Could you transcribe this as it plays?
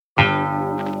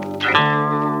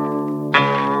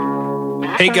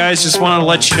Hey guys, just wanted to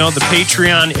let you know the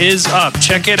Patreon is up.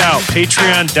 Check it out.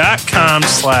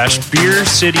 Patreon.com/Beer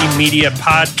City Media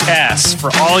Podcasts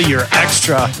for all your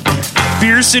extra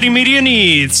Beer City Media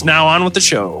needs. Now on with the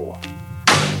show.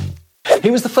 He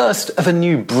was the first of a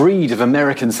new breed of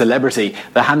American celebrity,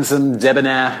 the handsome,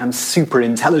 debonair, and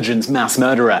super-intelligent mass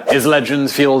murderer. His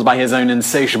legend, fueled by his own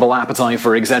insatiable appetite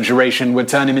for exaggeration, would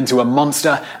turn him into a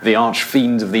monster, the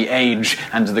arch-fiend of the age,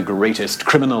 and the greatest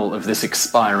criminal of this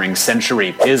expiring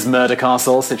century. His murder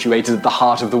castle, situated at the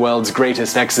heart of the world's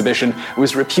greatest exhibition,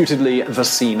 was reputedly the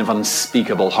scene of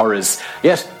unspeakable horrors.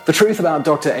 Yet, the truth about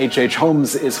Dr. H.H.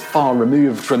 Holmes is far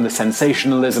removed from the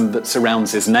sensationalism that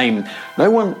surrounds his name.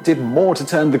 No one did more to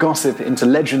turn the gossip into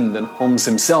legend than Holmes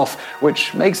himself,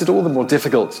 which makes it all the more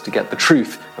difficult to get the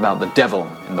truth about the devil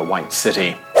in the White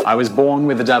City. I was born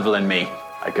with the devil in me.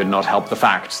 I could not help the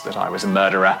fact that I was a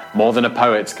murderer, more than a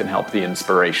poet can help the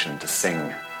inspiration to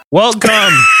sing.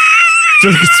 Welcome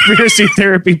to the Conspiracy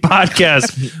Therapy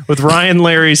Podcast with Ryan,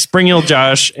 Larry, Spring Hill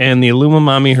Josh, and the Illuma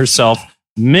Mommy herself,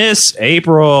 Miss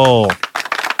April.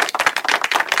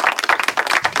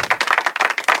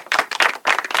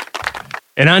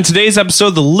 And on today's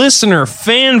episode, the listener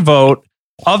fan vote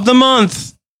of the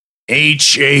month,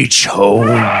 H.H.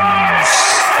 Holmes.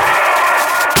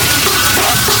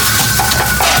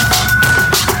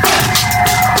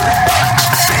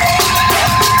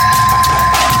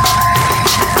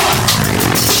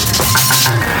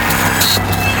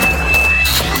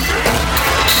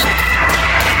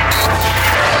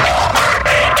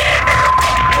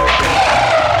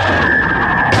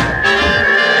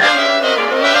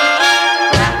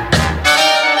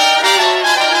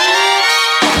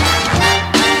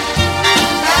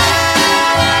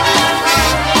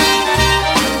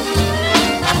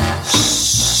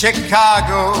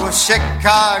 Chicago,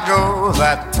 Chicago,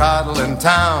 that toddling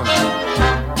town.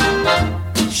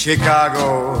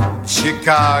 Chicago,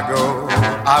 Chicago,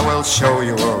 I will show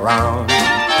you around.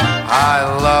 I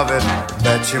love it,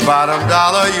 bet your bottom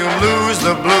dollar you lose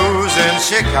the blues in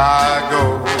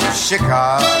Chicago,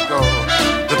 Chicago,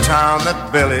 the town that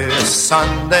Billy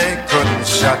Sunday couldn't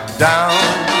shut down.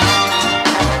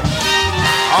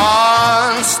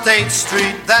 On State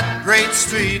Street, that great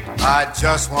street, I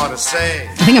just want to say,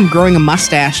 I think I'm growing a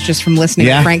mustache just from listening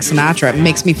to Frank Sinatra. It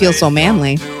makes me feel so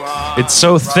manly. It's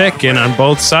so thick, and on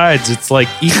both sides, it's like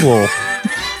equal.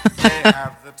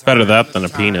 Better that than a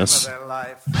penis.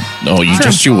 No,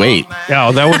 you wait.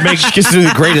 Yeah, that would make Just do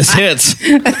the greatest hits.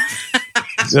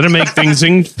 that'll make things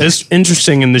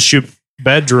interesting in the shoot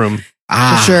bedroom.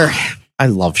 For sure. I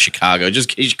love Chicago. Just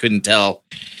in case you couldn't tell.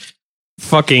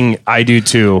 Fucking, I do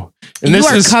too. And You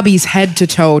this are is Cubbies head to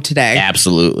toe today.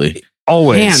 Absolutely.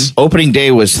 always. Man. Opening day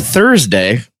was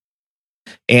Thursday,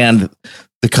 and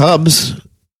the Cubs,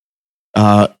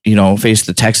 faced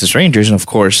the Texas Rangers, and of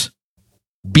course,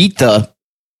 beat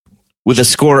with a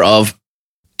score of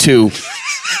 2.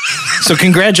 So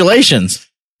congratulations.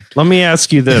 Let me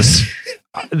ask you this: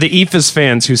 the EFIS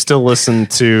fans who still listen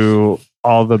to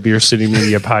all the Beer City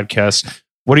Media podcasts,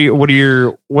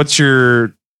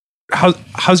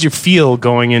 how's your feel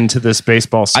going into this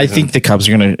baseball season? I think the Cubs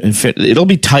are going to it'll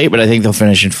be tight, but I think they'll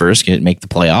finish in first, make the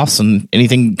playoffs, and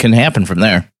anything can happen from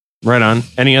there. Right on.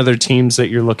 Any other teams that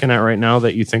you're looking at right now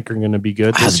that you think are going to be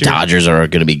good this The year? Dodgers are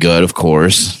going to be good, of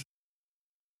course.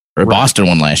 Or Right. Boston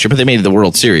won last year, but they made the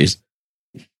World Series.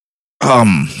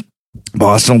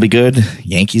 Boston will be good.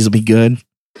 Yankees will be good.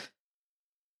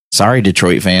 Sorry,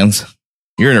 Detroit fans.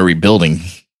 You're in a rebuilding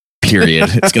period.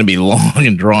 It's going to be long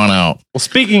and drawn out. Well,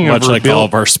 speaking Much of like all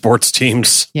of our sports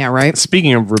teams. Yeah, right?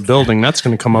 speaking of rebuilding, that's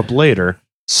going to come up later.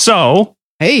 So,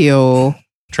 Hey, yo.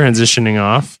 transitioning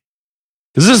off,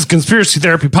 because this is Conspiracy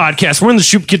Therapy Podcast. We're in the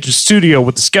Shoop Kitchen studio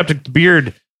with the Skeptic, the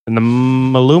Beard, and the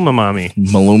Maluma Mommy.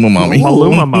 Maluma Mommy.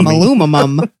 Maluma Mommy. Maluma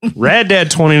Mum. Rad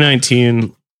Dad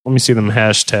 2019. Let me see them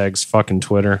hashtags. Fucking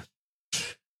Twitter.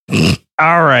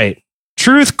 All right.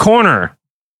 Truth Corner.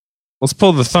 Let's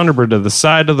pull the Thunderbird to the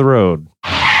side of the road.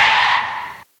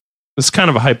 This is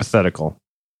kind of a hypothetical.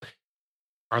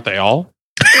 Aren't they all?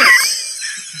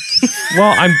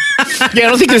 Well, Yeah, I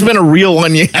don't think there's been a real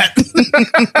one yet.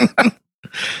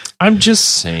 I'm just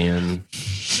saying.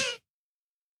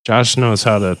 Josh knows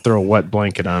how to throw a wet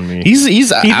blanket on me. He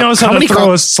knows how to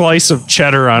throw a slice of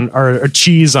cheddar or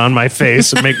cheese on my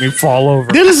face and make me fall over.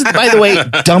 That is, by the way,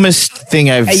 dumbest thing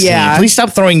I've Yeah. seen. Please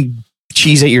stop throwing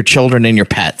cheese at your children and your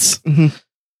pets. Mhm.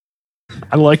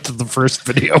 I liked the first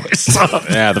video I saw.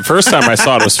 Yeah, the first time I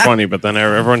saw it was funny, but then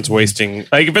everyone's wasting.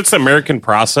 Like, if it's the American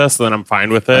process, then I'm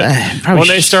fine with it. When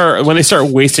they start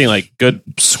wasting like good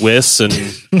Swiss and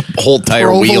whole tire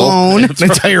Provolone. wheel, the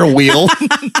entire wheel.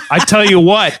 I tell you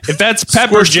what, if that's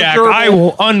pepper jack, I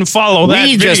will unfollow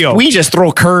that video. We just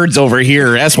throw curds over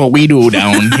here. That's what we do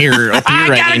down here. Up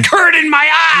here, I got a curd in my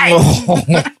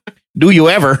eye. Do you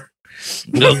ever?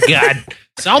 oh god,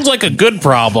 sounds like a good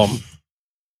problem.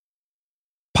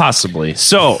 Possibly.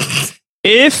 So,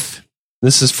 if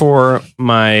this is for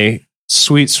my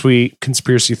sweet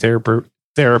conspiracy therapy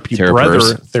brother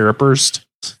therapists,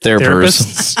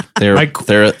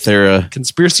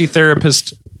 conspiracy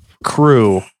therapist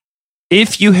crew,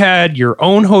 if you had your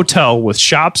own hotel with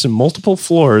shops and multiple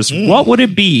floors, what would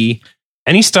it be?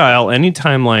 Any style, any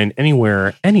timeline,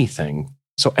 anywhere, anything.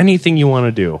 So anything you want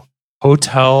to do.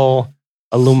 Hotel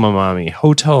Illumamami,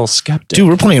 Hotel Skeptic. Dude,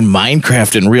 we're playing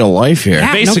Minecraft in real life here.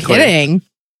 Yeah, Basically. no kidding.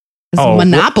 It's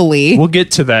Monopoly. We'll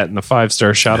get to that in the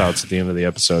 5-star shout outs at the end of the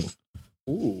episode.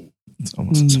 It's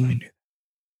almost as I knew.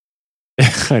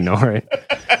 I know, right?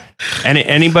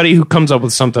 Anybody who comes up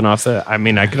with something off that, I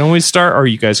mean, I can always start, or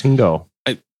you guys can go.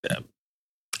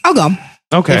 I'll go.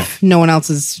 Okay. If no one else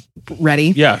is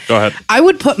ready. Yeah, go ahead. I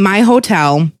would put my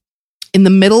hotel in the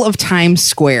middle of Times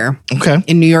Square Okay.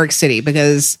 in New York City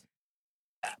because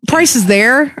prices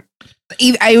there,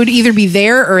 I would either be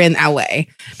there or in LA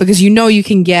because you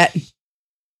can get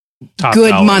Top good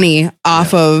dollar. money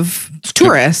off of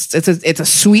tourists. It's a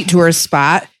sweet tourist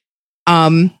spot.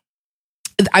 It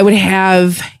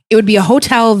would be a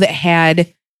hotel that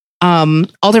had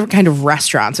all different kind of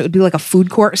restaurants. It would be like a food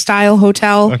court style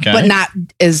hotel, Okay. but not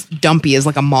as dumpy as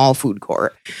like a mall food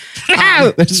court.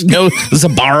 There's no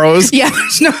Zabaros. Yeah,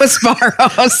 there's no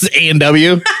Sbarros.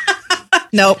 A&W.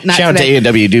 Nope, not Shout out to today.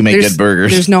 A&W. Do make good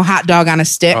burgers. There's no hot dog on a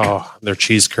stick. Oh, they're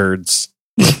cheese curds.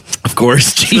 Of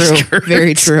course. Cheese True, curds.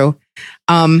 very true.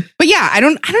 But yeah, I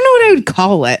don't know what I would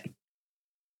call it.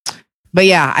 But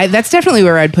yeah, that's definitely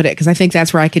where I'd put it because I think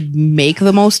that's where I could make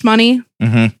the most money.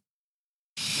 Mm-hmm.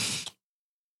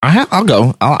 I'll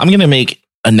go. I'm going to make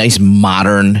a nice new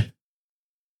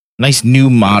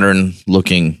modern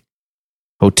looking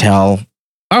hotel.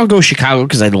 I'll go Chicago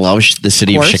because I love the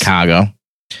city of Chicago.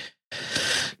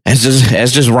 As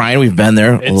does Ryan. We've been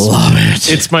there. Love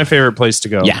it. It's my favorite place to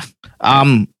go. Yeah.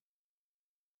 And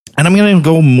I'm going to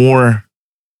go more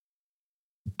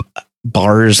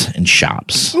bars and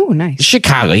shops. Oh, nice.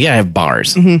 Chicago. Yeah, I have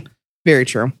bars. Mm-hmm. Very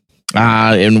true.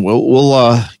 And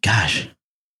we'll gosh.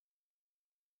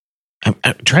 I'm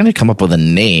trying to come up with a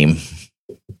name.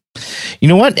 You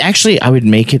know what? Actually, I would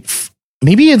make it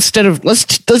maybe instead of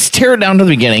let's tear it down to the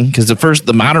beginning because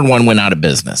the modern one went out of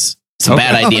business. It's a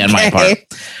bad idea on my part.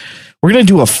 We're gonna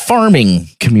do a farming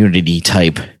community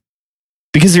type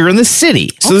because you're in the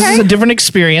city, so this is a different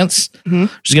experience. Mm-hmm.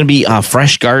 There's gonna be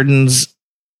fresh gardens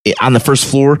on the first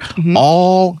floor. Mm-hmm.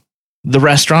 All the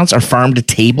restaurants are farm to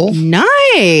table.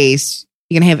 Nice.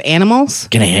 You gonna have animals?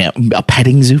 Gonna have a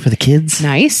petting zoo for the kids.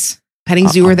 Nice. Petting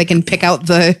zoo where they can pick out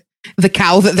the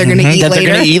cow that they're gonna eat that later.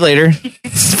 they're gonna eat later.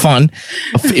 It's fun.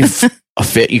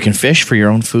 You can fish for your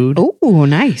own food. Oh,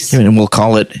 nice. And we'll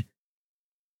call it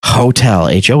Hotel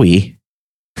HOE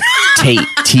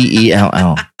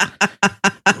TELL.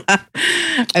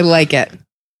 I like it.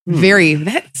 Very.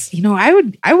 That's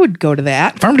I would go to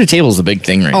that. Farm to table is a big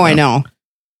thing right now. Oh, I know.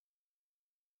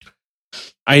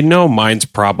 I know mine's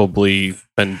probably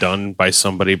been done by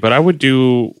somebody, but I would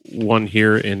do one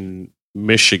here in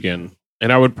Michigan,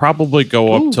 and I would probably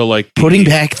go up to like Putting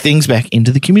things back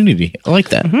into the community. I like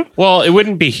that. Mm-hmm. Well, it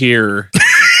wouldn't be here.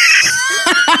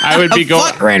 I would be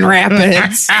going, Grand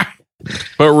Rapids.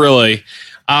 but really,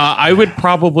 I would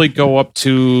probably go up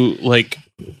to like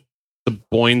the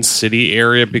Boyne City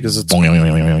area because it's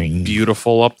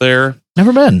beautiful up there.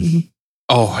 Never been. Mm-hmm.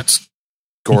 Oh, it's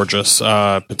gorgeous.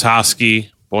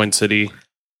 Petoskey, Boyne City.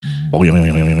 It's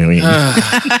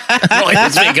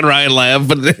making Ryan laugh,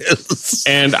 but it is.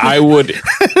 And I would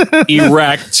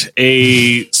erect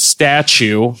a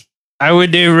statue. I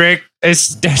would erect a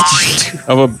statue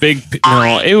of a big.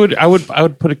 No, it would. I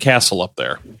would put a castle up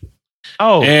there.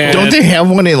 Oh, And don't they have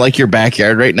one in like your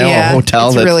backyard right now? Yeah, a hotel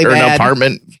it's that's really or an bad.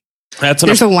 apartment? That's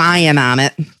There's a lion on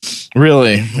it.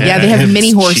 Really? Yeah, they have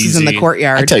mini horses in the cheesy. I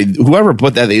courtyard. tell you, whoever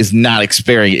put that is not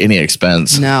sparing any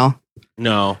expense. No.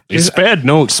 no. it's bad.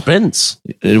 No expense.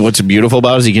 And what's beautiful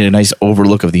about it is you get a nice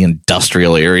overlook of the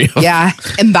industrial area, Yeah.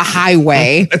 And the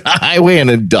highway. highway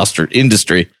and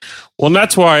industry. Well, and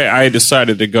that's why I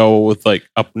decided to go with like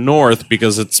up north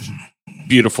because it's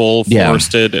beautiful, Yeah.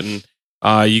 forested, and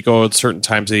you go at certain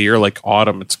times of the year, like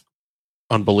autumn. It's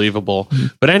unbelievable.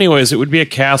 But anyways, it would be a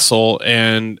castle,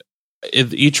 and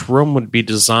each room would be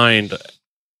designed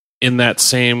in that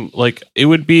same, like, it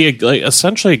would be like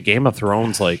essentially a Game of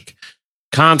Thrones like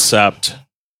concept,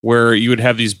 where you would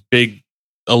have these big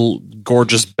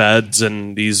gorgeous beds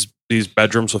and these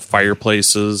bedrooms with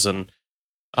fireplaces, and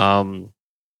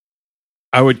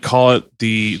I would call it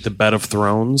the Bed of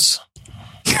Thrones.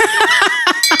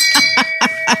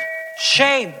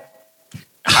 Shame.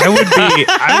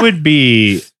 I would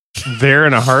be there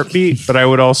in a heartbeat, but I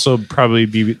would also probably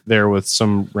be there with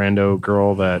some rando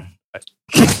girl that.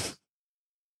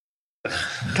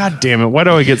 God damn it! Why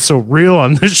do I get so real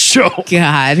on this show?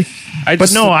 God.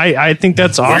 I think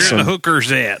that's awesome. Where the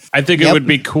hookers at? I think it would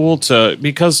be cool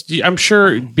because I'm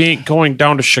sure going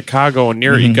down to Chicago and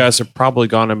near it, you guys have probably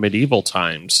gone to medieval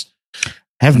times.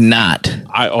 Have not.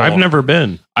 I've never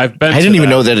been. I've been. I didn't even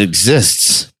know that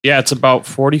exists. Yeah, it's about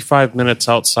 45 minutes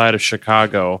outside of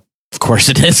Chicago. Of course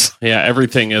it is. Yeah,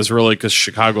 everything is really, because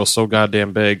Chicago's so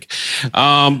goddamn big.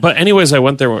 But anyways, I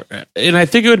went there, and I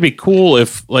think it would be cool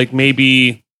if, like,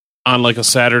 maybe on like a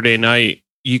Saturday night,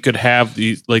 you could have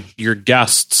these, like, your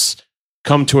guests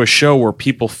come to a show where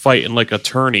people fight in like a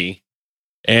tourney,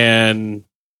 and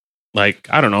like,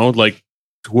 I don't know, like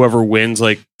whoever wins,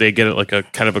 like they get it, like a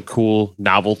kind of a cool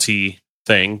novelty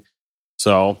thing.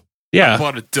 So yeah, I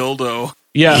bought a dildo.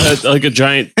 Yeah, like a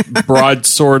giant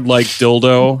broadsword like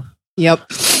dildo. Yep.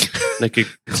 They could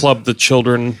club the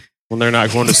children when they're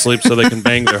not going to sleep so they can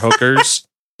bang their hookers.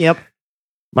 Yep.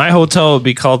 My hotel would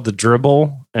be called the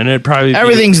Dribble, and it'd probably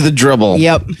Everything's the Dribble.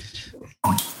 Yep.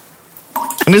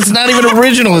 And it's not even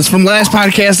original. It's from last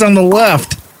podcast on the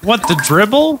left. What, the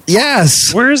Dribble?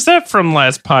 Yes. Where is that from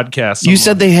last podcast? You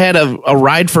said they had a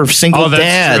ride for single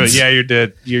dads. True. Yeah, you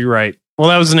did. You're right. Well,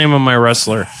 that was the name of my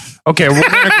wrestler. Okay,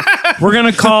 we're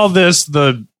gonna call this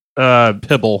the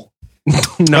Pibble.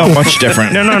 No, much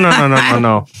different.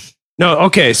 No.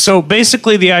 Okay, so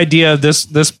basically the idea of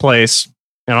this place,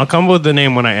 and I'll come up with the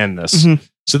name when I end this. Mhm.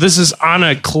 So this is on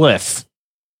a cliff.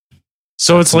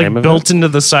 So it's the like name of built into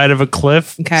the side of a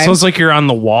cliff. Okay. So it's like you're on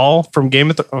the wall from Game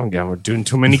of Thrones. Oh, God, we're doing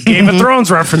too many Game of Thrones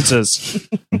references.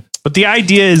 But the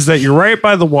idea is that you're right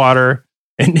by the water,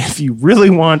 and if you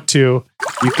really want to,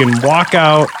 you can walk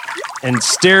out and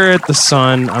stare at the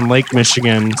sun on Lake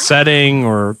Michigan setting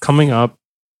or coming up.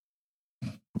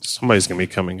 Somebody's gonna be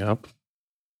coming up.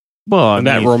 Well, And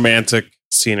that romantic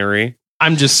scenery.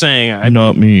 I'm just saying,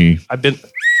 Not me. I've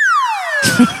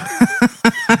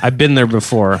been there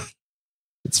before.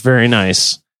 It's very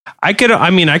nice. I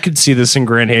could see this in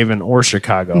Grand Haven or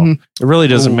Chicago. Mhm. It really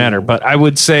doesn't matter. But I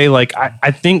would say, like, I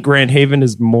think Grand Haven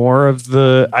is more of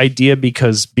the idea,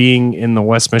 because being in the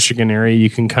West Michigan area, you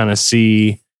can kind of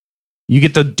see, you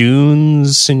get the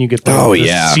dunes and you get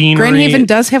the scenery. Grand Haven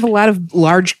does have a lot of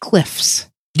large cliffs.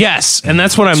 Yes, and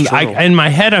that's what That's true. in my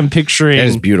head I'm picturing. That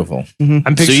is beautiful. I'm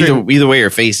So picturing either way you're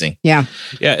facing. Yeah.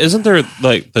 Yeah, isn't there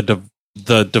like the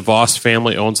DeVos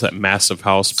family owns that massive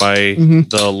house by Mhm.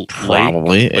 the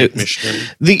Probably. Lake Michigan?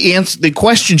 The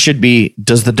question should be,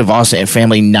 does the DeVos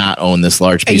family not own this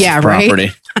large piece Yeah, of right.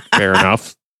 property? Fair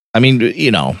enough. I mean,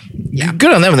 you know, Yeah.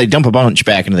 good on them. They dump a bunch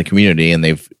back into the community, and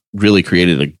they've really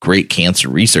created a great cancer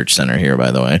research center here,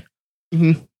 by the way.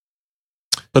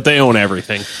 But they own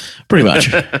everything. Pretty much.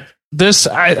 this.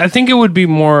 I think it would be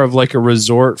more of like a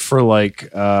resort for like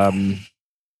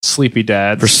sleepy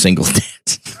dads. For single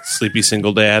dads. Sleepy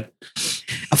single dad.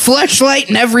 A fleshlight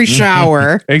in every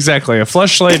shower. Exactly, a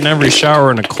fleshlight in every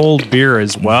shower and a cold beer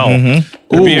as well. Mhm.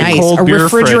 There'd be Nice. cold A beer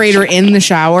refrigerator fridge, in the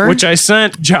shower. which I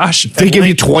sent Josh. They give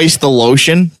you twice the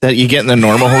lotion that you get in the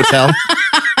normal hotel.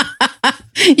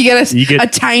 you get You get- a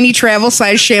tiny travel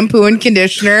size shampoo and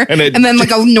conditioner, And and, then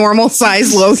like a normal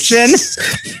size lotion.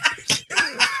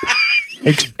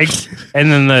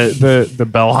 And then the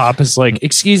bellhop is like,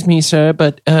 "Excuse me, sir,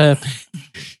 but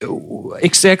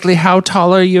exactly how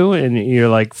tall are you?" And you're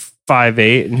like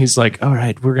 5'8", and he's like, "All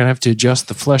right, we're gonna have to adjust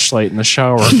the fleshlight in the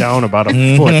shower down about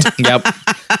a foot." Yep.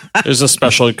 There's a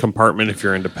special compartment if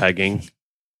you're into pegging.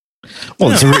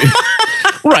 Well, it's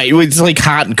right. It's like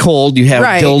hot and cold. You have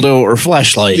Right. dildo or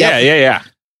fleshlight. Yeah.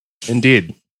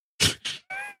 Indeed.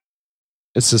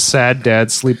 It's a sad dad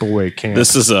sleepaway camp.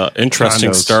 This is an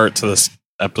interesting Condos. start to this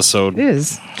episode. It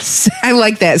is. I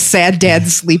like that sad dad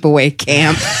sleepaway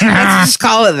camp. Let's just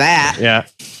call it that. Yeah.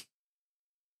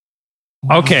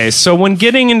 Okay, so when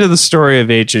getting into the story of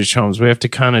H.H. Holmes, we have to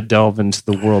kind of delve into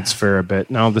the World's Fair a bit.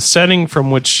 Now, the setting from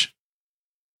which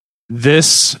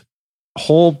this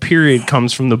whole period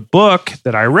comes from the book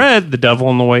that I read, The Devil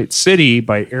in the White City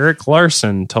by Eric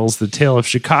Larson, tells the tale of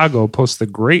Chicago post the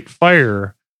Great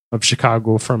Fire of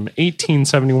Chicago from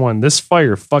 1871. This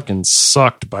fire fucking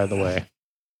sucked, by the way.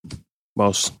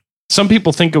 Most. Some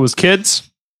people think it was kids.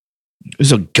 It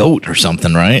was a goat or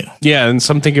something, right? Yeah, and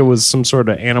some think it was some sort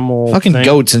of animal. Fucking thing.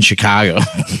 goats in Chicago.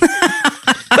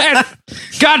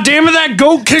 God damn it, that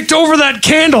goat kicked over that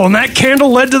candle, and that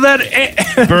candle led to that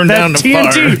Burned that down the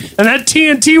TNT. fire. And that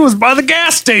TNT was by the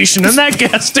gas station, and that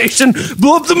gas station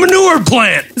blew up the manure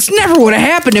plant. This never would have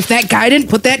happened if that guy didn't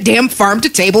put that damn farm to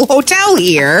table hotel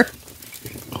here.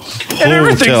 And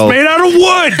everything's Hotel. made out of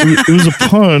wood. It was a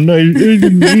pun. I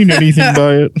didn't mean anything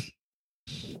by it.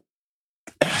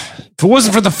 If it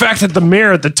wasn't for the fact that the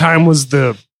mayor at the time was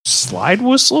the slide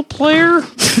whistle player.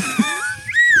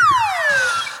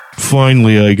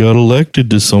 Finally, I got elected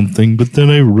to something, but then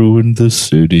I ruined the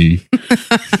city.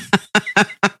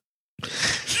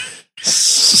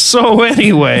 So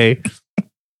anyway,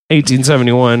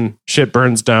 1871, shit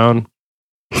burns down.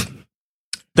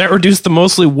 That reduced the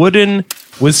mostly wooden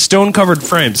with stone-covered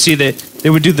frames. See, they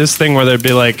would do this thing where they'd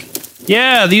be like,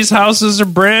 yeah, these houses are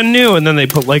brand new. And then they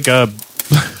put like a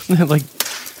like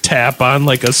tap on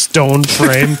like a stone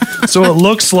frame. So it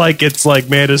looks like it's like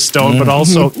made of stone, but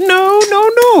also,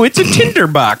 no, it's a tinder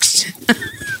box.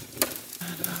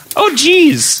 Oh,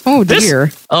 geez. Oh,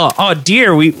 dear. Oh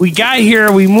dear, we got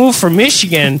here, we moved from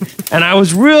Michigan, and I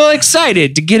was real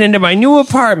excited to get into my new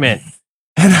apartment.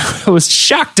 And I was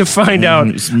shocked to find out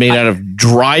It's made out of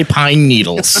dry pine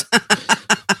needles.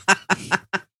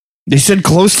 They said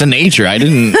close to nature. I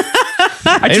didn't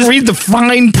read the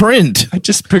fine print. I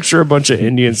just picture a bunch of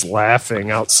Indians laughing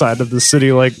outside of the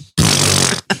city like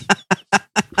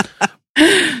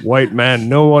white man,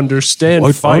 no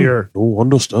understand fire. No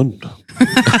understand.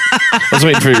 I was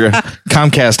waiting for your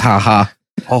Comcast haha.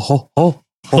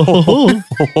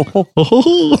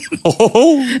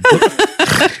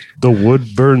 The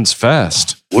wood burns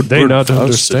fast. Would they burn not fast.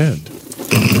 understand?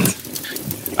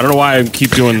 I don't know why I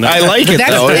keep doing that. I like it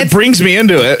That's- though. It it's- brings me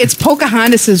into it. It's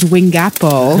Pocahontas's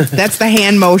Wingapo. That's the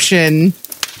hand motion.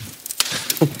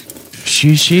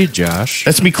 She, Josh.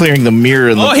 That's me clearing the mirror.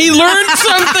 In the, Oh, he learned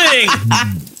something.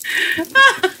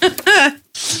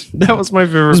 That was my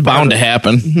favorite. it was bound to part.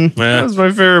 happen. That was my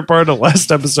favorite part of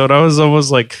last episode. I was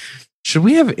almost like, should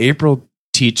we have April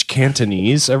teach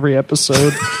Cantonese every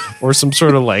episode or some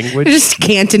sort of language? Just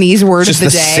Cantonese word Just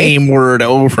of the the day. same word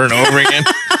over and over again.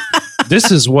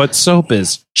 This is what soap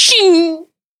is. Shing.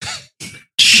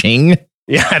 Shing.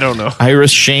 Yeah, I don't know.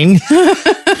 Iris Shing.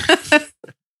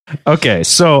 Okay,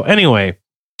 so anyway.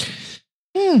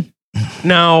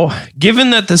 Now,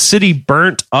 given that the city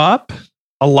burnt up,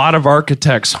 a lot of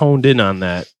architects honed in on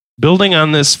that. Building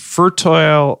on this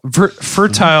fertile,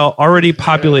 already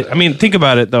populated. I mean, think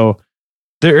about it though.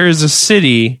 There is a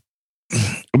city,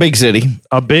 A big city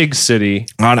a big city,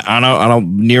 on a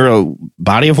near a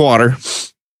body of water.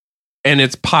 and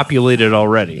it's populated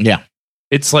already. Yeah.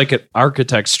 It's like an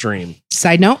architect's dream.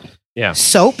 Side note. Yeah.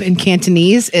 Soap in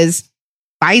Cantonese is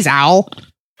Baizao.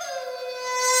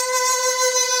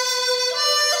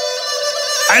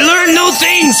 I learn new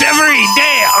things every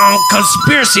day on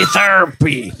conspiracy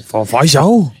therapy.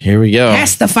 Here we go.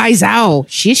 That's the Faizao.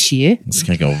 Shishi. It's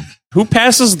gonna go. Who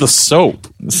passes the soap?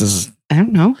 This is I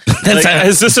don't know. that's Like,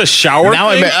 is this a shower?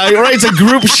 now thing? right. It's a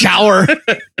group shower.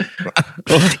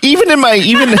 even at my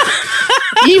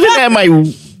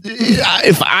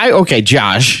if I okay,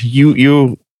 Josh,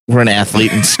 you were an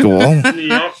athlete in school.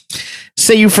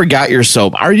 Say you forgot your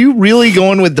soap. Are you really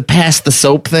going with the pass the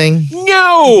soap thing?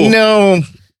 No, No.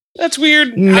 that's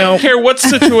weird. I No. don't care what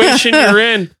situation you're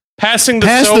in. Passing the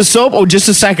Pass soap. the soap. Oh, just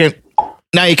a second.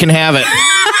 Now you can have it.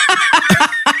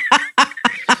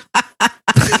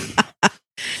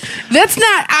 That's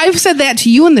not. I've said that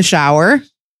to you in the shower,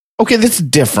 Okay, that's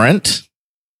different.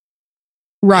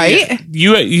 right?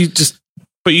 You just,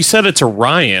 but you said it to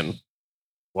Ryan.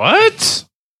 What?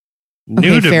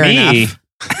 New to fair me. enough.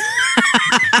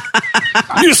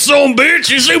 You son of a bitch!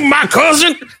 You see my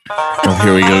cousin? Oh,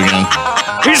 here we go again.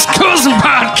 His cousin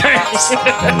podcast.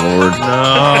 Oh, Lord.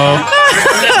 No.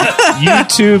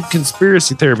 YouTube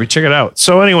conspiracy therapy. Check it out.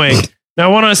 So anyway, now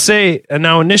I want to say,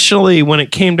 now initially when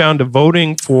it came down to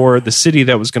voting for the city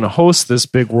that was going to host this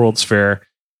big World's Fair,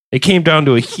 it came down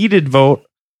to a heated vote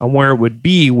on where it would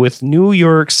be, with New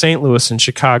York, St. Louis, and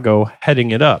Chicago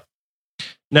heading it up.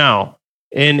 Now,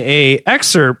 in a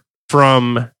excerpt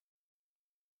from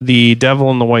The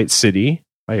Devil in the White City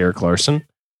by Eric Larson,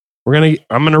 I'm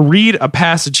gonna read a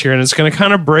passage here, and it's gonna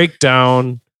kind of break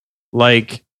down,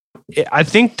 like, I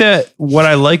think that what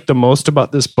I like the most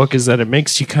about this book is that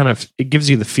it gives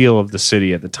you the feel of the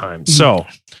city at the time. So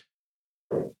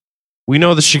we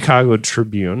know the Chicago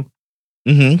Tribune.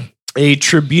 Mm-hmm. A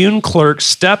Tribune clerk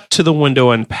stepped to the window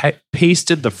and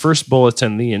pasted the first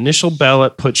bulletin. The initial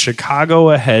ballot put Chicago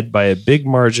ahead by a big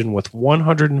margin with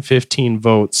 115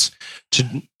 votes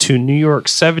to New York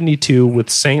 72, with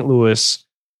St. Louis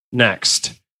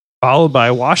next, followed by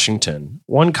Washington.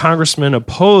 One congressman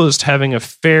opposed having a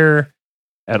fair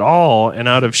at all and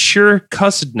out of sheer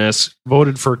cussedness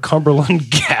voted for Cumberland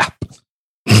Gap.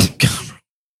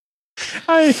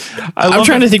 I'm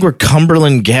trying to think where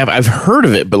Cumberland Gap. I've heard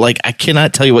of it, but like I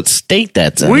cannot tell you what state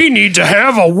that's in. We need to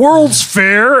have a World's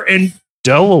Fair in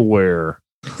Delaware.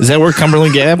 Is that where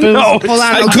Cumberland Gap is? No, Hold on, it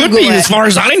I'll could Google be, it. as far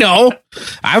as I know.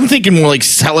 I'm thinking more like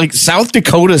South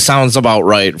Dakota sounds about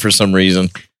right for some reason.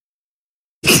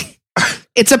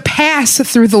 It's a pass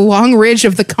through the long ridge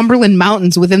of the Cumberland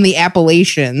Mountains within the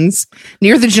Appalachians,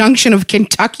 near the junction of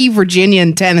Kentucky, Virginia,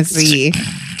 and Tennessee.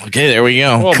 Okay, there we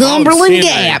go. Well, Cumberland mountain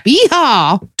Gap,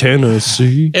 yeehaw!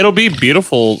 Tennessee. It'll be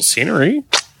beautiful scenery.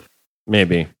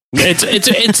 Maybe.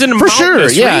 It's in a For sure,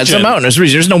 mountainous yeah, it's a region. mountainous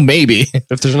region. There's no maybe.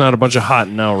 If there's not a bunch of hot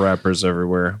now rappers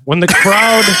everywhere. When the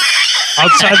crowd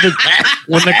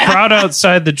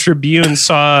outside the Tribune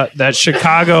saw that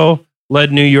Chicago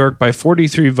led New York by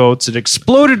 43 votes, it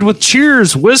exploded with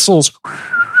cheers, whistles,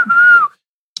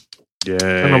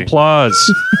 and applause.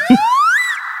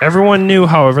 Everyone knew,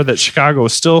 however, that Chicago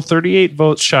was still 38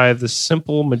 votes shy of the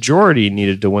simple majority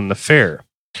needed to win the fair.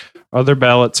 Other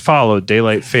ballots followed.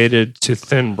 Daylight faded to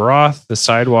thin broth. The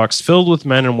sidewalks filled with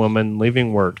men and women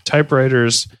leaving work.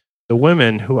 Typewriters, the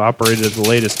women who operated the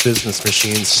latest business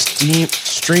machines,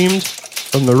 streamed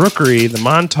from the Rookery, the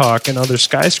Montauk, and other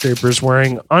skyscrapers,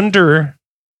 wearing under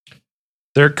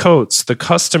their coats the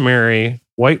customary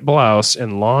white blouse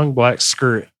and long black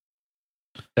skirt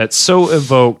that so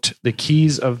evoked the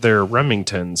keys of their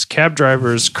Remingtons. Cab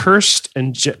drivers cursed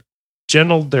and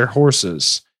gentled their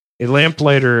horses. A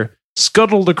lamplighter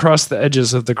scuttled across the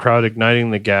edges of the crowd,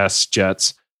 igniting the gas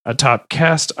jets atop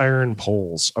cast iron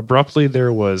poles. Abruptly,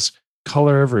 there was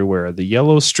color everywhere. The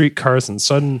yellow streetcars and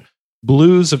sudden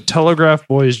blues of telegraph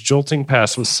boys jolting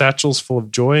past with satchels full of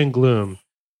joy and gloom.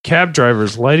 Cab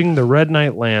drivers lighting the red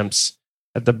night lamps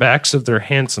at the backs of their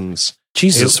hansoms.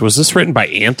 Jesus, was this written by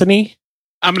Anthony?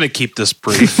 I'm going to keep this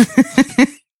brief.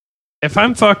 If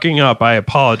I'm fucking up, I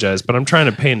apologize, but I'm trying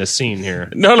to paint a scene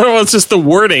here. No, it's just the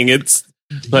wording. It's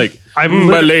like, I'm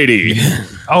my lady.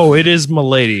 Oh, it is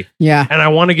milady. Yeah. And I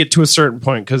want to get to a certain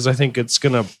point because I think it's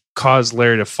going to cause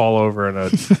Larry to fall over in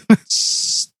a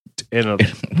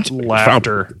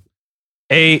laughter.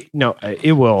 No,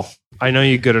 it will. I know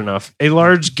you good enough. A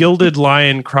large gilded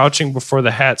lion crouching before the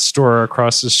hat store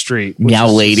across the street. Meow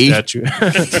lady. Statue.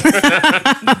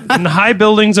 In the high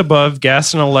buildings above,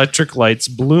 gas and electric lights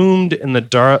bloomed in the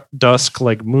dusk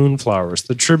like moonflowers.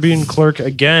 The Tribune clerk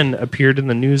again appeared in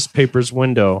the newspaper's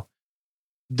window,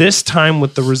 this time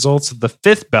with the results of the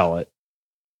fifth ballot.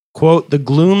 Quote, the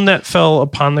gloom that fell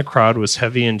upon the crowd was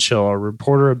heavy and chill. A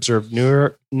reporter observed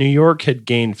New York had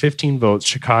gained 15 votes,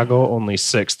 Chicago only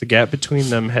 6. The gap between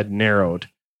them had narrowed.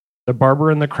 The barber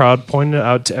in the crowd pointed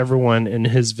out to everyone in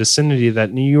his vicinity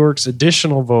that New York's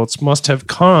additional votes must have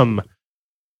come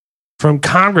from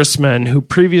congressmen who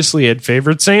previously had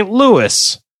favored St.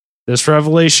 Louis. This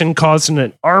revelation caused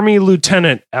an Army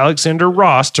Lieutenant, Alexander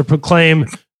Ross, to proclaim,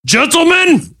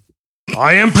 gentlemen,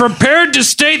 I am prepared to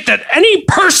state that any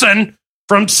person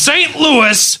from St.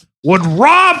 Louis would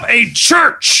rob a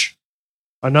church.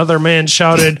 Another man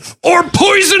shouted, or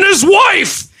poison his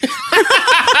wife.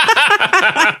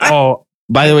 Oh,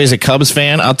 By the way, as a Cubs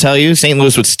fan, I'll tell you, St.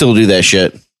 Louis would still do that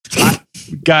shit.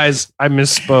 guys, I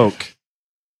misspoke.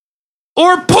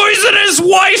 Or poison his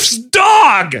wife's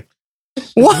dog.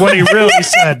 What he really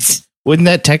said. Wouldn't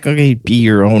that technically be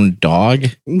your own dog?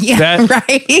 Yeah,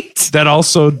 right. That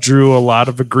also drew a lot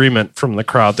of agreement from the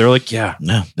crowd. They're like, yeah,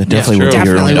 No, that definitely true. would be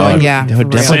your own Definitely dog. would, yeah, That would for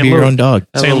real. definitely be your own dog.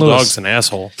 That St. little Louis. dog's an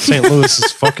asshole. St. Louis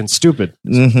is fucking stupid.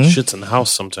 Mm-hmm. Shits in the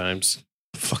house sometimes.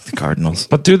 Fuck the Cardinals.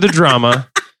 But through the drama,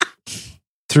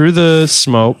 through the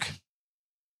smoke,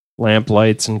 lamp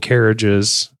lights and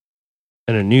carriages,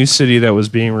 and a new city that was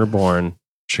being reborn,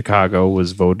 Chicago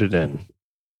was voted in.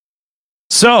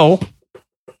 So,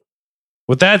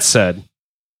 with that said,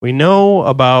 we know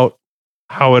about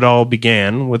how it all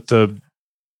began with the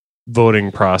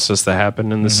voting process that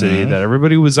happened in the city, that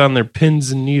everybody was on their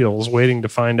pins and needles waiting to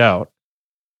find out.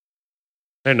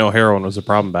 I didn't know heroin was a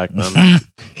problem back then.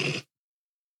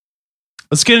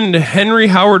 Let's get into Henry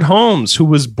Howard Holmes, who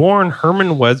was born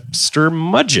Herman Webster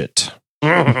Mudgett.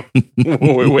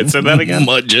 wait, say that again?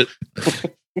 Mudgett.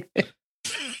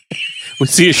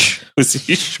 Was he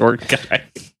a short guy?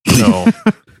 No.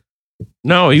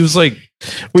 No, he was like,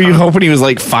 Were you hoping he was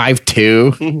like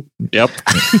 5'2"? Yep.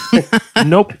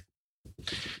 nope.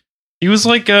 He was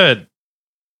a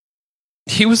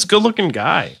good looking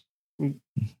guy.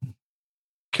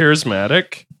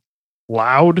 Charismatic,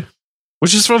 loud,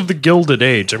 which is of the Gilded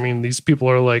Age. I mean, these people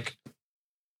are like,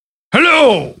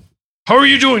 hello, how are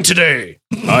you doing today?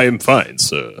 I am fine,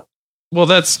 sir. Well,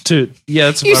 that's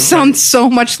You sound so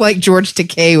much like George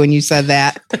Takei when you said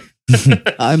that.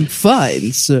 I'm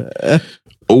fine, sir.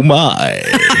 Oh my.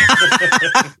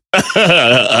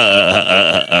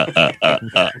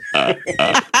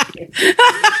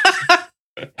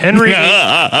 Henry.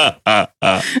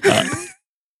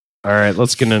 All right,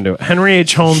 let's get into it. Henry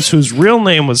H. Holmes, whose real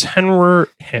name was Henry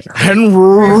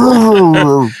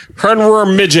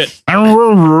Midget.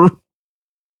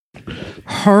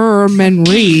 Herman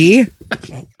Ree.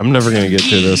 I'm never going to get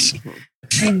through this.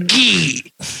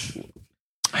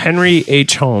 Henry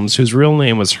H. Holmes, whose real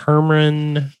name was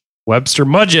Herman Webster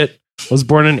Mudgett, was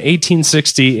born in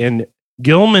 1860 in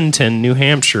Gilmanton, New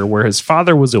Hampshire, where his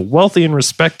father was a wealthy and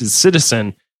respected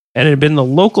citizen and had been the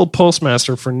local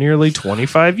postmaster for nearly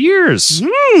 25 years.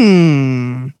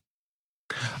 I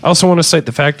also want to cite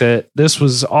the fact that this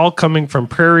was all coming from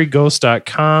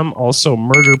prairieghost.com, also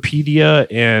Murderpedia,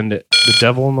 and The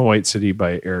Devil in the White City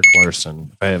by Eric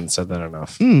Larson. If I haven't said that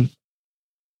enough.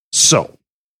 So,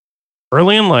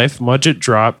 early in life, Mudgett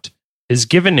dropped his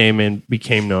given name and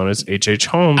became known as H.H.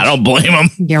 Holmes. I don't blame him.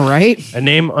 Yeah, right? A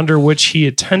name under which he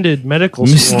attended medical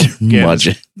school.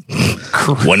 Mudgett.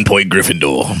 1 point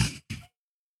Gryffindor.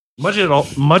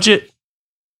 Mudgett,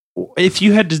 if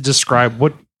you had to describe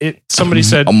what it, somebody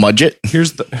said, a Mudgett?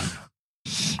 Here's the.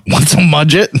 What's a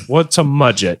Mudgett? What's a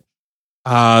Mudgett?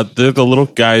 They're the little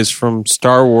guys from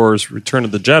Star Wars Return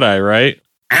of the Jedi, right?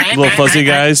 Little fuzzy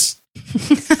guys.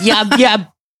 Yeah.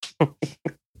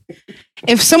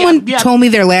 If someone told me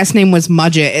their last name was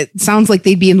Mudgett, it sounds like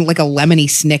they'd be in like a Lemony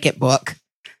Snicket book.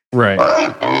 Right.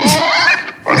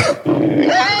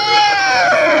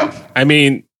 I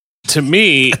mean, to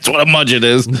me, that's what a Mudgett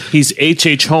is. He's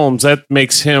H.H. Holmes. That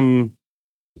makes him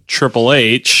Triple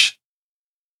H,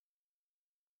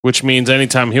 which means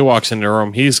anytime he walks into a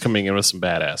room, he's coming in with some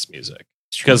badass music.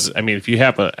 Because, I mean, if you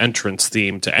have an entrance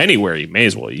theme to anywhere, you may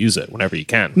as well use it whenever you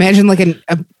can. Imagine like a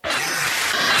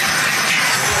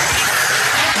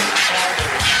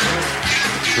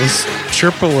Was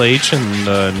Triple H in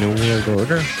the New World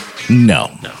Order? No.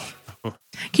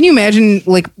 Can you imagine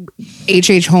like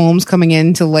H.H. Holmes coming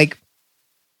into like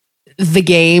the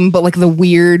game, but like the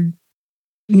weird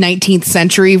 19th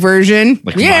century version?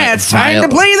 Like it's time to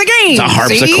play the game. It's a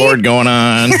harpsichord going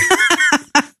on.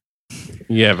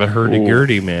 Yeah, but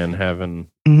hurdy-gurdy man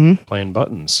playing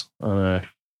buttons on a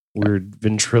weird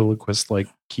ventriloquist like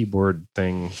keyboard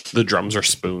thing. The drums are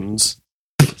spoons.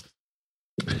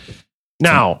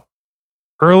 Now,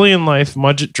 early in life,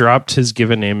 Mudgett dropped his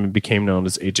given name and became known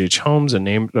as H.H. Holmes, a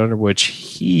name under which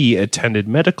he attended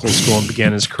medical school and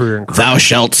began his career in crime. Thou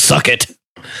shalt suck it.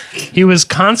 He was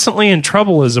constantly in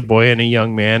trouble as a boy and a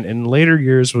young man. In later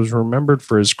years, was remembered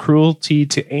for his cruelty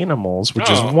to animals, which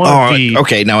is one of the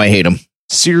okay. Now I hate him.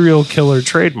 Serial killer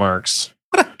trademarks.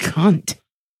 What a cunt!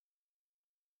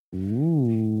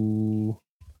 Ooh.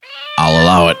 I'll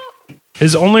allow it.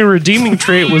 His only redeeming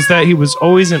trait was that he was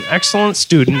always an excellent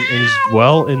student and is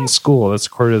well in school. That's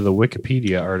according to the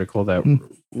Wikipedia article that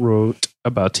wrote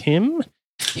about him.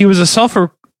 He was a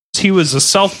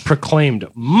self-proclaimed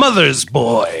mother's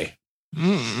boy.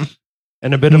 And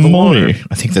a bit of a loner.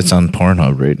 I think that's on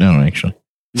Pornhub right now, actually.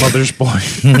 Mother's boy.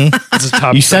 It's a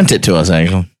top you sent it to us,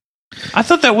 actually. I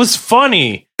thought that was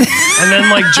funny. And then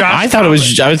like Josh I thought it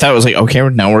was like, okay,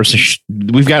 now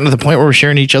we've gotten to the point where we're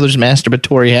sharing each other's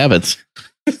masturbatory habits.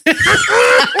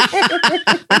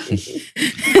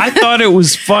 I thought it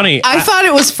was funny. I thought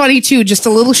it was funny too, just a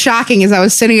little shocking as I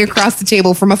was sitting across the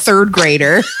table from a third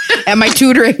grader at my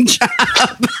tutoring job.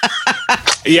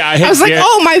 Yeah, I was like,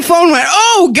 oh, my phone went,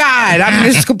 oh God, I'm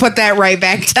just gonna put that right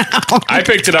back down. I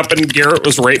picked it up and Garrett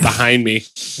was right behind me.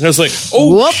 And I was like,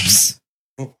 oh, whoops.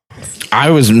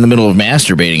 I was in the middle of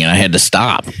masturbating and I had to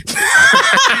stop.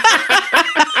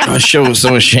 I was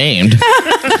so ashamed.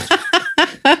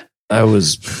 I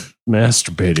was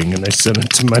masturbating and I sent it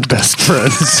to my best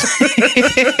friends.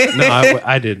 No,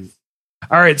 I didn't.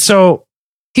 All right, so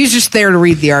he's just there to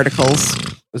read the articles.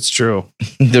 That's true.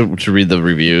 To read the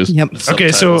reviews. Yep.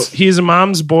 Okay, so he's a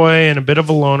mom's boy and a bit of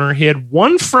a loner. He had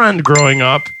one friend growing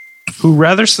up who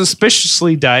rather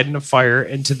suspiciously died in a fire,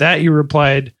 and to that he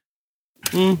replied,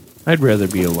 I'd rather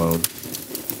be alone.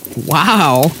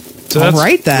 Wow. So all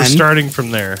right, then. We're starting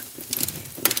from there.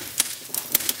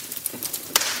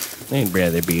 I'd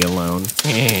rather be alone.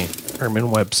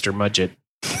 Herman Webster Mudgett.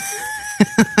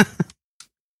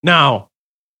 Now,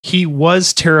 he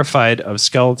was terrified of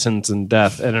skeletons and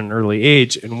death at an early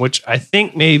age, in which I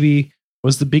think maybe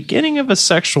was the beginning of a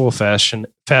sexual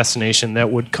fascination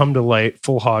that would come to light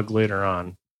full hog later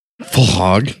on. Full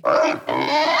hog.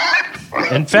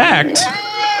 In fact,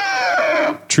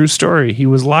 true story, he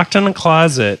was locked in a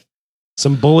closet.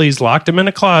 Some bullies locked him in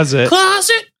a closet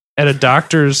at a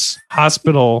doctor's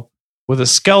hospital with a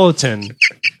skeleton.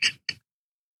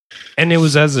 And it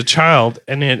was as a child,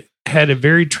 and it had a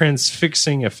very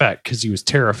transfixing effect because he was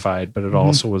terrified, but it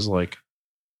also was like,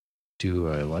 do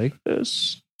I like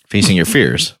this? Facing your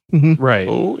fears. Right.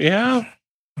 Oh, yeah.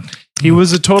 He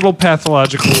was a total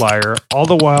pathological liar, all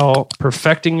the while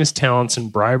perfecting his talents in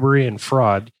bribery and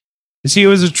fraud. You see, he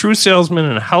was a true salesman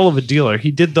and a hell of a dealer.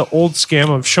 He did the old scam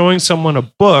of showing someone a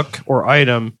book or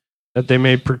item that they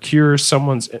may procure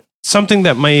something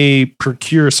that may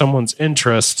procure someone's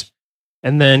interest,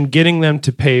 and then getting them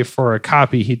to pay for a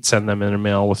copy he'd send them in a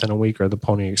mail within a week, or the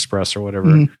Pony Express or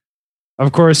whatever.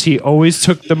 Of course, he always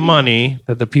took the money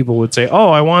that the people would say, oh,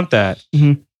 I want that.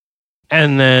 And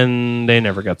then they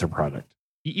never got their product.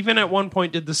 He even at one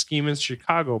point did the scheme in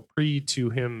Chicago pre to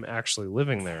him actually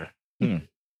living there.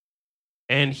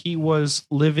 And he was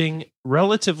living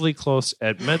relatively close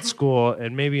at med school,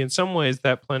 and maybe in some ways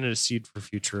that planted a seed for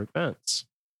future events.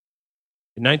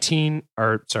 In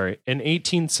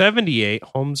 1878,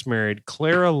 Holmes married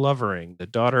Clara Lovering, the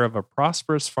daughter of a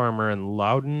prosperous farmer in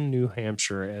Loudon, New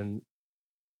Hampshire, and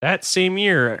that same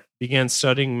year began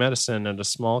studying medicine at a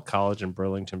small college in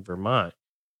Burlington, Vermont.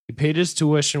 He paid his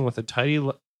tuition with a tidy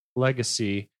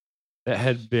legacy that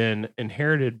had been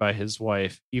inherited by his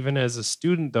wife. Even as a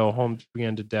student, though, Holmes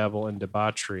began to dabble in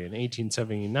debauchery. In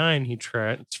 1879, he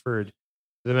transferred to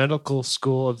the medical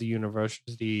school of the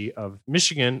University of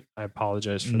Michigan. I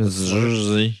apologize for this.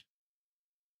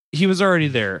 He was already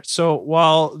there. So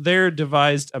while there,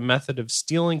 devised a method of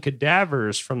stealing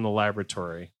cadavers from the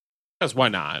laboratory. Because why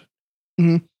not?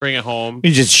 Bring it home.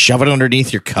 You just shove it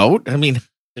underneath your coat? I mean,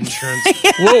 Insurance.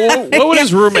 What would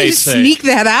his roommate say? Sneak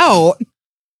that out.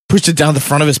 push it down the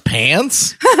front of his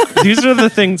pants? These are the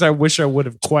things I wish I would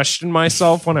have questioned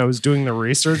myself when I was doing the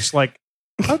research. Like,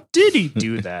 how did he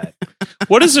do that?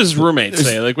 What does his roommate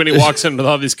say? Like when he walks in with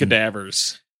all these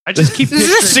cadavers. I just keep This is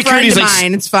a friend Security's of like,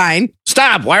 mine. It's fine.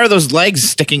 Stop. Why are those legs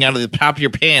sticking out of the top of your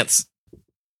pants?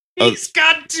 He's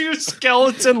got two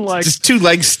skeleton legs. Just two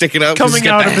legs sticking out. Coming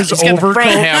out of his he's got the front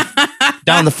overcoat. half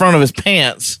down the front of his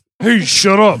pants. Hey,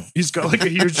 shut up. He's got like a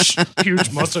huge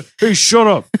mustache. Hey, shut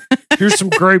up. Here's some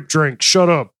grape drink. Shut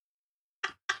up.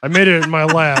 I made it in my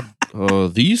lab.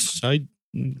 These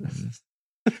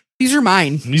These are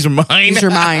mine. These are mine. These are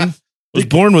mine. I was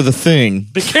born with a thing.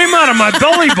 They came out of my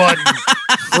belly button.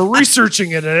 We're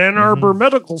researching it at Ann Arbor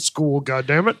Medical School,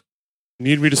 goddammit.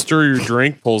 Need me to stir your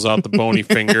drink? Pulls out the bony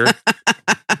finger.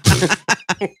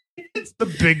 It's the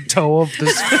big toe of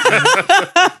this.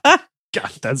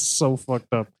 God, that's so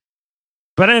fucked up.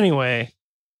 But anyway,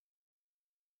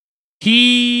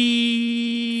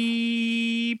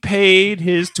 he paid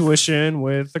his tuition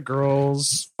with the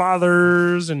girl's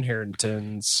father's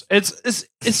inheritance.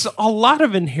 It's a lot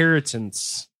of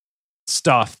inheritance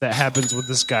stuff that happens with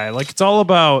this guy. Like, it's all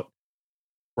about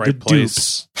Right the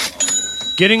place.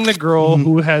 dupes. Getting the girl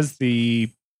who has the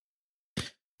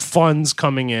funds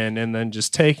coming in and then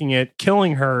just taking it,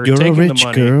 killing her, You're a taking rich the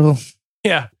money. girl.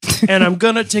 Yeah. And I'm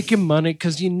going to take your money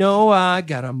because you know I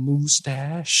got a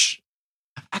mustache.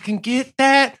 I can get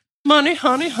that money,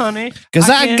 honey. Because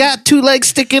I can- got two legs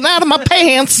sticking out of my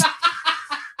pants.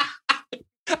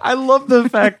 I love the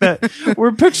fact that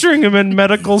we're picturing him in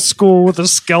medical school with a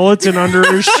skeleton under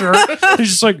his shirt.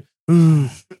 He's just like,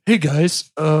 hey guys,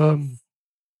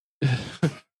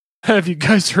 have you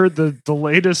guys heard the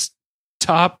latest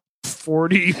top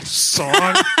 40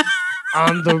 song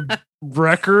on the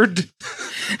record?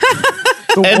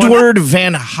 Edward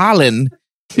Van Halen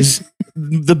is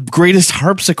the greatest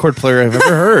harpsichord player I've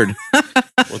ever heard.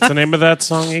 What's the name of that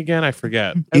song again? I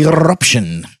forget.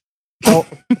 Eruption. Oh,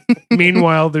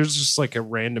 meanwhile, there's just like a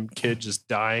random kid just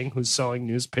dying who's selling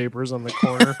newspapers on the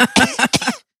corner.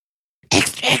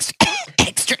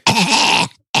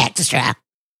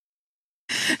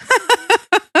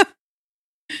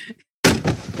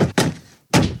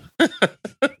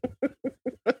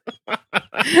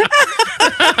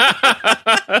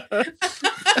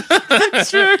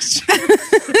 Extra.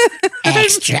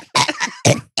 Extra.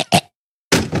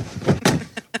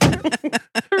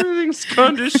 Everything's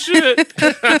gone to shit.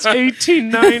 It's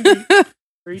 1890.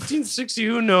 Or 1860,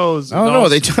 who knows? I don't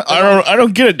know. I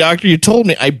don't get it, doctor. You told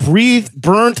me I breathed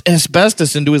burnt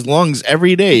asbestos into his lungs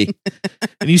every day,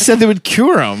 and you said they would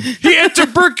cure him. He had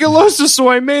tuberculosis, so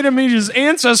I made him meet his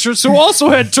ancestors who also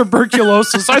had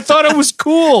tuberculosis. I thought it was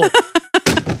cool.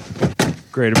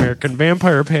 Great American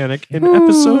Vampire Panic in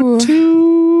episode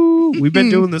 2. We've been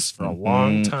doing this for a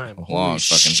long time. Long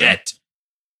fucking shit.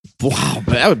 Wow,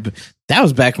 but that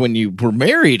was back when you were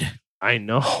married. I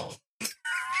know.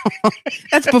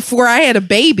 That's before I had a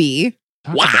baby.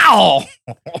 Wow.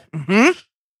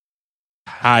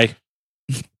 Hi.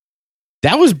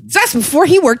 That's before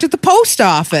he worked at the post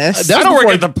office. I don't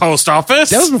work at the post office.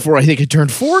 That was before I think I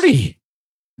turned 40.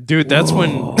 Dude, that's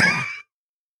when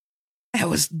That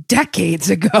was decades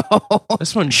ago.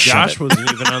 that's when Josh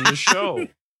wasn't even on the show.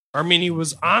 I mean, he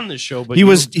was on the show, but He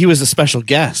was a special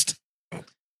guest.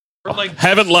 for like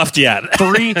Haven't left yet.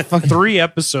 three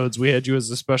episodes. We had you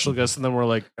as a special guest, and then we're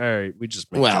like, all right, we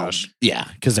just made Well, Josh. yeah,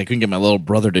 because I couldn't get my little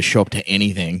brother to show up to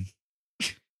anything.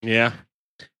 Yeah.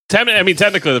 I mean,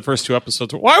 technically, the first 2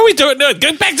 episodes. Why are we doing it?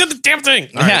 Get back to the damn thing.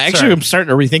 Yeah, actually, I'm starting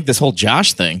to rethink this whole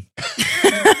Josh thing.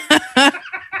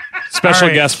 Special All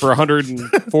right. guest for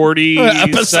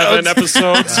 147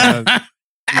 episodes.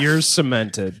 You're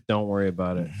cemented. Don't worry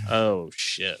about it. Oh,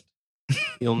 shit.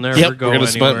 You'll never Yep, go we're gonna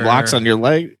anywhere. spend locks on your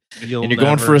leg, You'll and you're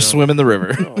going never for a go. swim in the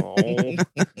river. Oh.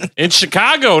 In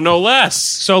Chicago, no less.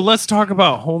 So let's talk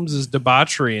about Holmes's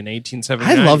debauchery in I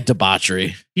 1879. love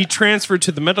debauchery. He transferred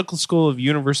to the medical school of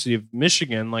University of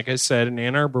Michigan, like I said, in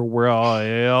Ann Arbor.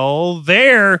 Well,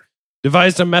 there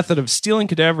devised a method of stealing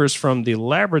cadavers from the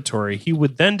laboratory. He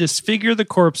would then disfigure the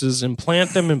corpses and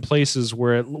plant them in places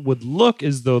where it would look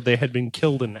as though they had been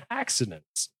killed in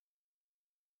accidents.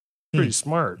 Pretty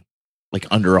smart. Like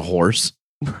under a horse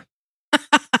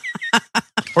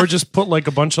Or just put like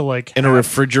a bunch of like in a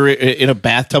refrigerator, in a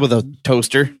bathtub with a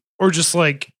toaster. or just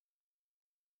like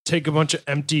take a bunch of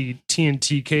empty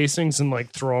TNT casings and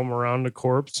like throw them around a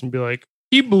corpse and be like,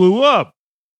 he blew up.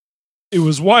 It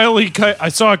was Wiley. I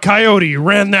saw a coyote. He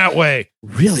ran that way.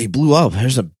 Really blew up.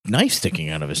 There's a knife sticking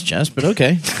out of his chest, but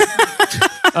okay.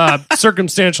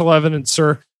 Circumstantial evidence,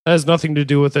 sir. That has nothing to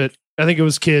do with it. I think it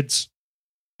was kids.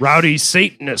 Rowdy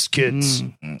Satanist kids.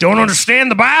 Don't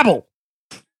understand the Bible.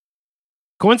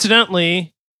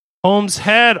 Coincidentally, Holmes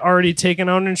had already taken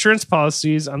out insurance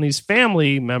policies on these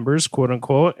family members, quote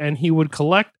unquote, and he would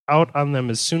collect out on them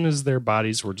as soon as their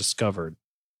bodies were discovered.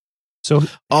 So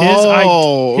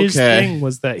his thing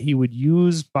was that he would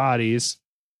use bodies,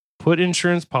 put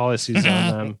insurance policies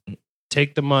on them,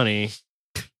 take the money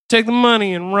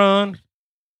and run.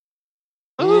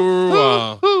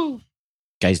 Ooh,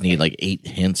 Guys need like 8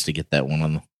 hints to get that one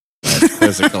on the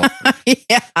physical.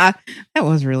 Yeah, that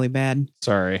was really bad.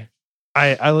 Sorry.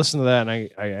 I listened to that and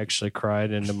I actually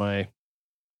cried into my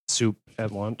soup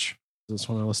at lunch. This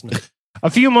one I listened to. A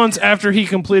few months after he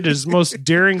completed his most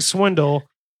daring swindle,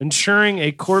 insuring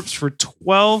a corpse for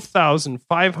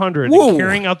 $12,500 and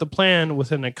carrying out the plan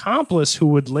with an accomplice who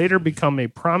would later become a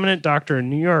prominent doctor in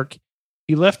New York,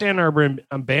 he left Ann Arbor and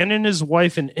abandoned his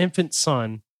wife and infant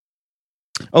son.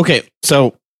 Okay,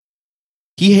 so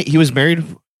he was married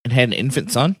and had an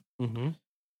infant son. Mm-hmm.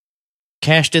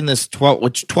 Cashed in this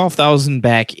 12,000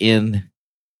 back in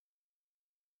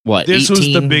what? This 18?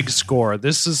 was the big score.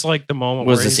 This is like the moment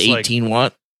Was where this he's 18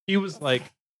 what? he was like,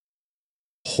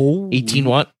 holy 18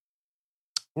 what?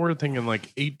 We're thinking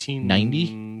like 90?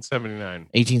 1879.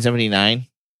 1879.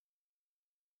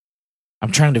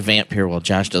 I'm trying to vamp here while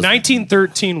Josh does.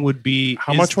 1913 would be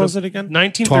How much was it again?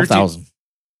 1913, 12,000.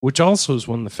 which also is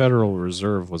when the Federal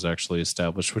Reserve was actually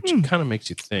established, which kind of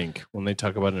makes you think when they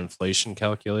talk about inflation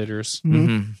calculators.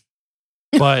 Mhm.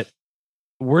 But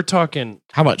we're talking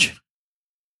How much?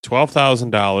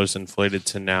 $12,000 inflated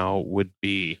to now would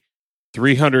be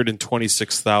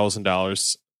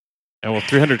 $326,000. And well,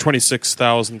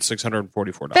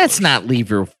 $326,644. That's not leave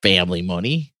your family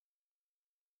money.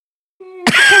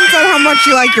 Depends on how much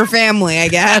you like your family, I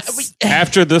guess.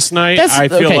 After this night, That's- I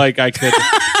feel okay. like I could.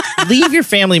 Leave your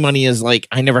family money is like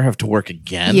I never have to work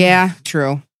again. Yeah,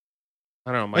 true.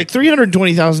 I don't know. Like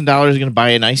 $320,000 is going to buy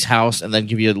a nice house and then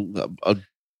give you a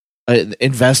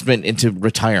investment into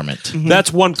retirement.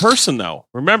 That's one person, though.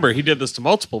 Remember, he did this to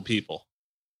multiple people.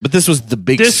 But this was the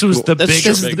big. this was the that's-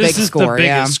 biggest, this is the big score, biggest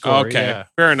yeah. score. Okay, yeah.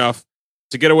 fair enough.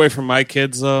 To get away from my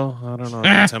kids, though, I don't know.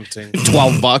 It's tempting.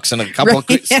 $12 and a couple of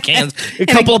Right. cans, a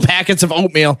couple of packets of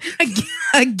oatmeal.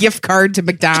 A gift card to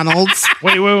McDonald's.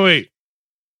 Wait.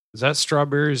 Is that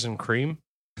strawberries and cream?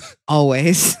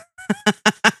 Always.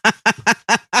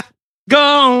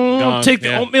 Go, take the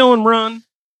yeah. oatmeal and run.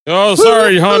 Oh,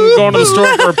 sorry, hon. Going to the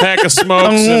store for a pack of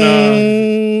smokes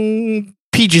and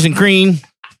Peaches and cream.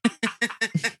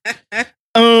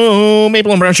 Oh,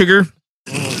 maple and brown sugar.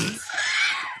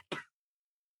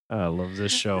 I love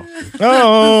this show.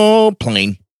 Oh,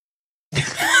 plain.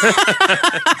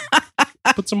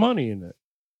 Put some honey in it.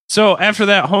 So after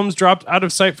that, Holmes dropped out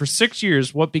of sight for 6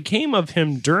 years. What became of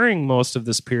him during most of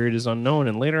this period is unknown,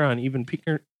 and later on, even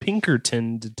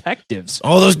Pinkerton detectives.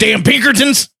 Oh, those damn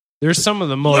Pinkertons. They're some of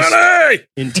the most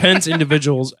intense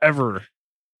individuals ever.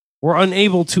 Were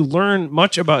unable to learn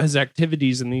much about his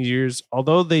activities in these years,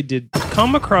 although they did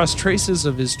come across traces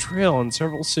of his trail in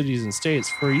several cities and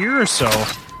states. For a year or so,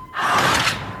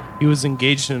 he was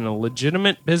engaged in a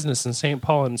legitimate business in St.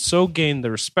 Paul and so gained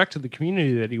the respect of the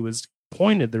community that he was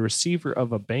appointed the receiver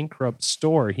of a bankrupt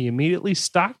store. He immediately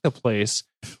stocked the place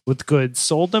with goods,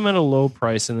 sold them at a low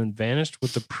price, and then vanished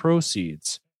with the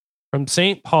proceeds. From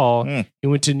St. Paul, he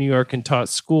went to New York and taught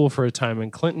school for a time in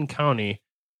Clinton County,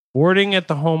 boarding at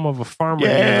the home of a farmer.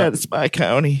 Yeah, it's my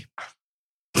county.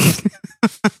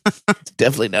 It's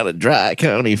definitely not a dry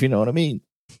county, if you know what I mean.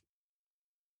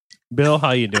 Bill,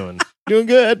 how you doing? Doing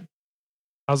good.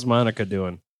 How's Monica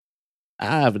doing? I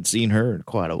haven't seen her in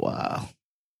quite a while.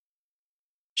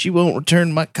 She won't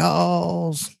return my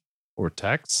calls Or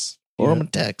texts? or my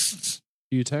texts.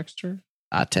 Do you text her?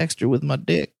 I text her with my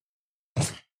dick.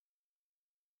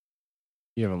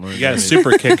 You haven't learned. You got a any-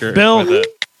 super kicker. Bill. with it.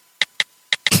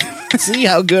 See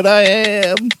how good I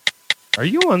am. Are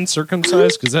you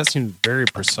uncircumcised? Because that seems very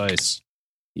precise.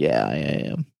 Yeah,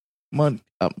 I am.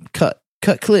 Cut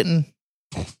Clinton.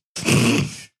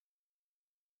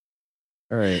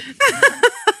 All right.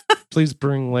 Please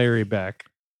bring Larry back.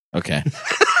 Okay.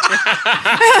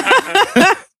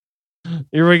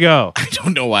 Here we go. I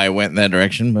don't know why I went in that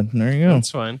direction, but there you go.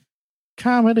 That's fine.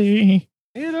 Comedy.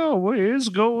 It always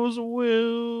goes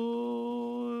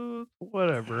with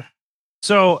whatever.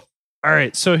 So, all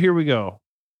right. So here we go.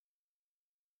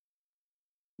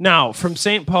 Now, from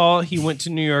St. Paul, he went to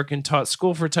New York and taught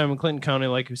school for a time in Clinton County,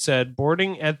 like you said,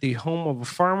 boarding at the home of a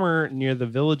farmer near the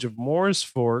village of Moore's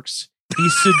Forks. He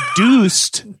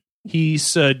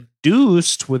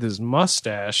seduced with his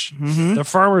mustache the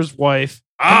farmer's wife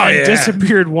and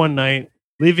disappeared one night,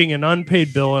 leaving an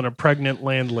unpaid bill and a pregnant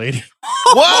landlady.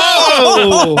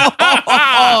 Whoa!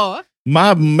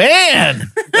 My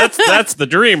man. That's the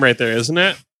dream right there, isn't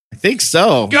it? I think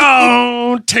so.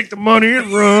 Go, take the money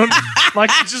and run. Like,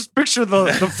 just picture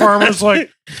the farmer's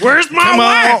like, where's my Come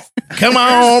wife? on. Come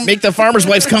on. Make the farmer's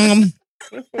wives come.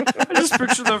 I just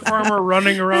picture the farmer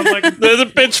running around like, The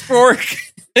pitchfork.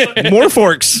 More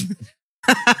forks.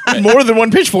 More than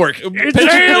one pitchfork. it's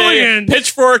alien.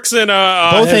 Pitchforks and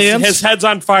Both hands? his head's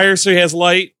on fire, so he has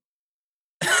light.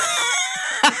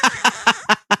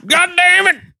 God damn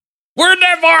it! Where'd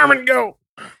that varmint go?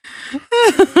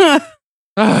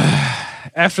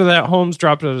 After that, Holmes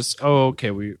dropped us. Oh,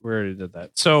 okay. We already did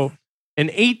that. So in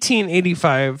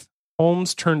 1885,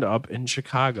 Holmes turned up in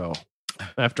Chicago.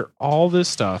 After all this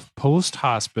stuff, post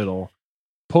hospital,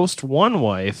 post one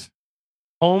wife,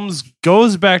 Holmes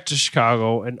goes back to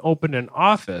Chicago and opened an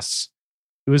office.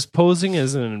 He was posing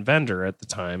as an inventor at the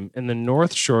time in the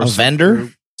North Shore A vendor?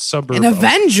 suburb. An of-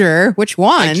 Avenger? Which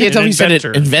one? I can't tell if you said it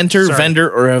inventor. inventor, Sorry. vendor,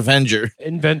 or Avenger.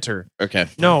 Inventor. Okay.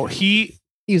 No, he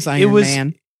He was It Iron was-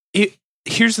 Man.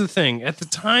 here's the thing. At the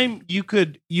time, you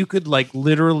could like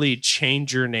literally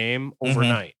change your name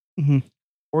overnight. Mhm.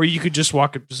 Or you could just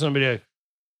walk up to somebody like,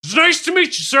 it's nice to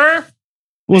meet you, sir.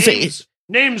 Well, say,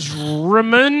 Name's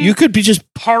Raymond you could be just,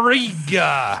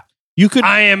 Pariga. you could,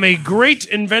 I am a great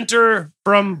inventor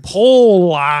from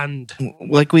Poland.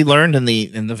 like we learned in the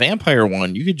vampire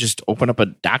one, you could just open up a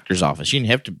doctor's office. You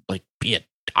didn't have to like be a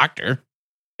doctor.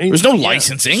 There's no Yeah.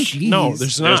 licensing. No,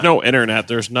 there's not. There's no internet.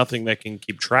 There's nothing that can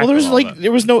keep track. Well, there was of all like that.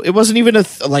 there was no. It wasn't even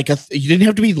you didn't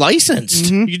have to be licensed.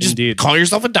 Mhm. You could just Indeed. call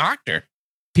yourself a doctor.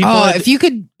 People If you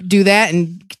could do that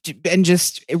and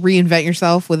just reinvent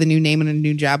yourself with a new name and a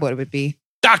new job, what would it be?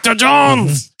 Dr.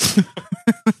 Jones.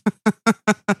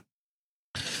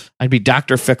 I'd be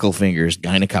Dr. Ficklefingers,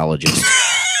 gynecologist.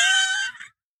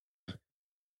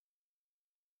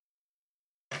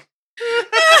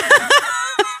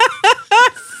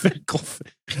 Fickle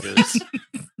fingers.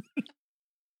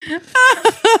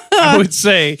 I would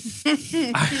say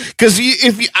Because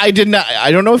I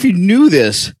don't know if you knew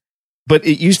this, but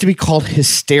it used to be called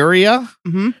hysteria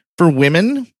Mhm. for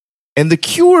women, and the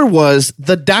cure was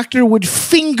the doctor would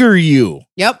finger you.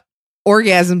 Yep.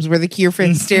 Orgasms were the cure for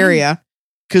hysteria.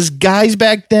 Because guys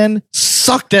back then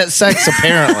sucked at sex,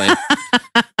 apparently,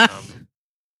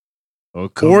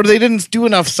 or they didn't do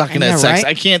enough sucking I know, at sex.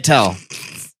 right? I can't tell.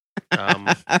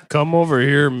 Come over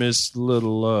here, Miss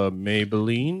Little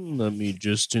Maybelline. Let me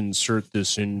just insert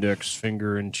this index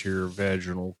finger into your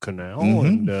vaginal canal,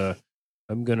 and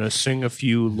I'm gonna sing a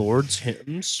few Lord's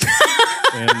hymns,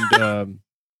 and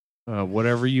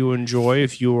whatever you enjoy.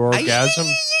 If you orgasm,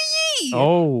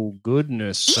 oh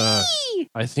goodness,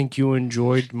 I think you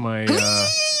enjoyed my.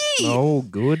 Oh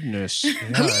goodness,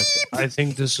 yeah, I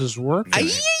think this is working.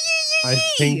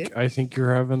 I think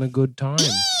you're having a good time.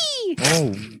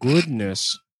 Oh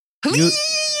goodness!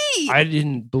 I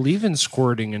didn't believe in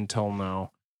squirting until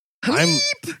now.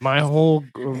 My whole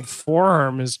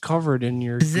forearm is covered in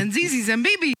your.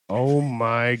 baby. Oh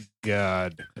my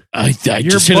god! I Your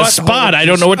just hit a butthole spot. I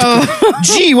don't know what to.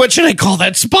 Gee, what should I call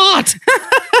that spot?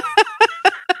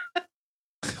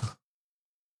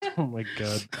 Oh my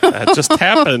god! That just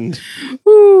happened.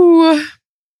 Ooh.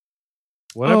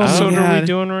 What Oh, episode are we God.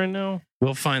 doing right now?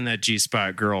 We'll find that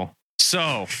G-spot girl.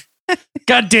 So,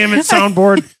 God damn it,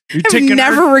 soundboard! You're I've taking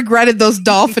never regretted those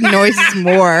dolphin noises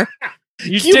more.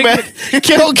 You're You taking, bet.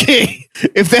 Okay,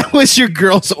 if that was your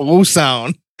girl's O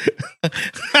sound, I'd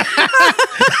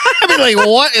be like,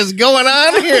 "What is going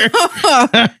on here?"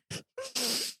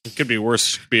 It could be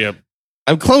worse. It could be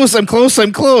I'm close.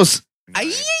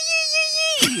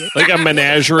 like a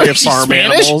menagerie of Is she farm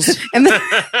Spanish? animals.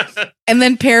 and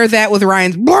then pair that with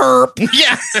Ryan's burp.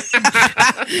 Yeah.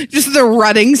 Just the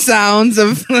rutting sounds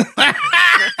of With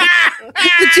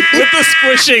the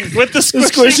squishing. With the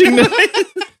squishing.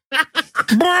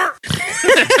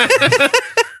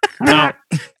 now,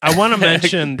 I want to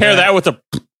mention Pair that with a.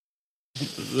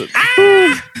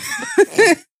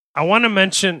 I want to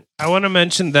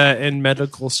mention that in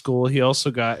medical school he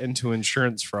also got into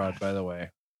insurance fraud, by the way.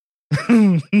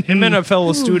 Him and a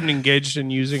fellow student engaged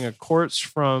in using a corpse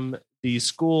from the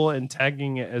school and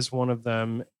tagging it as one of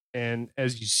them. And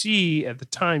as you see, at the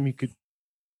time, you could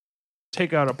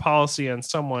take out a policy on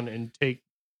someone and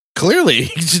Clearly,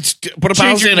 just put a Change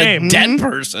policy your on a name. dead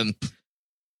person.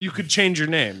 you could change your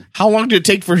name. How long did it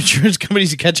take for insurance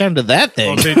companies to catch on to that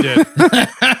thing? Oh, they did.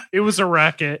 It was a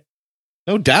racket,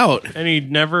 No doubt. and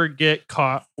he'd never get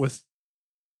caught with.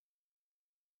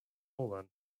 Hold on.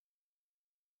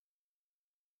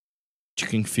 Did you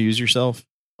confuse yourself?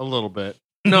 A little bit.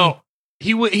 No,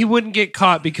 he wouldn't get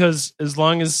caught because as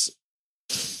long as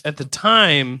at the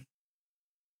time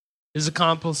his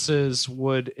accomplices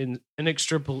would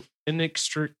inextricably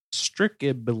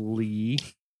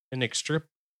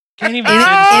can't even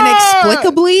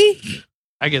inexplicably.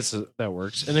 I guess that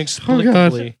works.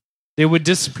 Inexplicably they would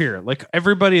disappear. Like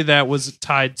everybody that was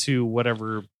tied to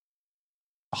whatever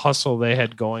hustle they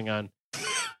had going on,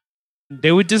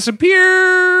 they would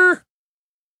disappear.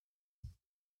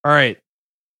 All right.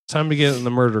 Time to get in the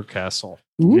murder castle.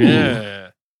 Ooh. Yeah.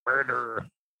 Murder.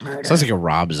 Sounds like a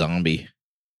Rob Zombie.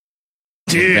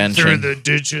 Dig Invention. through the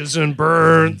ditches and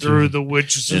burn through the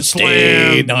witches and Just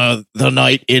stay slam. the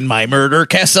night in my murder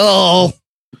castle.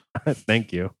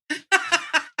 Thank you.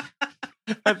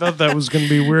 I thought that was going to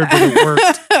be weird, but it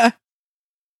worked.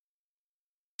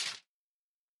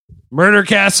 Murder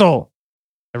castle.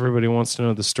 Everybody wants to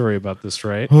know the story about this,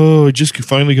 right? Oh, I just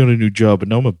finally got a new job, but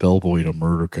now I'm a bellboy in a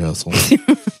murder castle.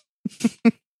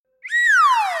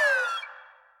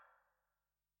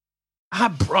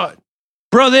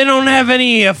 Bro, they don't have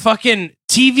any fucking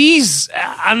TVs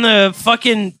on the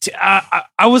fucking.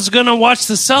 I was gonna watch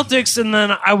the Celtics, and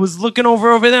then I was looking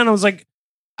over there, and I was like,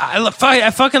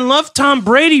 I fucking love Tom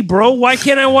Brady, bro. Why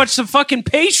can't I watch the fucking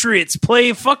Patriots play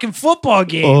a fucking football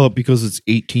game? Oh, because it's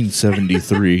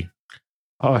 1873.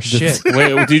 Oh shit!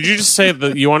 Wait, did you just say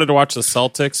that you wanted to watch the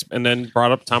Celtics and then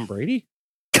brought up Tom Brady?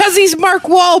 Because he's Mark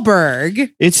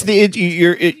Wahlberg. It's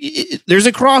there's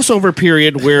a crossover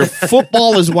period where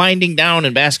football is winding down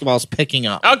and basketball is picking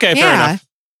up. Okay, fair Yeah. enough.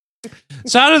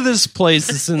 So out of this place,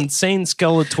 this insane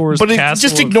Skeletor's But castle.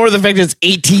 just ignore the fact that it's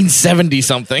 1870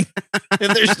 something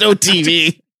and there's no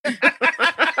TV.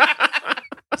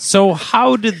 So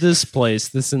how did this place,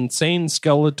 this insane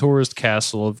Skeletor's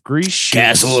castle of Greece,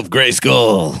 Castle of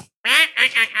Grayskull.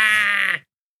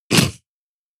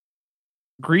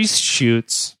 grease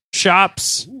shoots,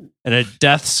 shops, and a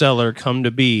death cellar come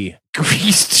to be?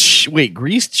 Greased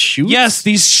shoes? Yes,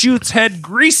 these chutes had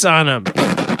grease on them.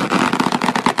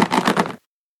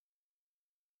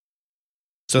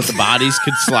 So the bodies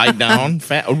could slide down.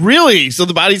 Really? So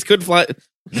the bodies could fly.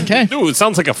 Okay. Ooh, it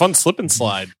sounds like a fun slip and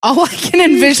slide. All I can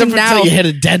envision Except for now until you hit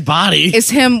a dead body. is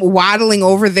him waddling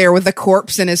over there with a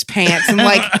corpse in his pants and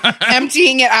like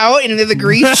emptying it out into the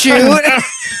grease chute.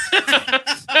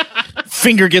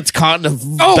 Finger gets caught in a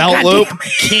Oh, belt God loop. damn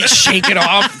Can't shake it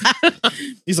off.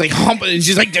 He's like humping.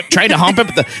 She's like trying to hump it,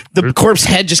 but the corpse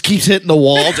head just keeps hitting the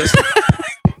wall. Just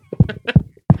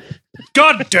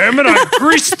God damn it, I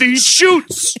greased these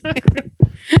chutes.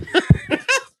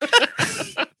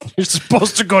 You're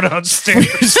supposed to go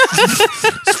downstairs.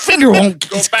 His finger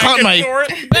won't. It's caught my.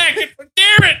 Back and forth.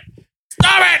 Damn it!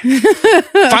 Stop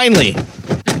it! Finally.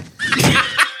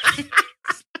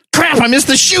 Crap! I missed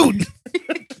the shoot.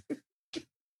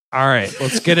 All right,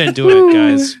 let's get into it,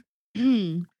 guys.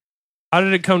 How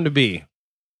did it come to be?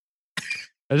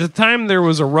 At the time, there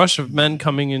was a rush of men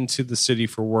coming into the city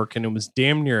for work, and it was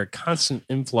damn near a constant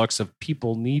influx of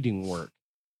people needing work.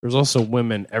 There's also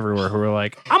women everywhere who are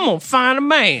like, I'm going to find a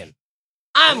man.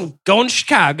 I'm going to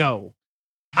Chicago.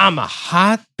 I'm a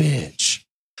hot bitch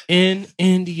in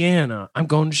Indiana. I'm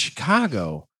going to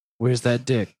Chicago. Where's that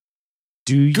dick?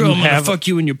 Do you Girl, I'm gonna have fuck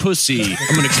you in your pussy.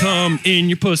 I'm gonna come in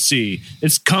your pussy.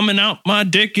 It's coming out my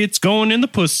dick. It's going in the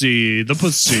pussy. The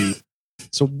pussy.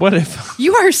 So what if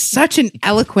You are such an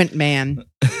eloquent man.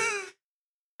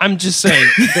 I'm just saying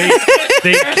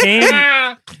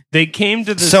they came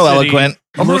to the So city. eloquent.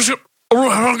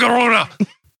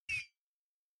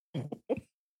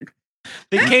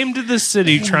 They came to the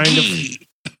city trying to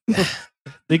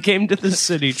They came to the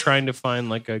city trying to find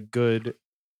like a good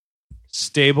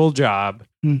stable job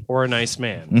or a nice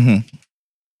man. Mm-hmm.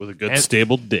 With a good And-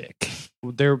 stable dick.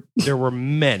 There were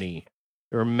many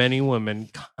women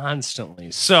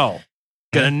constantly. So,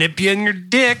 gonna nip you in your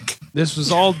dick. This was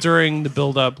all during the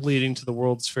build up leading to the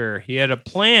World's Fair. He had a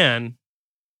plan,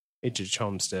 H.H.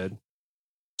 Holmes did,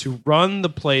 to run the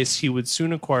place he would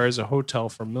soon acquire as a hotel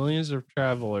for millions of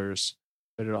travelers.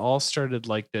 But it all started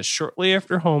like this. Shortly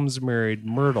after Holmes married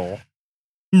Myrtle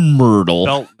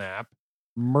Belknap.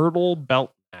 Myrtle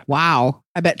Belknap. Wow.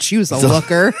 I bet she was a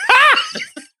looker.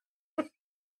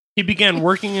 He began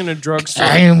working in a drugstore.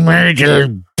 I'm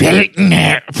Myrtle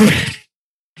Belknap.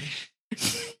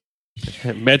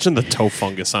 Imagine the toe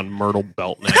fungus on Myrtle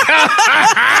Belknap.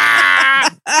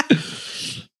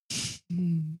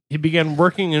 He began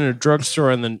working in a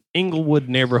drugstore in the Inglewood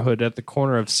neighborhood at the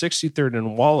corner of 63rd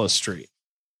and Wallace Street.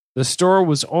 The store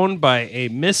was owned by a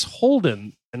Miss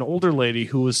Holden, an older lady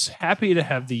who was happy to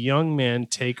have the young man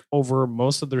take over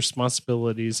most of the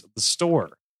responsibilities of the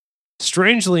store.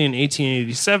 Strangely, in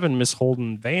 1887, Miss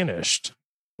Holden vanished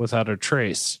without a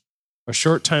trace. A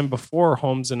short time before,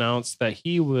 Holmes announced that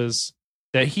he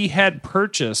had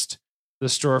purchased the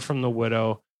store from the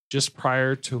widow just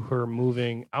prior to her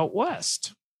moving out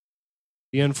west.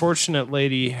 The unfortunate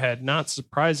lady had not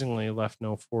surprisingly left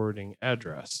no forwarding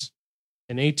address.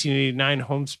 In 1889,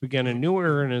 Holmes began a new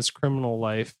era in his criminal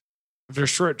life. After a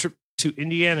short trip to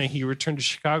Indiana, he returned to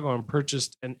Chicago and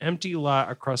purchased an empty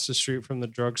lot across the street from the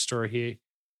drugstore. He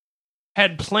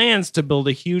had plans to build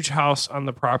a huge house on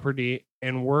the property,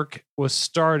 and work was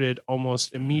started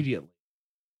almost immediately.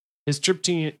 His trip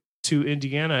to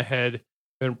Indiana had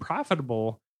been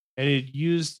profitable, and he had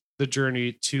used the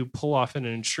journey to pull off an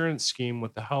insurance scheme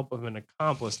with the help of an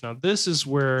accomplice. Now, this is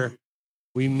where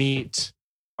we meet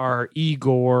our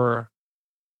Igor,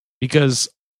 because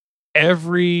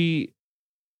every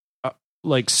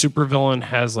like supervillain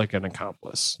has like an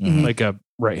accomplice, like a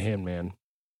right-hand man.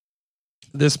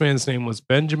 This man's name was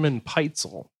Benjamin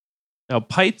Peitzel. Now,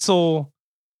 Peitzel,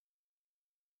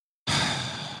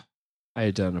 I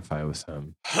identify with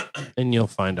him, and you'll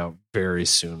find out very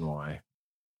soon why.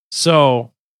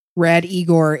 So, Red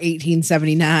Igor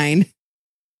 1879.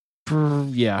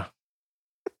 yeah.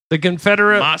 The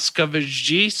Confederate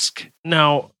Moskovizhsk.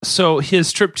 Now, so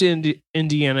his trip to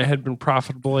Indiana had been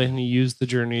profitable, and he used the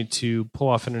journey to pull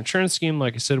off an insurance scheme,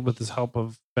 like I said, with the help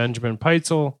of Benjamin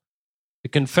Peitzel. The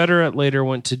Confederate later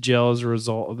went to jail as a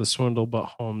result of the swindle, but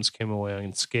Holmes came away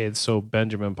unscathed, so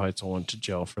Benjamin Peitzel went to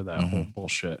jail for that whole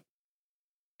bullshit.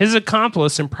 His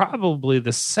accomplice, and probably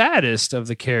the saddest of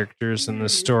the characters in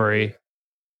this story,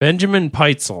 Benjamin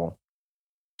Peitzel,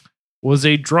 was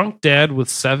a drunk dad with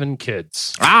 7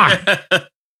 kids. I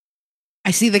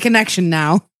see the connection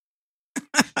now.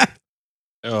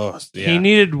 Oh, yeah. He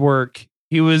needed work.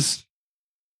 He was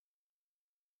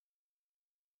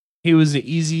an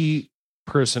easy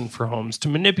person for Holmes to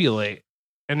manipulate.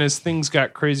 And as things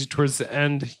got crazy towards the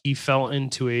end, he fell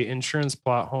into a insurance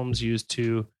plot Holmes used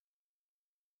in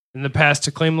the past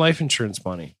to claim life insurance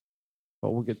money. But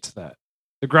we'll get to that.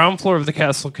 The ground floor of the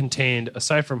castle contained,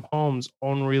 aside from Holmes'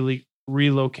 own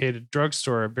relocated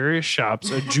drugstore, various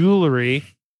shops, a jewelry.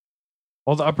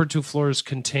 All the upper 2 floors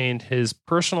contained his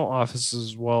personal office,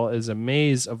 as well as a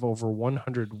maze of over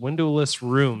 100 windowless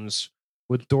rooms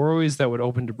with doorways that would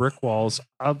open to brick walls,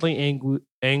 oddly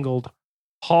angled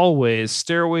hallways,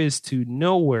 stairways to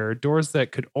nowhere, doors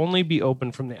that could only be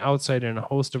opened from the outside, and a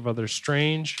host of other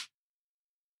strange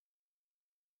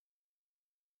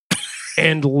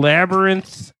and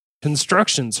labyrinth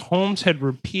constructions, Holmes had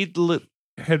repeatedly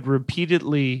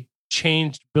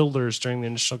changed builders during the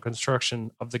initial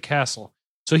construction of the castle.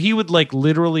 So he would like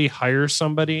literally hire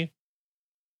somebody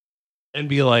and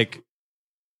be like,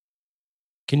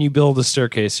 "Can you build a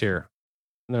staircase here?"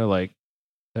 And they're like,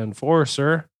 10-4,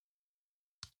 sir.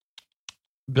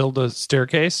 Build a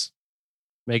staircase,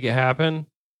 make it happen.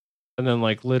 And then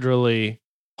like literally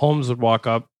Holmes would walk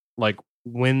up like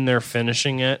when they're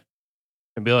finishing it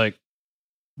and be like,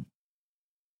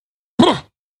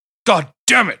 "God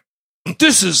damn it.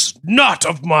 This is not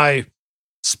of my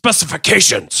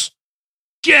specifications.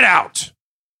 Get out."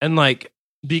 And like,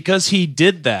 because he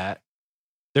did that,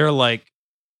 they're like,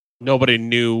 Nobody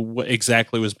knew what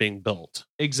exactly was being built.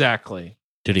 exactly.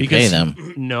 Did he Because pay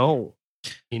them? No,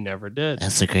 he never did.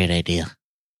 That's a great idea.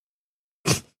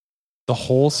 The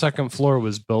whole second floor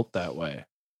was built that way.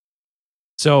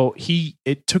 So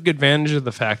it took advantage of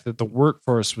the fact that the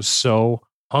workforce was so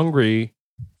hungry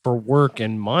for work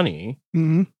and money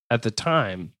Mhm. at the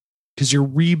time, because you're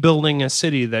rebuilding a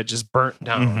city that just burnt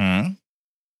down. Mm-hmm.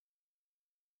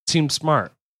 Seemed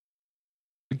smart.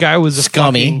 The guy was a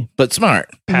Scummy, fucking but smart.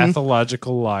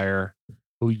 pathological liar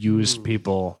who used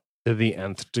people to the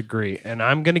nth degree. And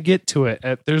I'm going to get to it.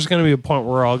 There's going to be a point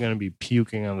where we're all going to be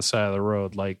puking on the side of the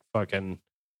road. Like fucking,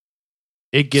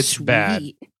 it gets bad.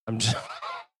 Sweet. I'm just,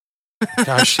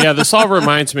 Gosh, yeah, this all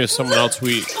reminds me of someone else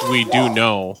we do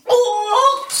know.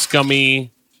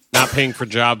 Scummy, not paying for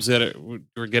jobs that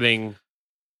were getting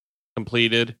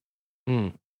completed. Hmm.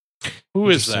 Who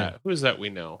is Interesting. that? Who is that we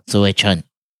know? So I chun.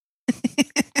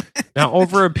 now,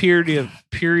 over a period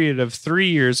of 3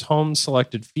 years, Holmes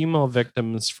selected female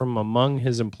victims from among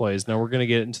his employees. Now we're going to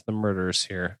get into the murders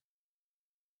here.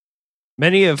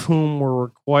 Many of whom were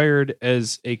required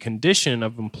as a condition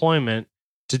of employment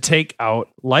to take out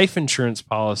life insurance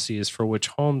policies for which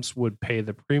Holmes would pay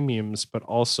the premiums, but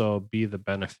also be the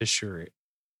beneficiary.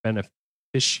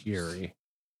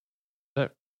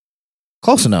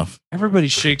 Close enough. Everybody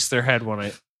shakes their head when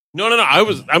I No.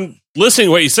 I'm listening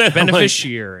to what you said. I'm like,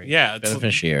 beneficiary. yeah, it's,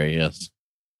 Beneficiary, yes.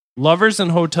 Lovers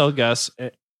and hotel guests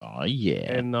Oh,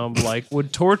 yeah. and like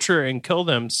would torture and kill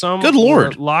them. Some Good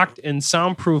Lord. were locked in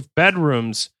soundproof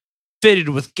bedrooms fitted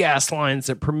with gas lines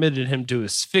that permitted him to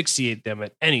asphyxiate them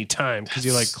at any time because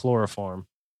he liked chloroform.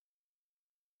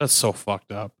 that's so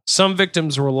fucked up. Some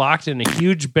victims were locked in a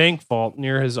huge bank vault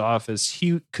near his office.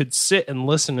 He could sit and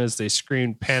listen as they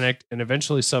screamed, panicked, and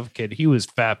eventually suffocated. He was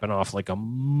fapping off like a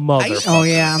mother. Oh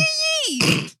yeah.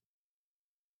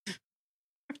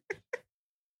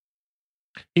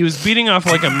 He was beating off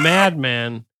like a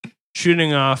madman,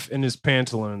 shooting off in his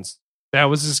pantaloons. That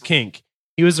was his kink.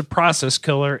 He was a process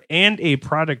killer and a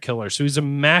product killer. So he's a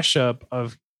mashup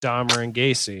of Dahmer and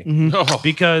Gacy. Mhm. Oh,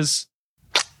 Because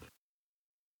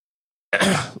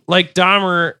like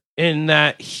Dahmer, in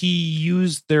that he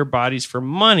used their bodies for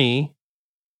money,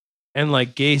 and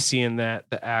like Gacy in that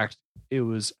the act, it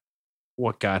was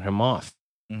what got him off.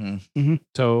 Mm-hmm.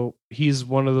 So he's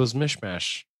one of those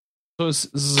mishmash. So this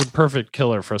is a perfect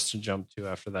killer for us to jump to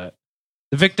after that.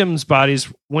 The victims'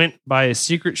 bodies went by a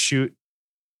secret chute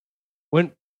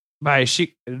to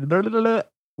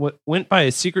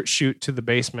the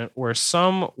basement, where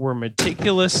some were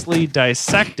meticulously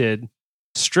dissected,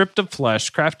 stripped of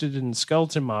flesh, crafted in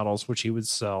skeleton models, which he would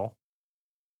sell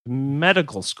to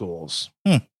medical schools.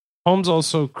 Holmes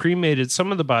also cremated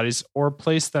some of the bodies or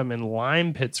placed them in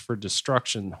lime pits for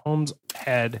destruction. Holmes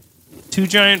had 2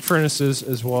 giant furnaces,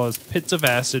 as well as pits of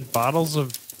acid, bottles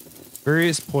of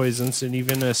various poisons, and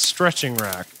even a stretching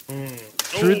rack.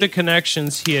 Through the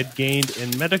connections he had gained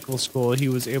in medical school, he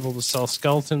was able to sell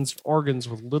skeletons' organs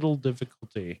with little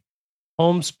difficulty.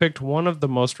 Holmes picked one of the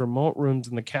most remote rooms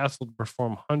in the castle to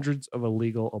perform hundreds of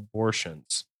illegal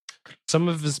abortions. Some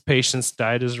of his patients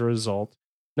died as a result.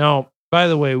 Now, by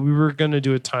the way, we were going to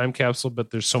do a time capsule,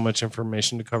 but there's so much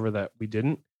information to cover that we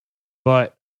didn't.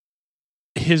 But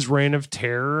his reign of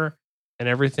terror and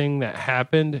everything that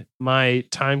happened, my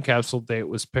time capsule date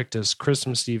was picked as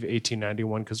Christmas Eve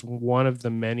 1891, because one of the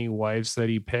many wives that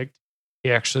he picked,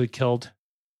 he actually killed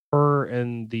her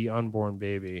and the unborn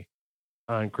baby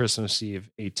on Christmas Eve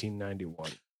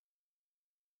 1891.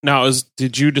 now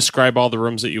did you describe all the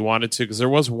rooms that you wanted to? Because there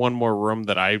was one more room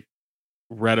that I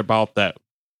read about that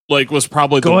like was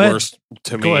probably the Go ahead. worst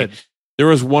to Go me. ahead. There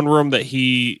was one room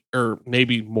that or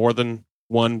maybe more than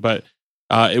one, but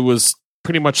it was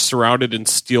pretty much surrounded in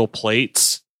steel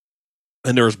plates,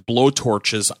 and there was blow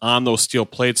torches on those steel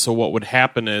plates. So what would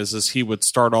happen is he would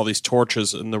start all these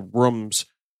torches, and the rooms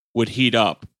would heat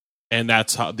up, and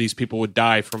that's how these people would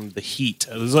die from the heat.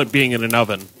 It was like being in an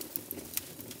oven.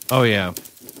 Oh, yeah.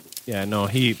 Yeah, no,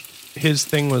 his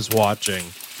thing was watching.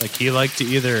 Like he liked to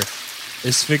either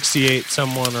asphyxiate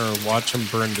someone or watch them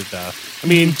burn to death. I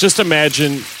mean, just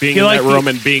imagine being in that room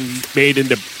and being made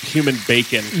into human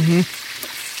bacon.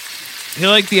 He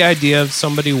liked the idea of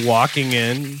somebody walking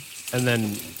in and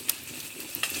then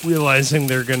realizing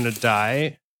they're going to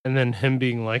die, and then him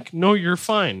being like, "No, you're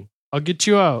fine. I'll get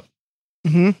you out."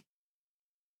 Mm-hmm.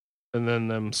 And then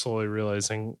them slowly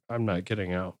realizing, "I'm not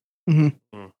getting out."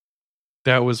 Mm-hmm.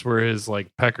 That was where his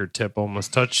like pecker tip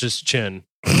almost touched his chin.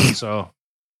 So,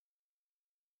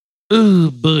 oh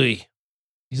boy,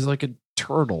 he's like a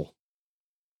turtle.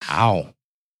 How?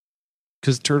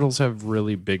 Because turtles have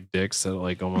really big dicks that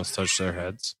like almost touch their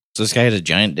heads. So this guy had a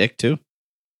giant dick too?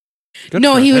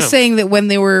 No, he was him. saying that when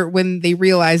they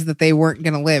realized that they weren't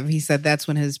going to live, he said that's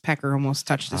when his pecker almost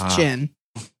touched his chin.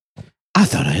 I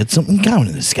thought I had something coming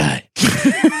in the sky.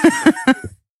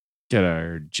 Get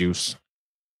our juice.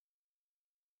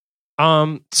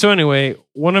 So anyway,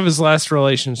 one of his last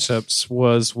relationships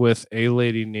was with a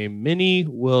lady named Minnie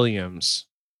Williams,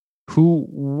 who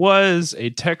was a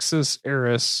Texas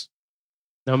heiress.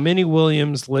 Now, Minnie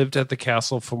Williams lived at the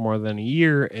castle for more than a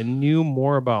year and knew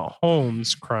more about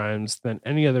Holmes' crimes than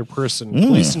any other person.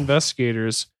 Police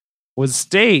investigators would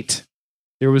state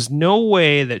there was no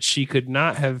way that she could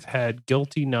not have had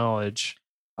guilty knowledge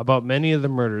about many of the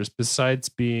murders, besides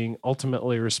being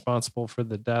ultimately responsible for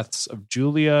the deaths of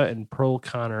Julia and Pearl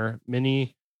Connor.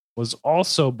 Minnie was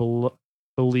also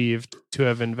believed to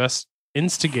have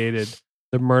instigated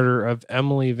the murder of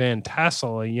Emily Van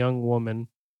Tassel, a young woman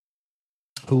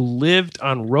who lived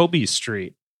on Roby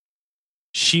Street.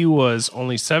 She was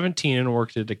only 17 and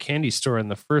worked at a candy store on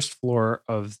the first floor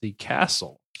of the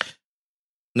castle.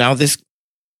 Now these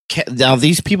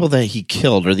people that he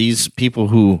killed are these people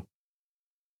who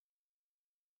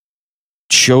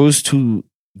chose to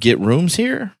get rooms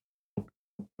here?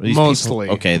 Mostly.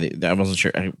 People? Okay, I wasn't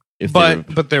sure if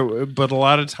but a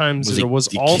lot of times Was there he was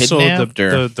also kidnapped,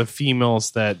 or- the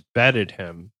females that bedded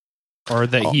him, or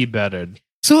that he bedded.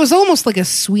 So it was almost like a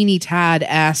Sweeney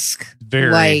Todd-esque,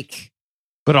 Very. like,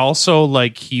 But also,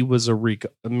 like, he was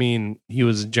he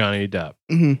was a Johnny Depp.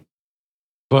 Mhm.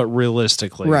 But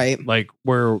realistically, Right. like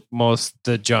where most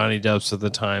the Johnny Depps of the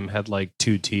time had like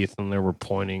two teeth and they were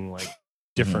pointing like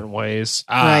different ways.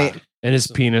 Right. And his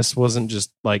penis wasn't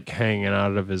just like hanging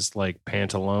out of his like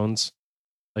pantaloons.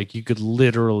 Like you could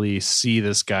literally see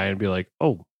this guy and be like,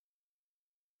 "Oh,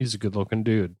 he's a good looking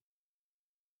dude."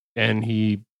 And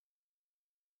he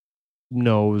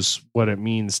knows what it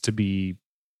means to be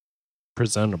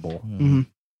presentable. Mhm.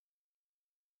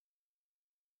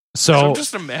 So I'm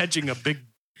just imagining a big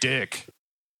dick.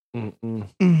 Mm-mm.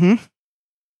 Mm-hmm.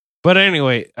 But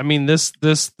anyway, I mean this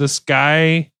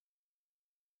guy's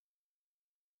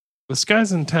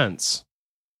intense.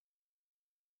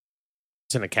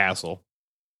 It's in a castle.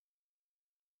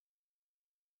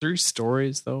 3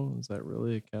 stories though, is that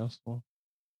really a castle?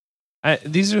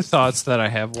 These are thoughts that I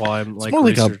have while I'm like more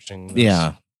like researching this.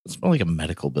 Yeah, it's more like a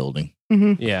medical building.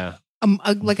 Mm-hmm. Yeah.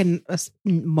 Like a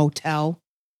motel,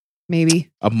 maybe.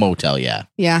 A motel, yeah.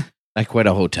 Yeah. Not quite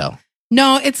a hotel.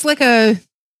 No, it's like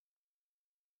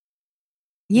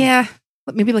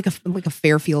maybe like a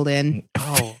Fairfield Inn.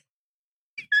 Oh.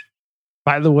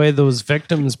 By the way, those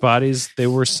victims' bodies, they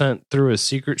were sent through a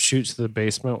secret chute to the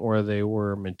basement where they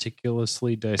were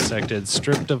meticulously dissected,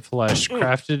 stripped of flesh,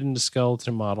 crafted into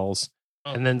skeleton models,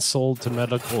 and then sold to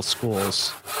medical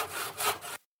schools.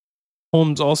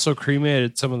 Holmes also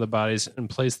cremated some of the bodies and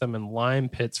placed them in lime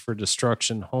pits for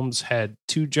destruction. Holmes had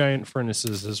 2 giant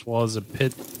furnaces as well as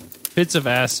pits of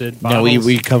acid. No,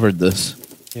 we covered this.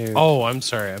 Oh, I'm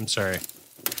sorry.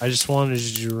 I just wanted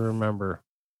you to remember.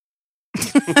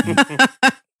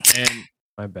 And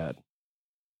my bad.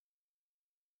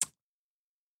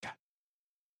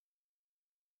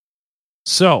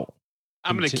 So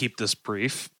I'm going to keep this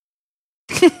brief.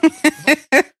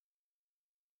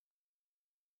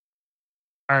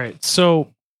 All right.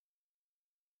 So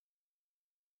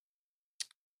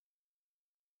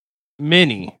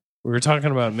Minnie, we were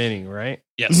talking about Minnie, right?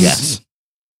 Yes.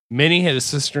 Minnie had a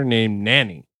sister named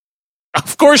Nanny.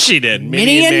 Of course she did.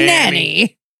 Minnie and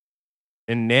Nanny.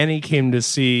 And Nanny came to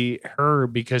see her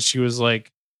because she was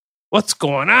like, "What's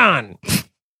going on,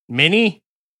 Minnie?"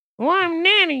 "Well, I'm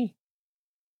Nanny."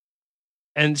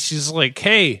 And she's like,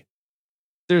 "Hey,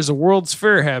 there's a World's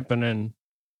Fair happening.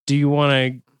 Do you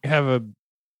want to have a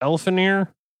elephant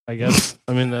ear?" I guess.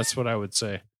 I mean, that's what I would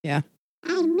say. Yeah.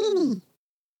 Hi, Minnie.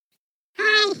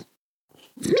 Hi.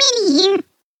 Minnie here.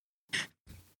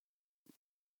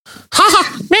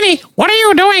 Ha! Minnie, what are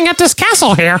you doing at this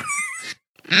castle here?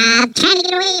 I'm trying to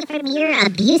get away from your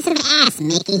abusive ass,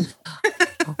 Mickey.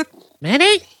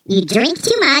 Minnie? You drink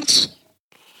too much.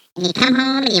 and you come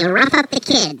home and you rough up the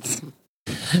kids.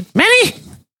 Minnie,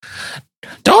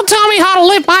 don't tell me how to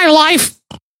live my life.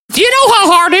 Do you know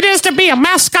how hard it is to be a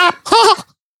mascot?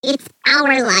 It's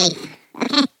our life,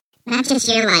 okay? Not just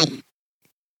your life.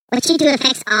 What you do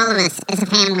affects all of us as a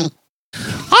family.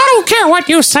 I don't care what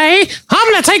you say.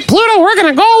 I'm going to take Pluto. We're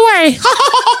going to go away.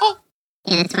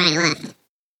 Yeah, that's why I left.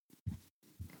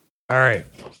 All right.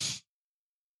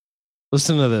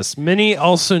 Listen to this. Minnie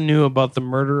also knew about the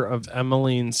murder of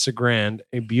Emmeline Segrand,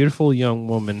 a beautiful young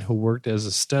woman who worked as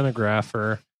a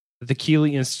stenographer at the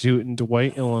Keeley Institute in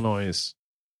Dwight, Illinois.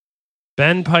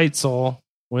 Ben Peitzel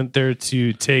went there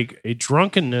to take a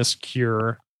drunkenness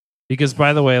cure because,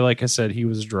 by the way, like I said, he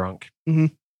was drunk.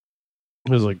 Mhm.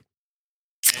 He was like,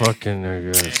 fucking, I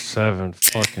got 7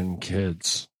 fucking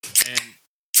kids.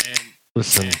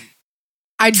 Listen.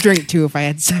 I'd drink too if I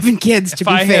had 7 kids, to If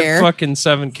be I fair. had fucking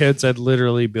 7 kids, I'd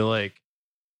literally be like,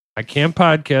 I can't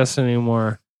podcast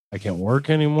anymore. I can't work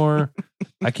anymore.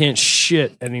 I can't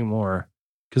shit anymore.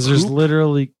 Because there's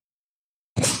literally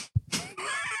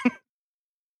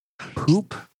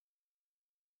poop.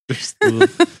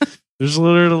 There's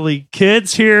literally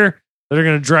kids here that are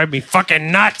going to drive me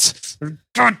fucking nuts.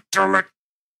 God damn it.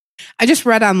 I just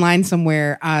read online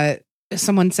somewhere,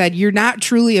 someone said, you're not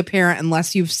truly a parent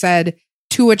unless you've said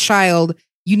to a child,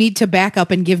 you need to back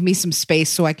up and give me some space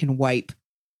so I can wipe.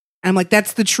 And I'm like,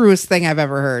 that's the truest thing I've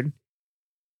ever heard.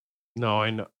 No, I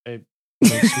know. It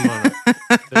makes me wanna,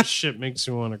 that shit makes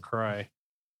me want to cry.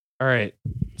 All right.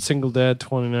 Single Dad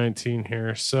 2019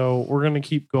 here. So we're going to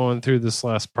keep going through this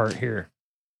last part here.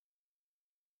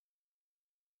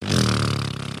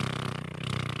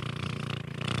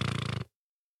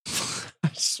 I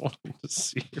just wanted to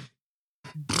see you.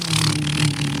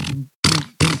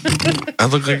 I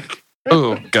look like,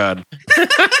 oh, God.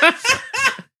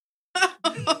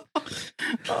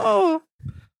 Oh.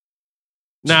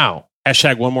 Now,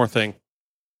 Hashtag one more thing.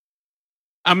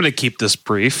 I'm going to keep this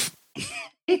brief.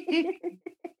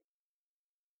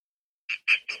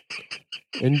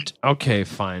 and okay,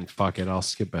 fine. Fuck it. I'll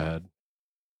skip ahead.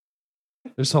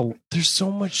 There's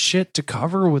so much shit to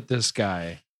cover with this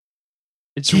guy.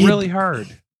 It's really hard.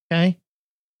 Okay.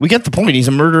 We get the point. He's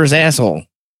a murderous asshole.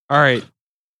 All right.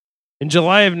 In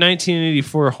July of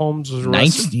 1984, Holmes was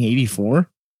arrested. 1984?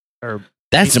 Or,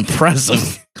 That's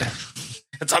impressive.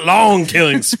 It's a long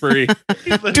killing spree.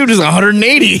 Dude is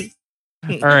 180.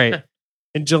 all right.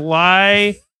 In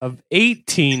July of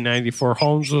 1894,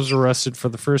 Holmes was arrested for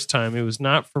the first time. It was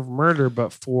not for murder,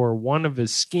 but for one of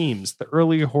his schemes, the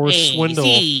early horse swindle.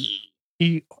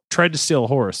 He tried to steal a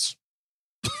horse.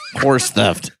 Horse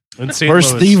theft. In St.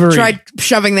 Horse Louis. thievery. Tried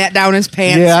shoving that down his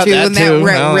pants Yeah, too, that and that too.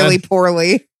 went No, really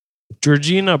poorly.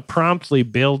 Georgina promptly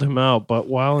bailed him out, but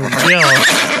while in jail,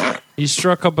 he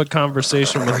struck up a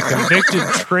conversation with a convicted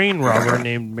train robber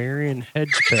named Marion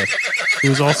Hedgepeth, who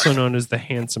was also known as the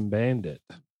Handsome Bandit.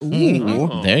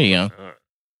 Ooh, there you go.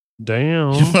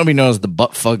 Damn. You probably know as the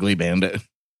Butt Fugly Bandit.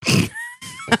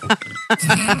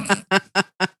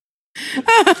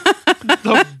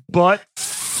 The butt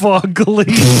fugly.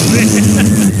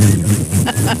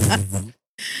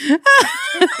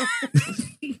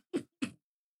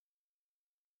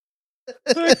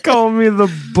 They call me the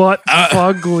butt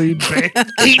fugly bandit.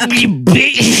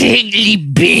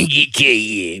 Fugly Bandit,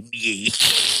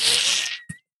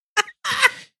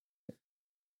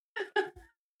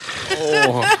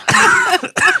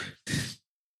 I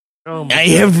Oh my I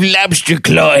have lobster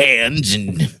claw hands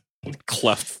and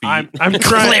Cleft feet. I'm trying.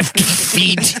 cleft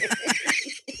feet.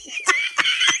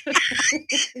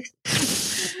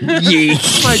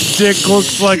 Yes. My dick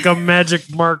looks like a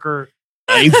magic marker.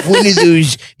 I've one of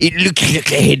those. It looks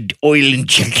like I had oil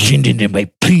injection into my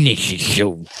penis. It's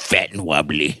so fat and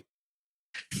wobbly.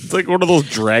 It's like one of those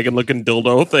dragon-looking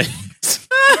dildo things.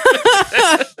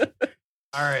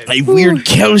 All right. I have weird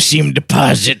calcium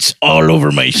deposits all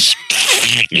over my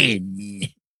skin.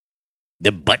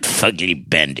 The Butt Fugly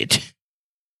Bandit.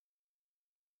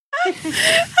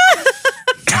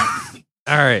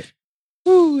 All right.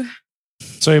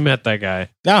 So he met that guy.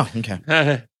 Oh, okay.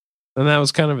 And that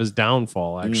was kind of his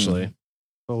downfall, actually.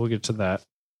 But we'll get to that.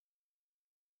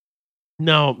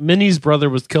 Now, Minnie's brother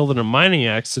was killed in a mining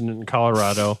accident in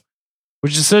Colorado,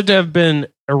 which is said to have been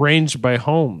arranged by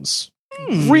Holmes.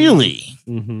 Really?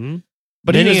 Mm-hmm. But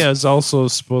But he Minnie was- has also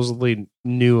supposedly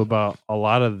knew about a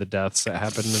lot of the deaths that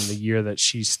happened in the year that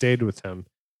she stayed with him.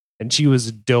 And she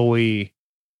was doughy.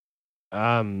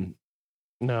 Now,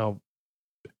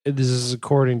 this is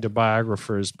according to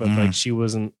biographers, but like she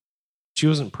wasn't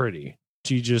pretty.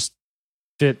 She just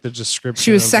fit the description.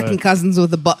 She was of second cousins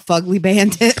with the Butt Fugly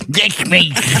Bandit. That's my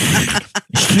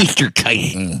sister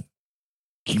cousin.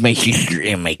 She's my sister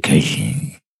and my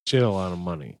cousin. She had a lot of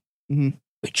money.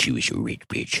 But she was a rich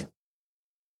bitch.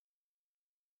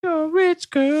 You're a rich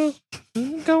girl.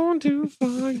 Going too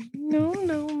far.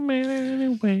 No man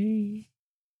anyway.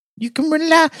 You can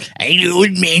rely on the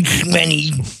old man's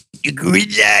money. You can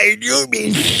rely on the old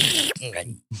man's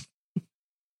money.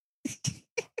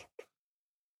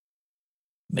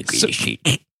 My greatest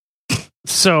hit.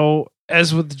 So,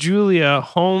 as with Julia,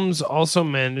 Holmes also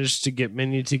managed to get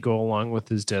Minnie to go along with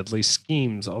his deadly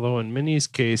schemes, although in Minnie's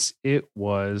case, it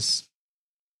was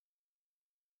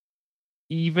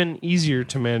even easier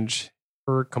to manage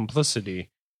her complicity.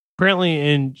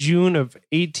 Apparently, in June of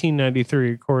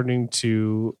 1893, according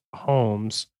to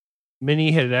Holmes,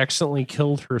 Minnie had accidentally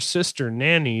killed her sister,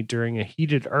 Nanny, during a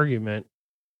heated argument.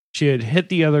 She had hit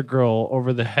the other girl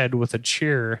over the head with a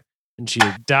chair, and she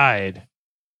had died.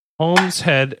 Holmes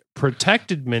had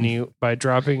protected Minnie by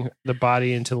dropping the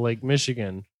body into Lake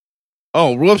Michigan.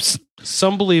 Oh, whoops.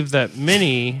 Some believe that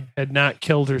Minnie had not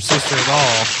killed her sister at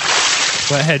all,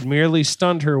 but had merely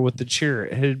stunned her with the chair.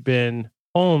 It had been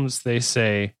Holmes, they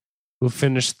say, who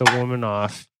finished the woman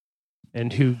off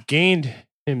and who gained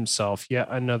himself yet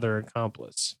another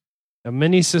accomplice. Now,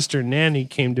 Minnie's sister Nanny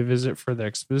came to visit for the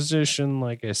exposition,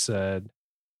 like I said.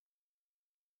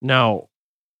 Now,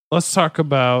 let's talk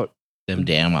about Them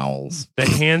damn owls. the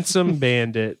handsome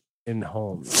bandit in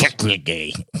Holmes. Fuck you,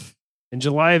 gay. In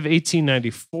July of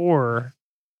 1894,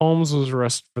 Holmes was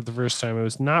arrested for the first time. It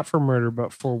was not for murder,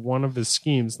 but for one of his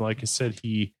schemes. Like I said,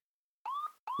 he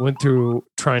went through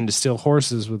trying to steal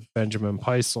horses with Benjamin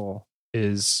Peisel.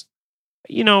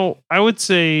 I would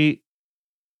say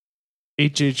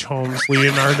H.H. Holmes,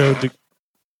 Leonardo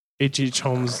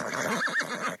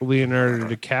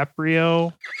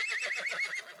DiCaprio,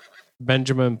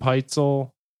 Benjamin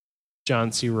Peitzel,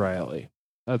 John C. Reilly.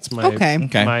 That's my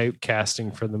my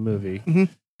casting for the movie,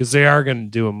 because they are going to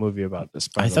do a movie about this.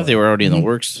 I thought they were already in the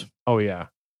works. Oh yeah,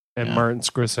 and Yeah. Martin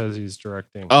Scorsese's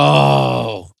directing.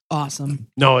 Oh, Awesome.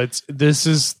 No, this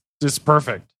is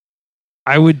perfect.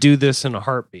 I would do this in a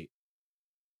heartbeat.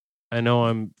 I know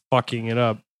I'm fucking it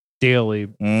up daily.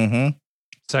 mm-hmm.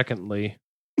 Secondly,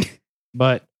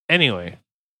 but anyway,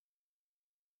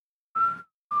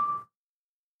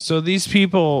 so these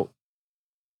people.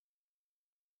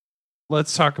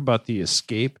 Let's talk about the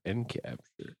escape and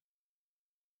capture.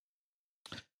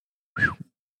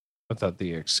 I thought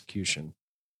the execution.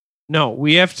 No,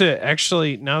 we have to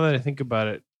actually, now that I think about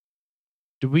it,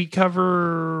 do we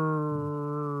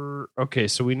cover... Okay,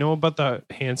 so we know about the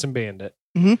handsome bandit.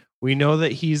 Mhm. We know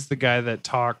that he's the guy that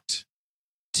talked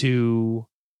to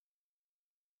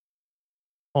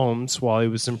Holmes while he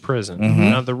was in prison. Mhm.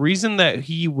 Now, the reason that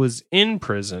he was in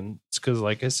prison is because,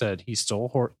 like I said, he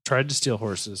tried to steal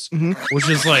horses, Mhm. which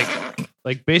is like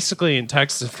basically in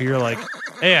Texas, if you're like,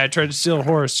 hey, I tried to steal a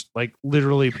horse, like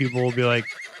literally people will be like,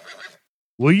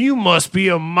 well, you must be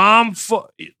a mom.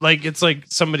 Like it's like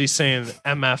somebody saying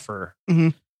MFer.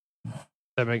 Mhm.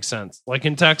 That makes sense. Like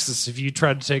in Texas, if you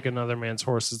tried to take another man's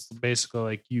horse, it's basically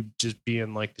like you just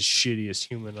being like the shittiest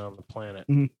human on the planet.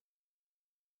 Mhm.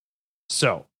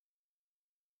 So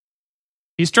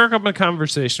he struck up a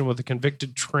conversation with a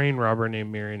convicted train robber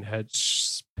named Marion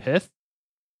Hedgepeth,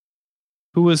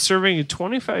 who was serving a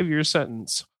 25-year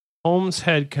sentence. Holmes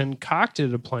had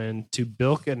concocted a plan to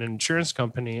bilk an insurance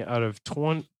company out of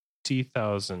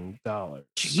 $20,000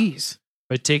 Jeez.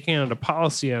 by taking out a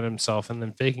policy on himself and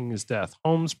then faking his death.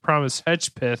 Holmes promised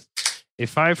Hedgepeth a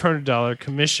 $500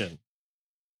 commission.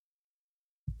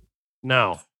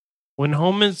 Now, when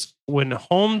Holmes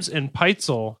and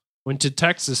Peitzel went to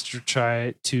Texas to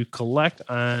try to collect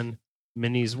on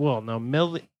Minnie's will. Now,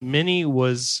 Minnie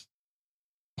was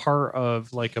part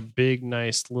of like a big,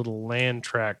 nice little land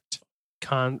tract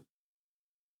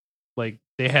like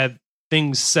they had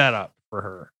things set up for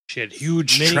her. She had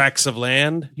huge Many- tracts of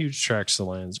land. Huge tracts of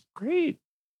lands. Great.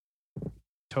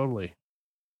 Totally.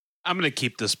 I'm going to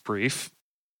keep this brief.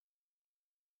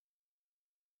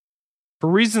 For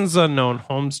reasons unknown,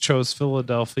 Holmes chose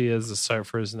Philadelphia as the site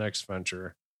for his next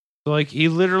venture. So, like, he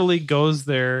literally goes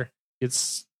there,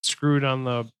 gets screwed on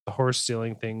the horse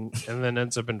stealing thing, and then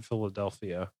ends up in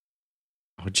Philadelphia.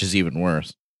 Which is even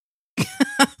worse.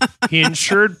 He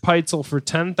insured Peitzel for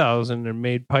 $10,000 and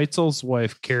made Peitzel's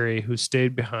wife, Carrie, who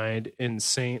stayed behind in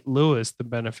St. Louis, the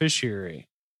beneficiary.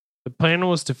 The plan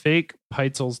was to fake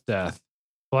Peitzel's death,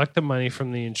 collect the money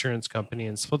from the insurance company,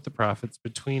 and split the profits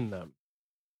between them.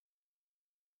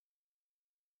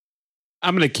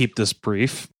 I'm going to keep this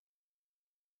brief.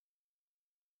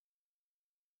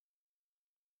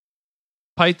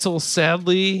 Peitzel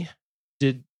sadly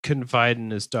did confide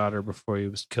in his daughter before he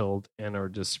was killed and or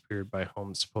disappeared by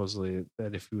Holmes, supposedly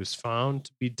that if he was found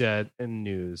to be dead in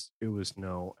news, it was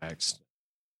no accident.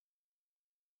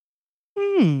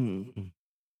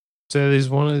 So there's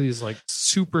one of these like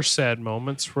super sad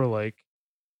moments where like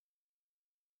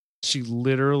she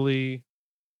literally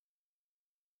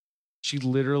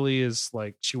is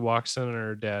like, she walks in on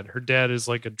her dad. Her dad is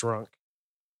like a drunk.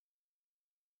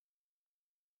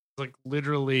 Like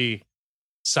literally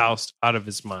soused out of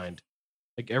his mind.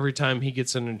 Like every time he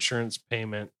gets an insurance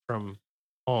payment from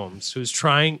Holmes, who's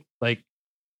trying, like,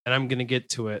 and I'm going to get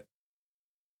to it,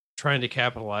 trying to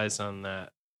capitalize on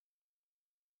that.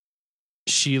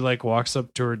 She like walks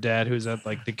up to her dad, who's at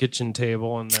like the kitchen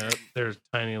table in their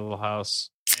tiny little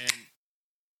house.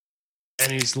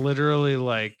 And he's literally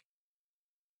like,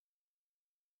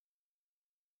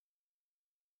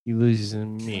 "You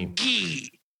losing me.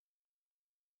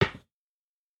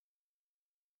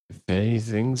 If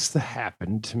anything's to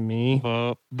happen to me,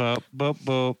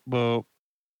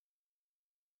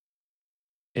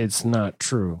 it's not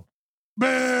true."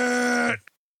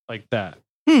 Like that.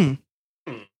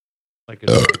 Like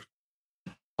a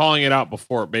Calling it out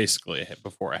before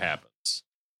it happens.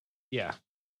 Yeah.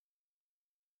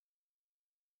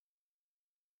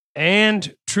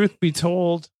 And truth be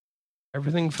told,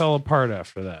 everything fell apart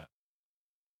after that.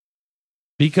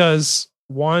 Because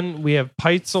one, we have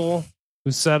Peitzel,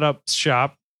 who set up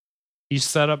shop. He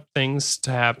set up things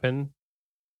to happen.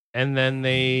 And then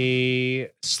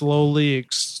they slowly,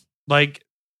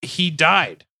 he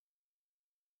died.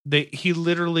 He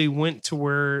literally went to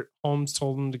where Holmes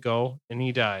told him to go, and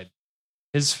he died.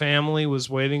 His family was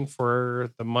waiting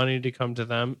for the money to come to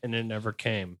them, and it never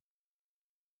came.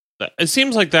 It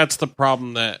seems like that's the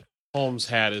problem that Holmes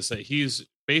had, is that he's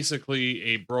basically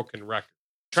a broken record,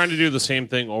 trying to do the same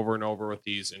thing over and over with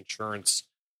these insurance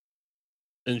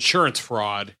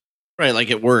fraud. Right, like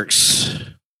it works.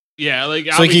 Yeah,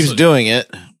 like so he keeps doing it.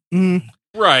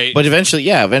 Right. But eventually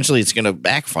it's going to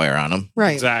backfire on him.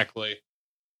 Right. Exactly.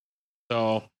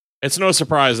 So it's no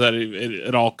surprise that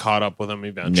it all caught up with him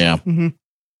eventually. Yeah.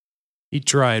 He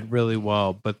tried really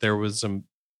well, but there was an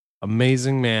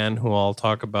amazing man who I'll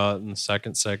talk about in the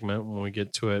second segment when we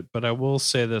get to it. But I will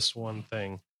say this one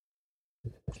thing.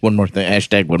 One more thing.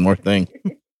 Hashtag one more thing.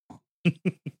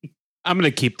 I'm going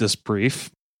to keep this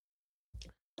brief.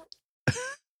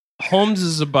 Holmes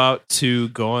is about to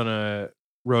go on a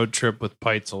road trip with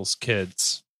Peitzel's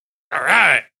kids. All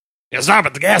right. Yeah, stop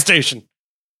at the gas station.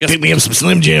 Pick me up some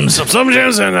Slim Jims. Some Slim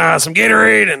Jims and some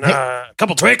Gatorade and a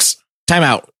couple Twix. Time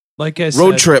out. Like I said,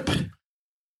 road trip.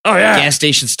 Oh, yeah. Gas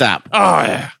station stop. Oh,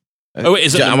 yeah. Oh, wait,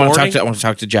 is it I want to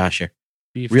talk to Josh here.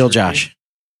 Real Josh.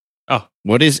 Oh.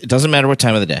 It doesn't matter what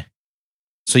time of the day.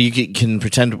 So you can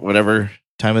pretend whatever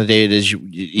time of the day it is.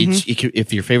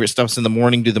 If your favorite stuff's in the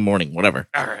morning, do the morning, whatever.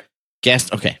 All right.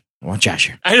 Okay. I want Josh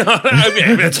here. I know. I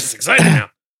mean, it's just exciting now.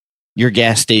 Your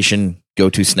gas station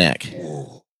go-to snack.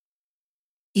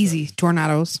 Easy.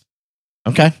 Tornadoes.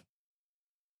 Okay.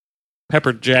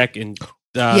 Pepper Jack and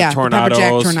Yeah, tornadoes. Pepper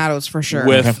Jack tornadoes for sure.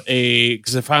 With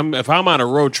because if I'm on a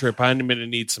road trip, I'm going to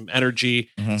need some energy,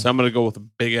 so I'm going to go with a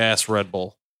big ass Red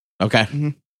Bull.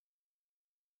 Okay.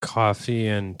 Coffee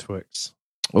and Twix.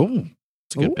 Oh,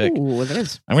 it's a good pick. Ooh, that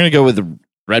is. I'm going to go with the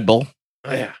Red Bull,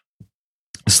 Oh, yeah.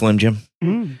 a Slim Jim,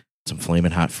 some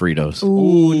flaming hot Fritos.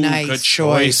 Ooh, nice good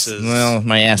choice. choices. Well,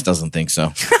 my ass doesn't think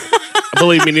so.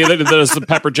 Believe me, neither does the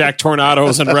Pepper Jack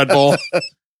tornadoes and Red Bull.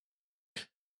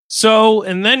 So,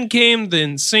 and then came the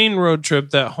insane road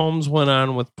trip that Holmes went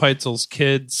on with Peitzel's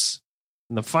kids,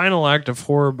 and the final act of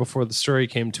horror before the story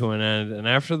came to an end. And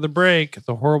after the break,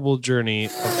 the horrible journey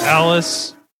of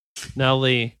Alice,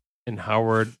 Nellie, and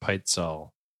Howard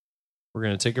Peitzel. We're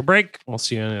going to take a break. We'll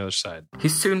see you on the other side. He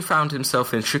soon found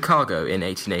himself in Chicago in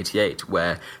 1888,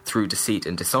 where, through deceit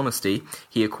and dishonesty,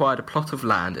 he acquired a plot of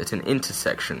land at an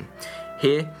intersection.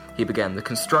 Here, he began the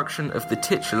construction of the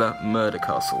titular murder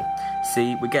castle.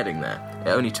 See, we're getting there. It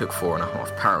only took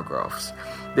 4.5 paragraphs.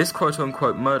 This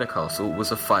quote-unquote murder castle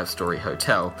was a 5-story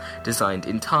hotel, designed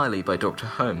entirely by Dr.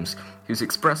 Holmes, whose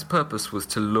express purpose was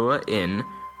to lure in,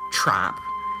 trap,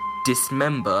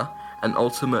 dismember, and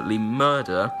ultimately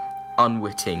murder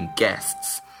unwitting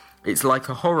guests. It's like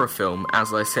a horror film,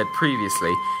 as I said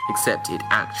previously, except it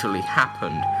actually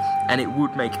happened, and it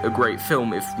would make a great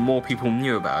film if more people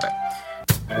knew about it.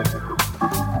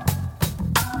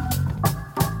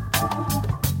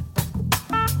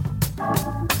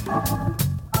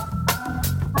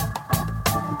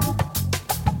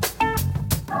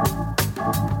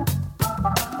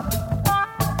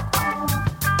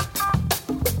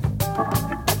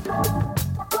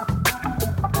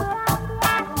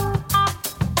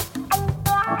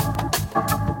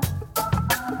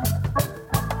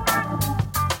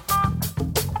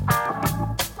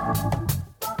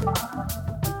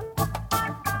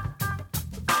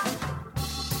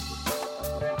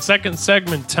 Second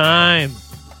segment time.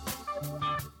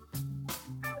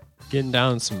 Getting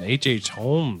down some H.H.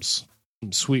 Holmes.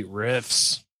 Some sweet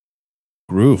riffs.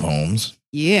 Groove Holmes.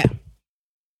 Yeah.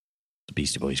 The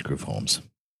Beastie Boys Groove Holmes.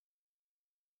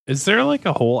 Is there like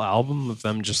a whole album of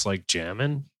them just like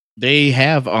jamming? They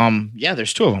have,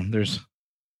 there's two of them. There's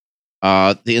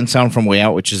the In Sound from Way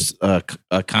Out, which is a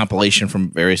compilation from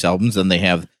various albums. Then they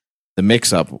have the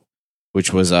Mix Up,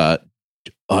 which was a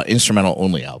instrumental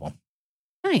only album.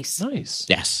 Nice.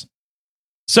 Yes.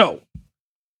 So,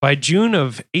 by June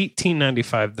of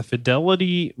 1895, the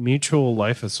Fidelity Mutual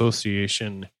Life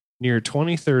Association near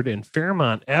 23rd and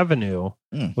Fairmont Avenue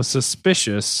was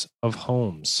suspicious of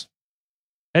Holmes.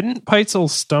 Hadn't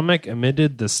Peitzel's stomach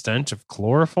emitted the stench of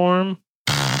chloroform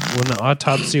when the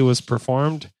autopsy was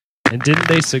performed? And didn't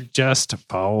they suggest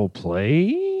foul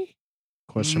play?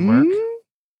 Question mark.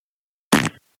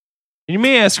 You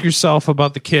may ask yourself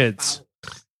about the kids.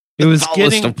 It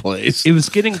was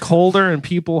getting colder, and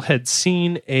people had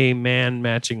seen a man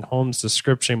matching Holmes'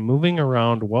 description moving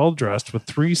around well dressed with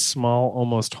three small,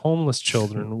 almost homeless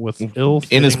children with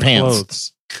ill-fitting in his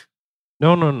pants. clothes.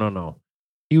 No.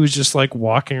 He was just like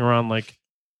walking around like,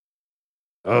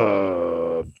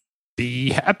 be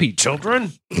happy,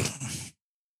 children.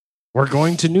 We're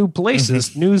going to new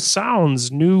places, new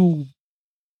sounds, new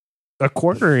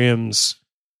aquariums.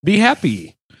 Be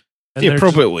happy. And the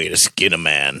appropriate way to skin a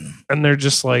man. And they're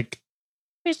just like,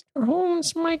 Mr.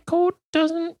 Holmes, my coat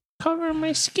doesn't cover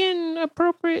my skin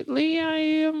appropriately. I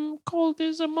am cold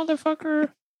as a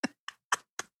motherfucker.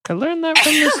 I learned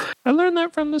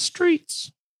that from the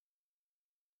streets.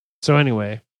 So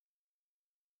anyway,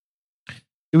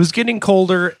 it was getting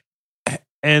colder,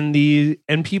 and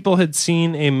people had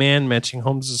seen a man matching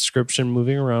Holmes' description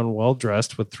moving around well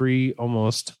dressed with three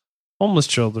almost homeless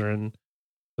children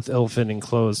with ill-fitting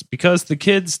clothes. Because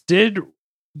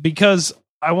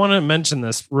I want to mention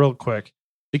this real quick.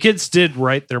 The kids did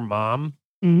write their mom,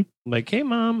 like, "Hey,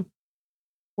 Mom,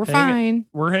 we're fine.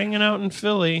 We're hanging out in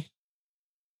Philly.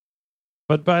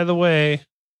 But by the way,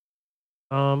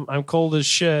 I'm cold as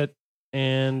shit,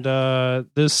 and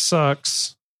this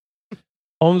sucks."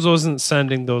 Holmes wasn't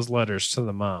sending those letters to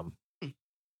the mom,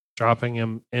 dropping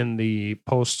him in the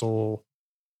postal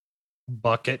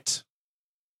bucket.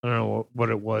 I don't know what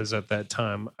it was at that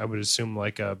time. I would assume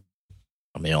like a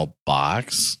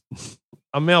mailbox.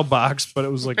 A mailbox, but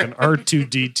it was like an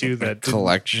R2D2 that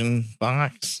collection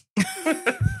box.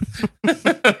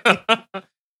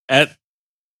 At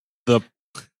the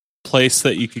place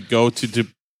that you could go to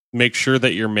make sure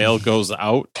that your mail goes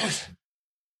out.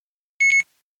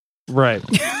 Right.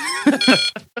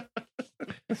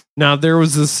 Now, there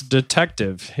was this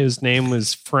detective. His name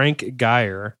was Frank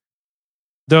Geyer.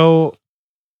 Though...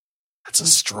 That's a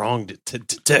strong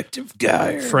detective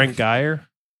Geyer. Frank Geyer?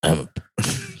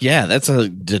 Yeah, that's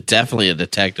definitely a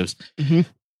detective's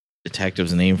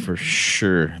name for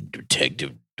sure.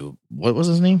 Detective. What was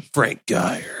his name? Frank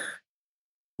Geyer.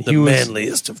 The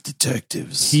manliest of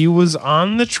detectives. He was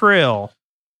on the trail.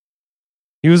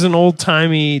 He was an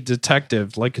old-timey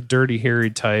detective, like a Dirty Harry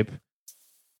type,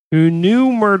 who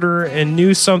knew murder and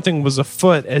knew something was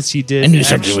afoot as he did. I knew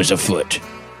something was afoot.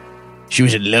 She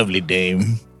was a lovely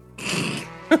dame.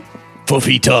 4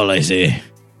 feet tall, I say.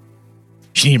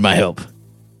 She needed my help.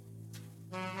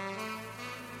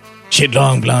 She had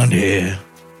long blonde hair.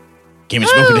 Came and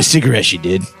smoking a cigarette, she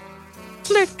did.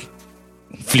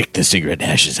 Flicked the cigarette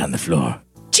ashes on the floor.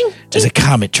 There's a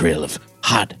comet trail of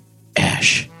hot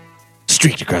ash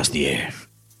streaked across the air.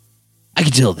 I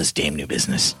could tell this dame knew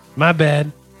business. My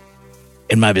bad.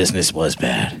 And my business was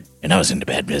bad. And I was into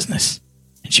bad business.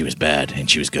 And she was bad,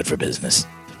 and she was good for business.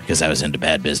 Because I was into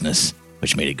bad business,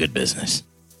 which made it good business.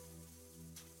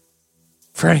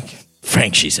 Frank,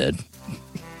 she said.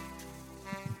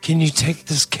 Can you take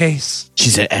this case? She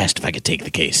asked if I could take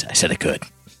the case. I said I could.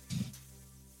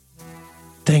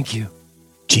 Thank you.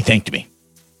 She thanked me.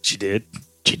 She did?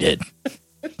 She did.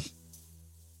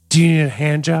 Do you need a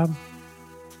hand job?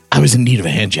 I was in need of a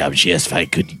hand job. She asked if I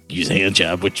could use a hand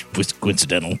job, which was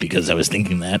coincidental because I was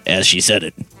thinking that as she said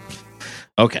it.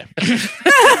 Okay.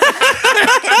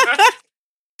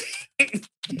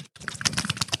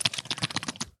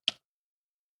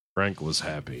 Frank was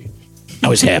happy. I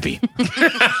was happy.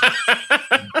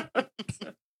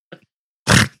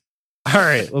 All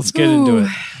right, let's get into it.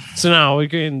 So now we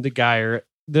get into Geyer.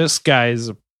 This guy is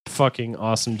a fucking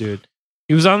awesome dude.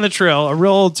 He was on the trail, a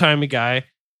real old-timey guy.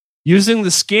 Using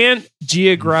the scant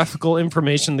geographical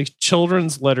information the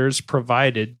children's letters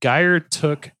provided, Geyer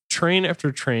took train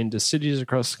after train to cities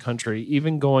across the country,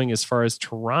 even going as far as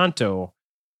Toronto,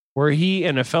 where he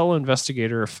and a fellow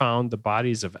investigator found the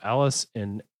bodies of Alice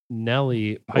and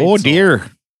Nellie Peitzel. Oh dear.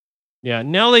 Yeah,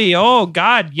 Nellie. Oh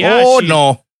God. Yeah. oh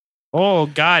no. Oh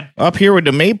God. Up here with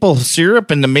the maple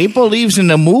syrup and the maple leaves and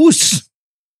the mousse.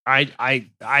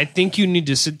 I think you need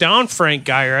to sit down, Frank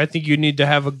Geyer. I think you need to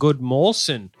have a good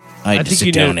Molson. I had to think sit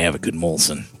you down need- and have a good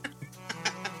Molson.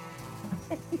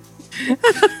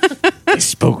 I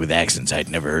spoke with accents I'd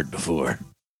never heard before.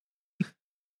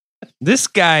 This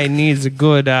guy needs a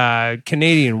good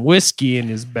Canadian whiskey in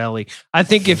his belly. I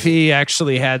think if he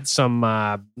actually had some,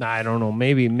 I don't know,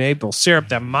 maybe maple syrup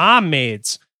that Mom made,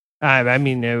 I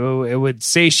mean, it would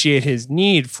satiate his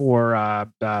need for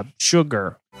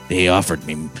sugar. They offered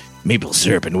me maple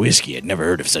syrup and whiskey. I'd never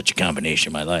heard of such a combination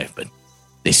in my life, but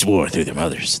they swore through their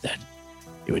mothers that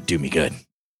it would do me good.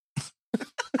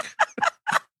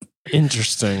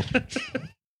 Interesting.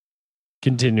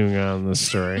 Continuing on the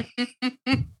story.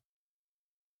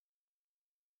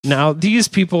 Now, these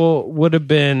people would have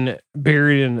been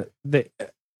buried in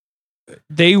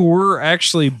they were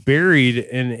actually buried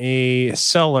in a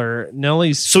cellar.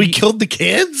 Nellie's So he killed the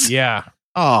kids? Yeah.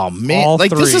 Oh man, All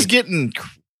like this three. is getting.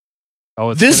 Oh,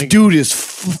 it's This gonna- dude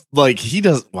is like he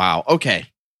does. Wow. Okay.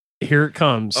 Here it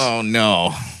comes. Oh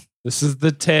no. This is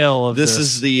the tale of This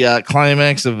is the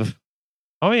climax of.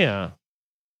 Oh yeah.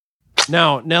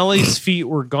 Now Nellie's feet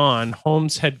were gone.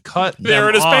 Holmes had cut They were them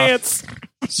in his off, pants.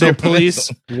 so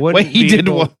police wouldn't. Wait, he be did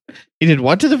able- what? He did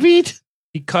what to the feet?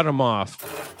 He cut them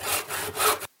off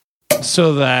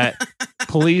so that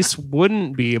police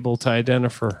wouldn't be able to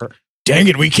identify her. Dang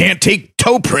it! We can't take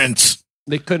toe prints.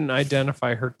 They couldn't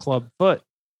identify her club foot.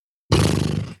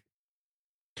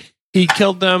 He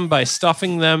killed them by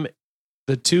stuffing them,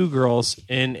 the two girls,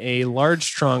 in a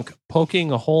large trunk,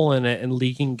 poking a hole in it and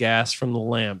leaking gas from the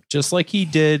lamp, just like he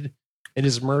did in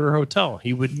his murder hotel.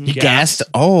 He would He gassed.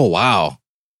 Oh wow.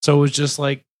 So it was just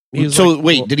like he was So like,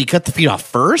 wait, well, did he cut the feet off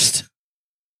first?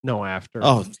 no after.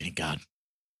 Oh, thank God.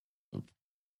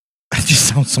 That just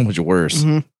sounds so much worse.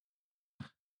 Mhm.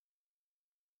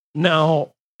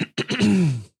 Now,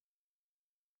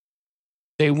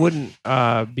 they wouldn't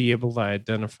be able to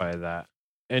identify that.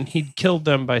 And he'd killed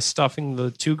them by stuffing the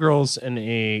two girls in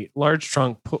a large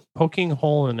trunk, poking a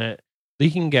hole in it,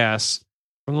 leaking gas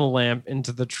from the lamp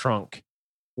into the trunk.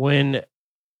 When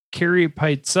Carrie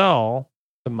Peitzel,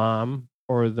 the mom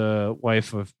or the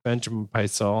wife of Benjamin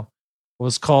Peitzel,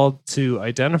 was called to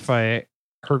identify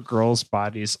her girls'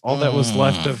 bodies, all that was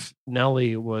left of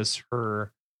Nellie was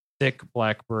her thick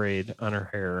black braid on her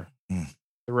hair. Mm.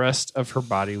 The rest of her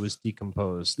body was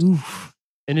decomposed.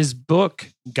 In his book,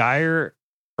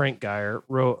 Frank Geyer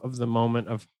wrote of the moment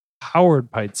of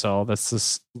Howard Peitzel,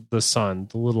 that's the son,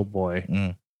 the little boy,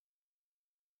 Mm.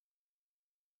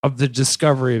 of the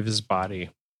discovery of his body.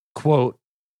 Quote,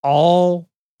 all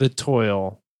the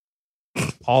toil,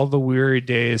 all the weary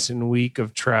days and week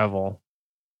of travel,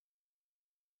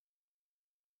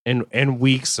 and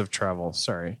weeks of travel,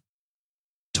 sorry.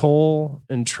 Toil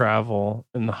and travel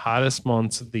in the hottest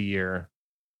months of the year,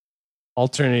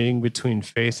 alternating between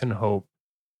faith and hope,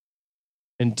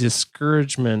 and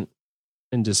discouragement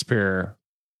and despair,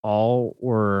 all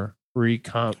were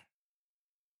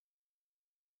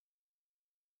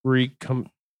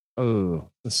oh,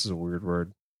 this is a weird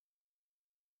word.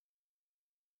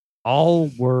 All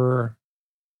were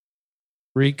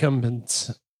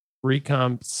recompensed.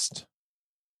 Reconnaissance?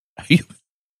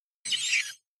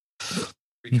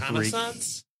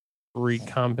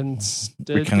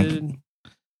 Recompensated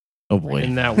Oh boy.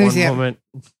 in that Who's one that? moment.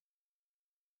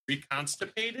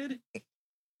 Reconstipated?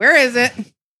 Where is it?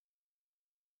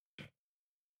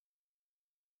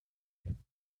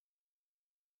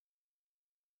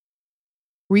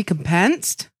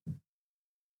 Recompensed?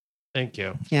 Thank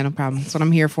you. Yeah, no problem. That's what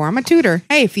I'm here for. I'm a tutor.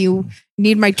 Hey, if you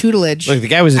need my tutelage, Look, the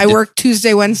guy was. I work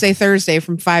Tuesday, Wednesday, Thursday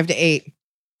from 5 to 8.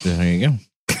 There you go.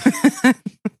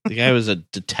 The guy was a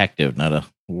detective, not a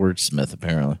wordsmith,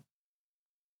 apparently.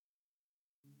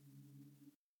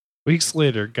 Weeks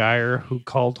later, Geyer, who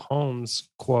called Holmes,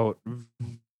 quote,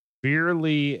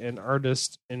 "Veerly an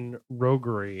artist in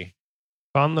roguery,"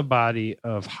 found the body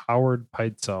of Howard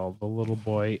Peitzel, the little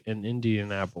boy, in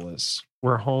Indianapolis,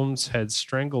 where Holmes had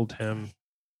strangled him,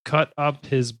 cut up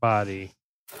his body,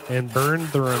 and burned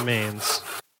the remains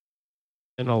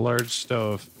in a large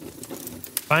stove.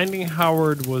 Finding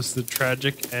Howard was the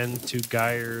tragic end to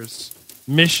Geyer's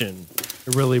mission.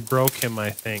 It really broke him, I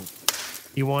think.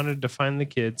 He wanted to find the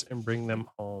kids and bring them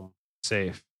home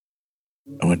safe.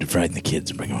 I wanted to frighten the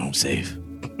kids and bring them home safe.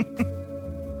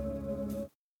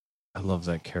 I love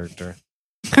that character.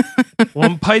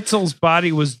 When Peitzel's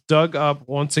body was dug up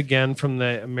once again from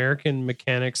the American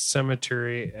Mechanics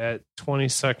Cemetery at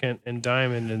 22nd and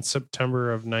Diamond in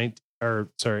September of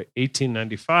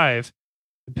 1895,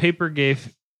 the paper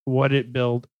gave what it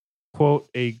billed, quote,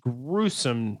 a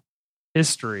gruesome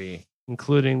history,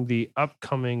 including the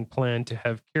upcoming plan to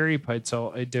have Carrie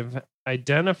Pitezel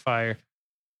identify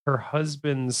her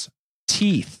husband's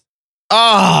teeth.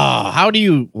 Oh, how do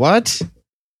you what?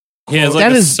 He has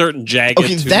like a certain jagged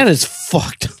Okay, tooth. that is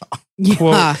fucked up. Yeah.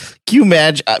 Quote, can you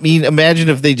imagine? I mean, imagine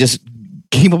if they just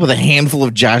came up with a handful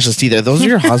of Josh's teeth. Are those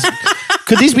your husband?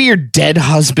 Could these be your dead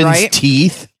husband's Right?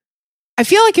 teeth? I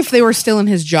feel like if they were still in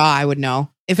his jaw, I would know.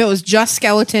 If it was just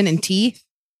skeleton and teeth,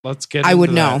 Let's get I would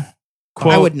into know. that. I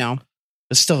Quote, would know.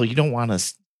 But still, you don't want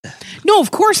to. No,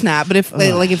 of course not. But if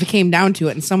if it came down to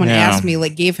it and someone Yeah. asked me,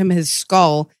 like gave him his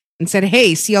skull and said,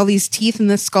 "Hey, see all these teeth in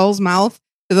this skull's mouth?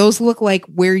 Do those look like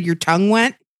where your tongue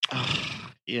went?"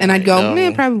 And I'd go,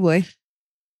 "Man, probably."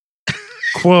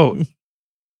 quote,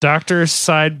 Dr.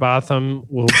 Sidebotham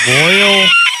will boil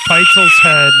Peitzel's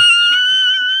head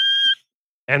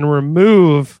and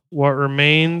remove what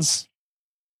remains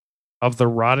of the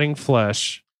rotting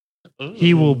flesh.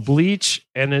 He will bleach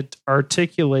and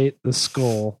articulate the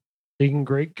skull, taking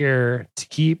great care to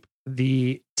keep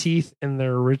the teeth in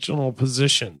their original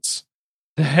positions.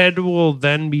 The head will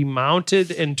then be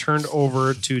mounted and turned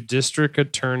over to District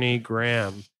Attorney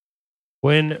Graham.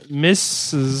 When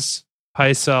Mrs.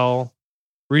 Peitzel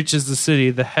reaches the city,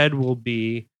 the head will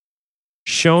be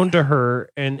shown to her,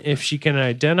 and if she can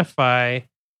identify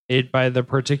it by the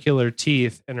particular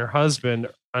teeth and her husband,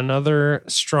 another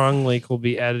strong link will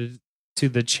be added to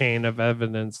the chain of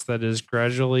evidence that is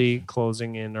gradually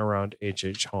closing in around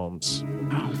H.H. Holmes.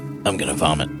 I'm gonna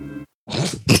vomit.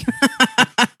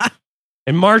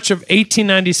 In March of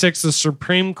 1896, the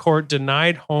Supreme Court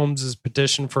denied Holmes's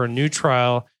petition for a new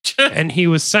trial, and he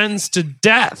was sentenced to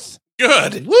death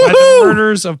Good. by the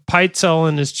murders of Peitzel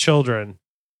and his children.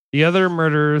 The other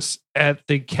murders at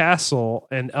the castle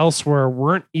and elsewhere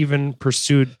weren't even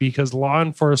pursued because law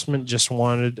enforcement just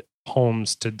wanted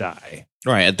Holmes to die.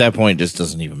 Right at that point, it just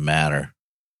doesn't even matter.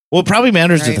 Well, it probably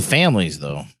matters to Right. the families,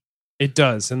 though. It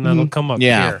does, and that'll come up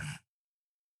Yeah. here.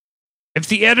 If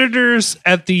the editors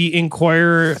at the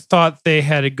Inquirer thought they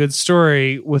had a good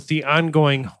story with the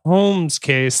ongoing Holmes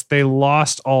case, they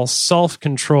lost all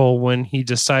self-control when he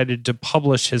decided to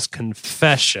publish his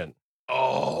confession.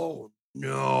 Oh,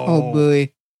 no. Oh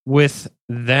boy. With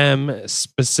them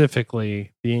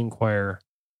specifically, the Inquirer.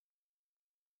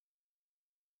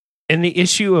 In the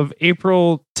issue of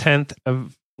April 10th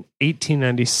of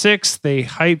 1896, they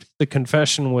hyped the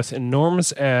confession with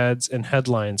enormous ads and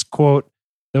headlines. Quote,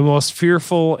 the most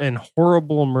fearful and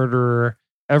horrible murderer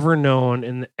ever known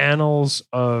in the annals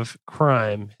of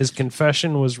crime. His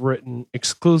confession was written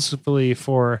exclusively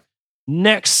for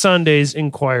next Sunday's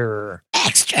Inquirer.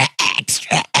 Extra.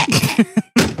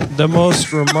 The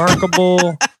most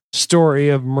remarkable story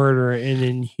of murder and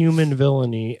inhuman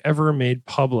villainy ever made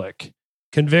public.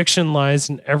 Conviction lies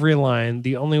in every line.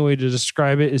 The only way to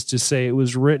describe it is to say it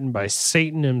was written by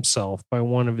Satan himself, by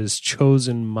one of his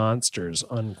chosen monsters,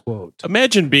 unquote.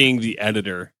 Imagine being the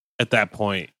editor at that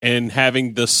point and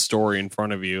having this story in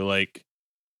front of you. Like,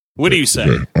 what do you say?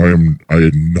 Okay, I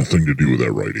had nothing to do with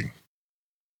that writing.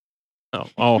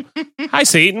 Oh, hi,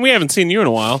 Satan. We haven't seen you in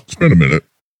a while. It's been a minute.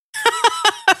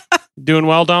 Doing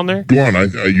well down there? Go on.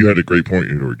 You had a great point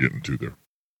you were getting to there.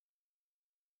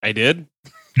 I did.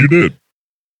 You did.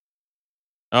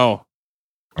 Oh,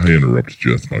 I interrupted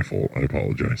you. That's my fault. I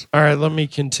apologize. All right, let me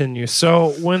continue.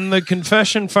 So, when the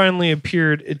confession finally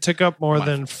appeared, it took up more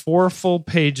than 4 full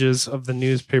pages of the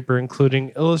newspaper, including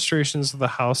illustrations of the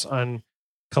house on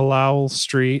Carlisle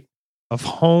Street, of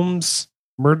Holmes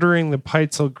murdering the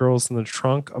Peitzel girls in the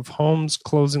trunk, of Holmes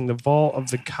closing the vault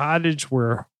of the cottage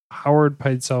where Howard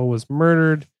Peitzel was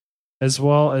murdered, as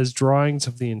well as drawings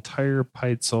of the entire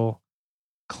Peitzel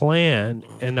clan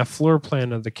and a floor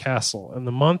plan of the castle. In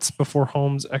the months before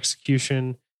Holmes'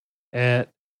 execution at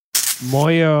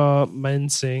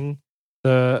Moyamensing,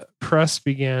 the press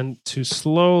began to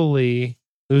slowly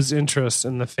lose interest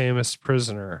in the famous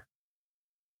prisoner.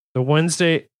 The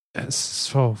Wednesday is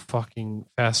so fucking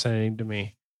fascinating to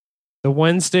me. The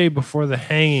Wednesday before the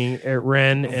hanging, it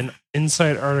ran an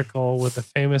inside article with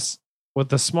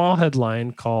a small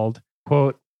headline called,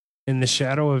 quote, "In the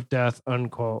Shadow of Death,"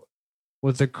 unquote,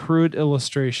 with a crude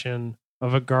illustration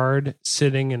of a guard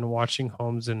sitting and watching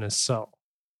Holmes in his cell.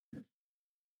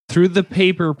 Through the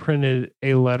paper printed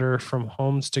a letter from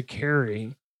Holmes to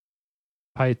Carrie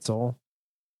Peitzel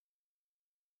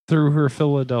through her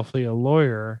Philadelphia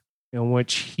lawyer, in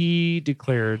which he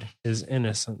declared his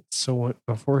innocence. So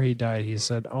before he died, he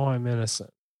said, "Oh, I'm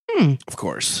innocent." Of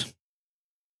course.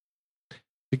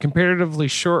 The comparatively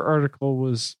short article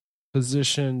was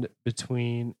positioned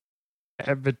between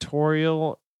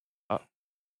advertorial.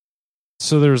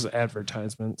 So there's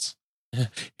advertisements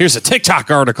Here's a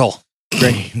TikTok article.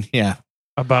 Great. Yeah.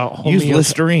 about Use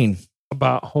Listerine.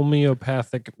 about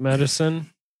homeopathic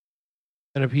medicine,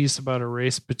 and a piece about a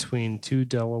race between two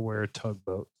Delaware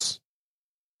tugboats.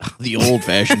 The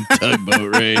old-fashioned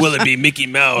tugboat race. Will it be Mickey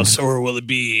Mouse or will it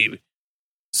be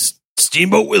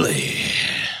Steamboat Willie?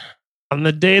 On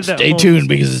the day that Stay tuned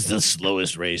because it's the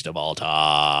slowest race of all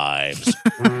times.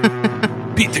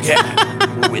 Beat the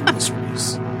cat. We'll win this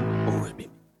race.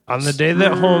 On the day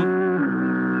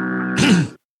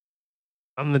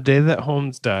that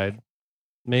Holmes died,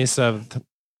 May 7th,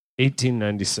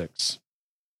 1896,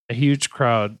 a huge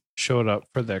crowd showed up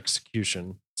for the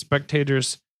execution.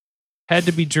 Spectators had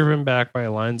to be driven back by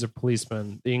lines of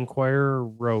policemen. The Inquirer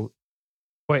wrote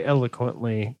quite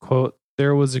eloquently, quote,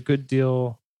 "There was a good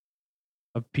deal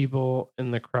of people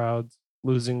in the crowds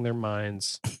losing their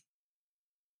minds.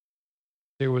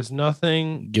 There was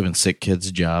nothing." Giving sick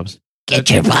kids jobs. Get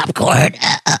your popcorn.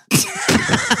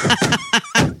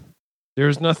 There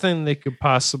was nothing they could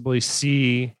possibly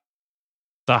see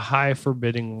the high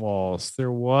forbidding walls.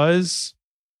 There was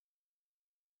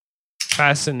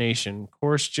fascination.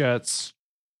 Course jets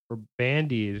were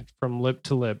bandied from lip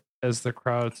to lip as the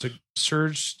crowd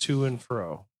surged to and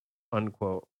fro.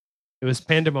 Unquote. It was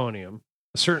pandemonium.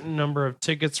 A certain number of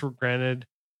tickets were granted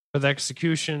for the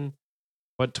execution,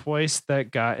 but twice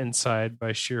that got inside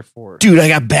by sheer force. Dude, I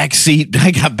got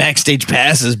backstage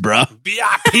passes, bro.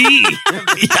 VIP.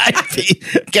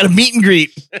 VIP. Got a meet and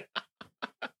greet.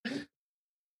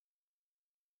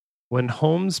 When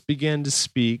Holmes began to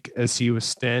speak as he was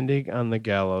standing on the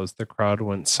gallows, the crowd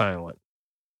went silent.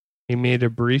 He made a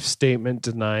brief statement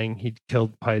denying he'd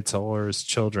killed Peitzel or his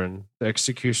children. The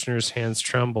executioner's hands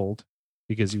trembled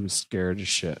because he was scared as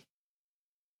shit.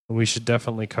 And we should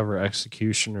definitely cover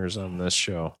executioners on this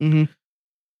show. Mm-hmm.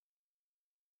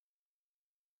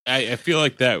 I feel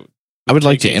like that. I would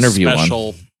like to take a interview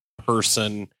special one.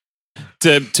 person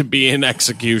to be an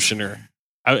executioner.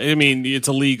 I mean, it's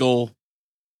illegal.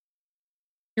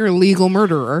 You're a legal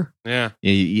murderer. Yeah.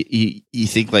 You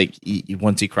think like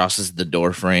once he crosses the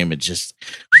door frame, it just.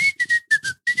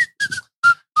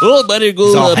 Oh, better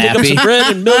He's all go pick up happy. some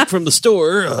bread and milk from the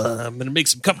store. I'm going to make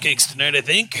some cupcakes tonight, I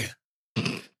think.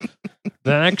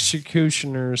 The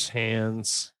executioner's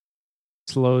hands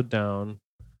slowed down,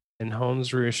 and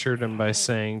Holmes reassured him by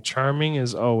saying, charming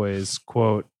as always,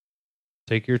 quote,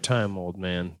 "Take your time, old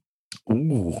man."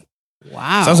 Ooh.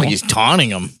 Wow. Sounds like he's taunting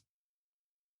him.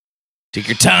 Take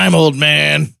your time, old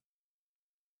man.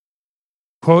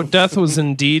 Quote, "Death was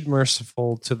indeed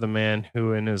merciful to the man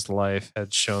who in his life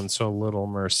had shown so little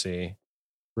mercy,"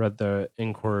 read the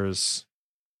Inquirer's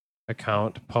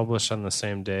account published on the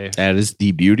same day. That is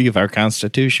the beauty of our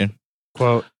Constitution.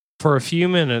 Quote, "For a few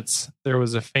minutes, there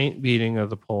was a faint beating of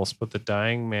the pulse, but the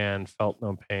dying man felt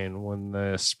no pain. When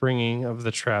the springing of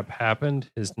the trap happened,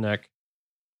 his neck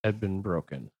had been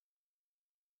broken."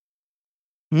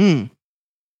 Hmm.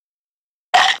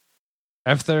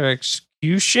 After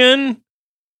execution,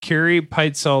 Carrie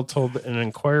Peitzel told an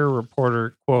Inquirer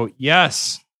reporter, quote,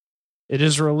 "Yes, it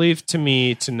is a relief to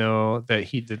me to know that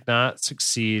he did not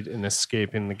succeed in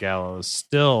escaping the gallows.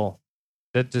 Still,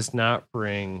 that does not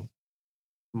bring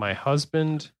my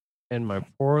husband and my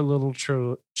poor little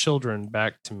children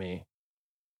back to me."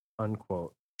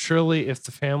 Unquote. Surely, if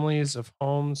the families of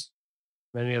Holmes,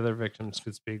 many other victims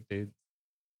could speak,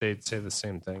 they'd say the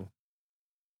same thing.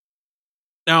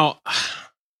 Now,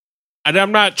 and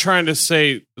I'm not trying to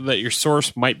say that your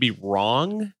source might be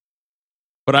wrong,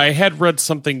 but I had read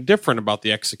something different about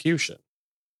the execution.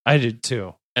 I did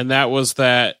too. And that was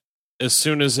that as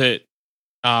soon as they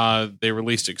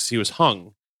released it because he was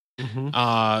hung.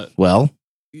 Mm-hmm. Well,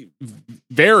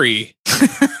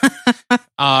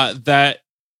 that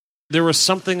there was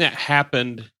something that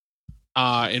happened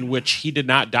in which he did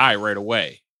not die right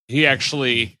away. He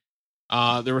actually,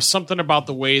 there was something about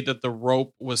the way that the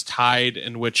rope was tied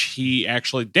in which he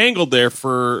actually dangled there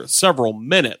for several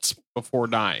minutes before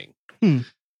dying. Hmm.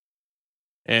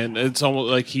 And it's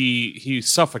almost like he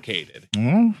suffocated,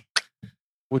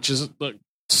 which is like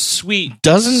sweet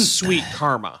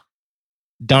karma.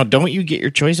 Don't you get your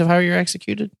choice of how you're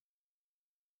executed?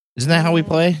 Isn't that how we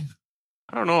play?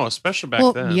 I don't know, especially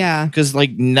back then. Yeah. Because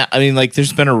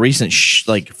there's been a recent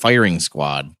firing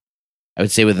squad. I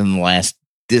would say within the last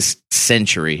this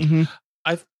century, Mm-hmm.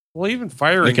 Even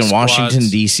firing like in squads, Washington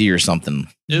D.C. or something.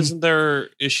 Isn't there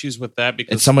issues with that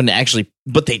because It's someone actually,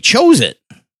 but they chose it.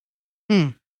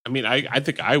 I mean, I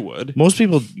think I would. Most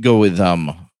people go with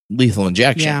lethal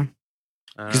injection.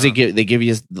 Yeah. Because they give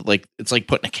you like it's like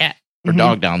putting a cat or Mhm.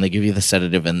 dog down. They give you the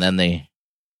sedative and then they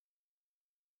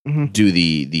do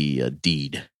the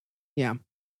deed. Yeah.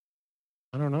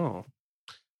 I don't know.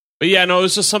 But yeah, no, it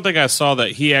was just something I saw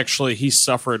that he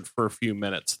suffered for a few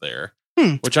minutes there,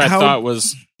 which I thought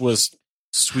was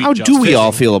sweet. How do we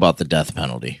all feel about the death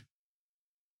penalty?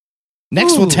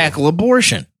 Next, we'll tackle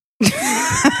abortion.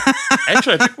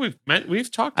 Actually, I think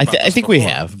we've talked. I About think we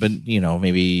have, but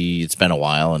maybe it's been a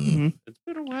while, and it's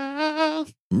been a while.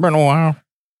 Been a while.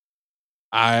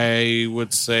 I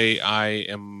would say I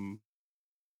am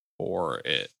for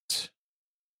it,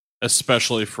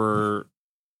 especially for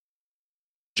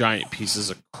giant pieces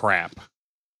of crap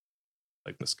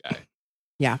like this guy.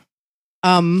 Yeah.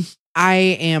 I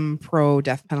am pro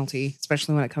death penalty,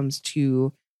 especially when it comes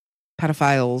to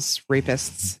pedophiles,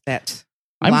 rapists, that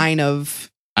line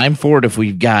of. I'm for it if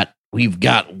we've got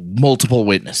multiple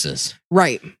witnesses.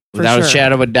 Right. Without a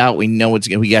shadow of a doubt, we know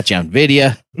we got you on video.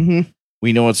 Mm-hmm.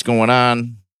 We know what's going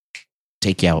on.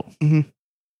 Take you out. Mm-hmm.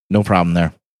 No problem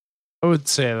there. I would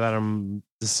say that I'm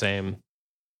the same.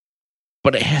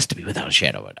 But it has to be without a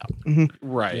shadow of a doubt. Mm-hmm.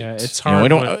 Right. Yeah, it's hard. We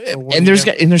don't, and there's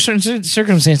certain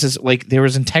circumstances, like there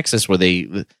was in Texas where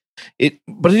but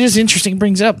it is interesting. It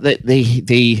brings up that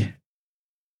they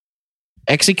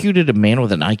executed a man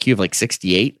with an IQ of like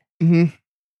 68. Mm-hmm.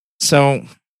 So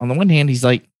on the one hand, he's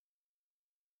like,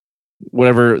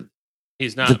 whatever.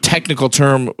 He's not the technical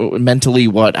term, mentally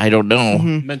what? I don't know.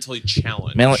 Mm-hmm. Mentally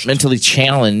challenged. Mentally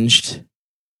challenged.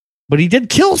 But he did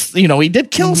kill,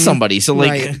 somebody. So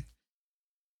like. Right.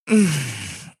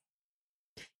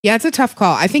 Yeah, it's a tough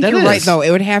call. I think you're right, though. It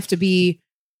would have to be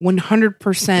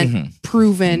 100%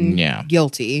 proven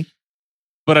guilty.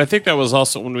 But I think that was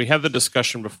also when we had the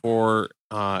discussion before.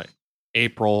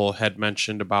 April had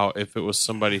mentioned about if it was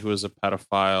somebody who was a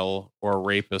pedophile or a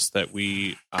rapist that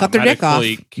we cut their dick off.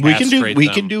 We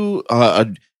can do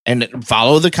and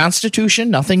follow the Constitution.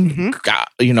 Nothing,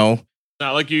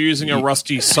 Not like you're using a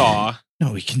rusty saw.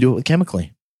 No, we can do it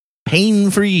chemically, pain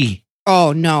free.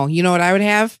 Oh no! You know what I would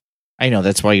have? I know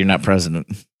that's why you're not president.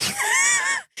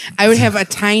 I would have a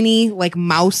tiny, like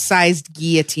mouse-sized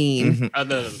guillotine,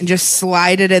 and just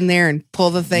slide it in there and pull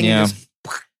the thing. Yeah. And just...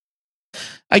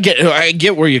 I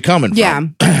get where you're coming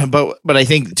from. but I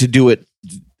think to do it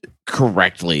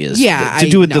correctly is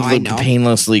the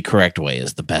painlessly correct way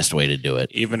is the best way to do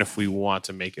it. Even if we want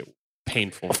to make it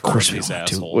painful, of course these we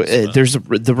want assholes. There's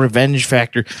the revenge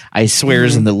factor. I swear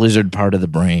is in the lizard part of the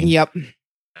brain. Yep.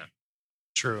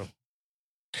 True.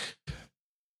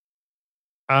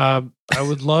 I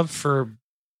would love for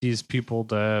these people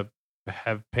to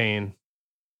have pain.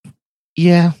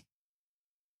 Yeah.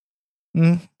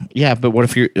 Yeah, but what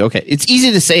if you're okay? It's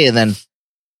easy to say and then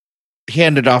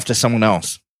hand it off to someone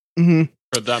else. Mm-hmm.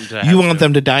 For them to, you want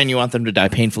them to die, and you want them to die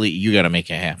painfully. You got to make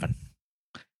it happen,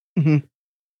 and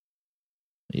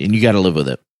you got to live with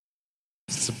it.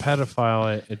 It's a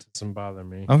pedophile. It doesn't bother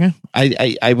me. Okay,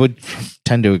 I would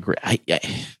tend to agree.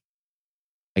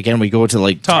 Again, we go to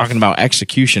like talking about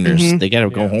executioners. They got to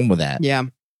go home with that. Yeah.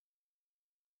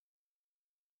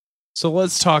 So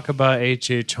let's talk about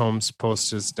H.H. Holmes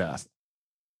post his death.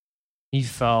 He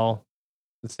fell.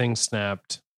 The thing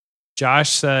snapped. Josh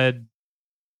said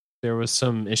there was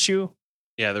some issue.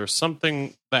 Yeah, there was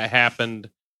something that happened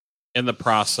in the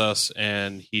process,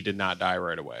 and he did not die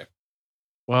right away.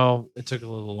 Well, it took a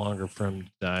little longer for him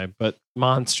to die, but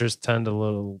monsters tend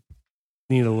to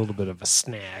need a little bit of a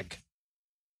snag.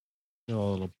 A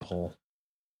little pull.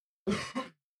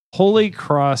 Holy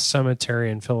Cross Cemetery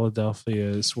in Philadelphia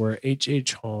is where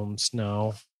H.H. Holmes,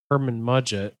 now Herman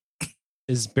Mudgett,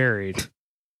 is buried.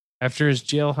 After his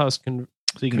jailhouse so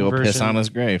you can go piss on his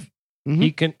grave.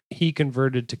 He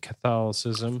converted to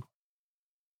Catholicism,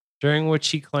 during which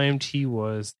he claimed he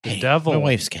was the devil. My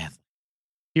wife's Catholic.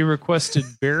 He requested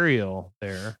burial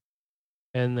there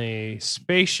in the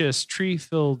spacious,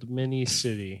 tree-filled mini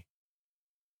city.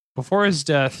 Before his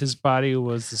death, his body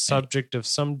was the subject of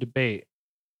some debate.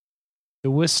 The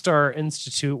Wistar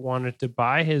Institute wanted to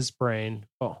buy his brain,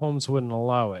 but Holmes wouldn't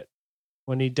allow it.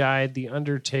 When he died, the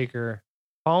undertaker,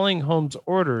 following Holmes'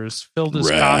 orders, filled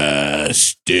his coffin.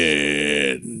 Rest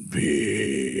in peace.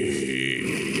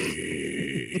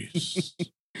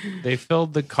 They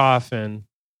filled the coffin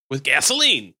with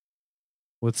gasoline,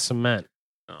 with cement.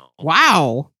 Oh.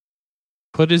 Wow.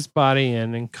 Put his body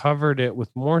in and covered it with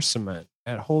more cement.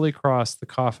 At Holy Cross, the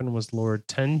coffin was lowered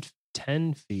 10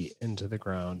 feet into the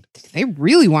ground. They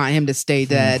really want him to stay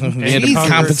dead. They had to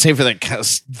compensate for that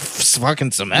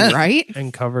fucking cement. Right?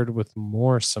 And covered with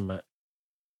more cement.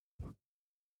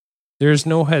 There's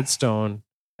no headstone,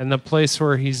 and the place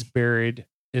where he's buried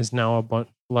is now a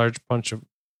large bunch of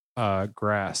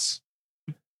grass.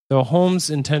 Though Holmes'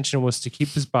 intention was to keep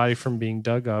his body from being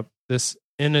dug up, this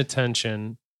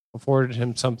inattention afforded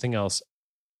him something else.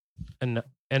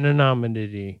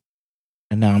 Anonymity.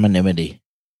 Anonymity.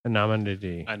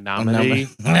 Anonymity. Anonymity.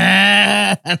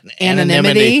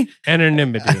 Anonymity.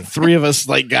 Anonymity. Three of us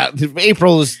got.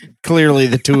 April is clearly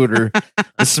the tutor,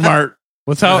 the smart.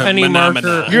 Without any Phenomena.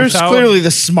 marker. You're without- clearly the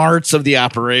smarts of the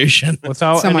operation.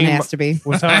 Without Someone any, has to be.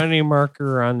 without any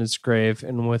marker on his grave,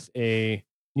 and with a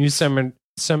new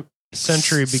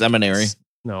century Seminary.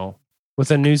 No, with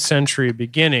a new century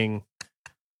beginning,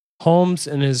 Holmes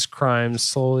and his crimes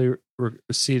slowly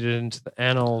receded into the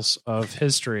annals of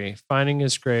history. Finding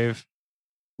his grave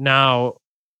now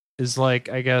is like,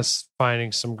 I guess,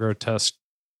 finding some grotesque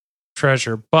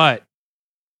treasure, but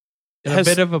in a Has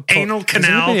bit of a Anal Has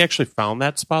canal. anybody actually found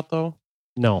that spot though?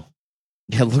 no.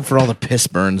 Yeah, look for all the piss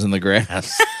burns in the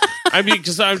grass. I mean,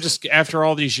 because I'm just after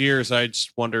all these years, I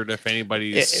just wondered if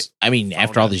anybody's. I mean, found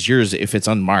after all it. these years, if it's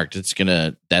unmarked, that's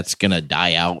gonna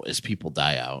die out as people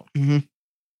die out.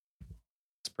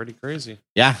 It's pretty crazy.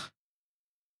 Yeah.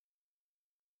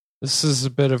 This is a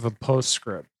bit of a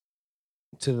postscript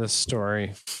to this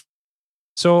story.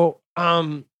 So,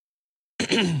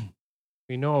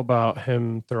 we know about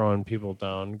him throwing people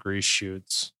down grease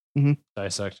chutes, Mhm.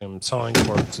 dissecting them, selling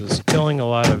corpses, killing a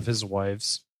lot of his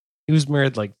wives. He was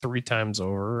married like 3 times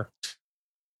over.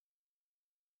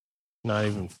 Not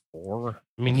even 4.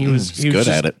 I mean, he was He's good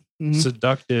at it. Mhm.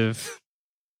 seductive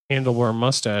handlebar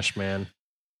mustache man.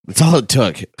 That's all it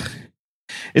took.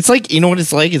 It's like, you know what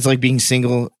it's like? It's like being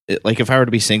single. Like if I were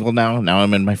to be single now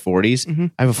I'm in my 40s.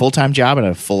 Mhm. I have a full-time job and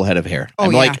a full head of hair. Oh,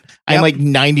 I'm yeah. like, I'm Yep. like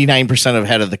 99% of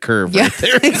head of the curve Yeah, right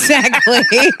there. exactly.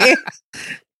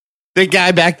 The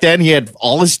guy back then, he had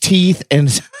all his teeth and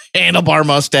his handlebar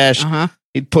mustache. Uh-huh.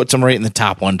 He puts him right in the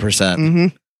top 1%. hmm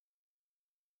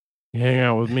You hang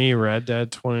out with me, Rad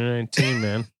Dad 2019,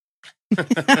 man.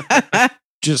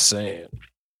 Just saying.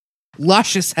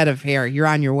 Luscious head of hair. You're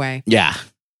on your way. Yeah.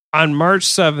 On March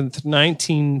 7th,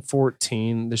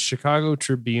 1914, the Chicago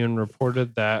Tribune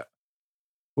reported that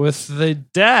with the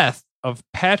death of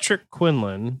Patrick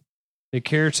Quinlan, the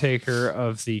caretaker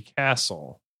of the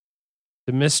castle,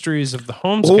 the mysteries of the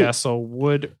Holmes castle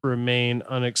would remain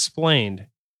unexplained.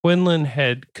 Quinlan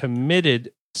had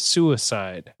committed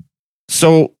suicide.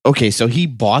 So, okay, so he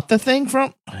bought the thing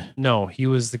from? No, he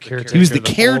was the caretaker. He was the whole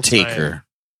time. caretaker.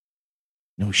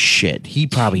 No shit. He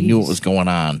probably knew what was going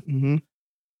on. hmm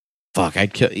Fuck,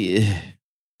 I'd kill. Do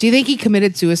you think he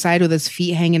committed suicide with his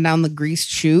feet hanging down the greased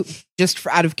chute just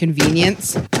out of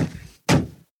convenience?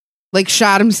 Like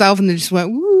shot himself and then just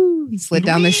went woo and slid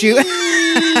down the chute.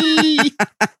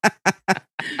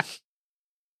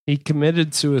 He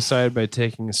committed suicide by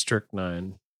taking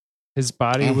strychnine. His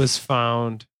body was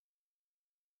found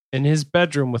in his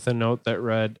bedroom with a note that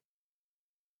read,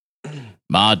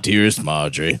 My dearest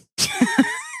Marjorie.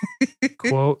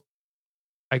 quote,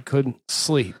 I couldn't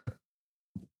sleep.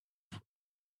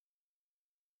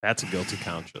 That's a guilty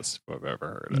conscience if I've ever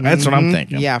heard it. That's what I'm Mhm.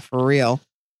 thinking. Yeah, for real.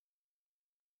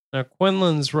 Now,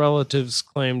 Quinlan's relatives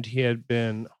claimed he had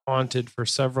been haunted for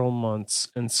several months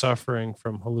and suffering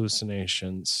from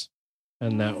hallucinations.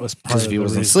 And that was part Because of if he the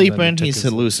wasn't reason that sleeping, took he's his-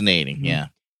 hallucinating. Mhm. Yeah.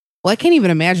 Well, I can't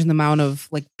even imagine the amount of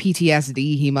like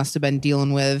PTSD he must have been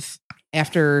dealing with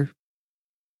after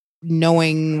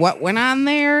knowing what went on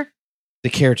there. The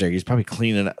caretaker, he's probably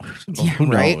cleaning up. Yeah, Who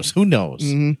right. knows? Who knows?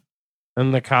 Mhm.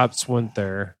 And the cops went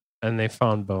there and they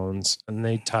found bones and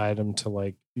they tied him to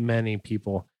like many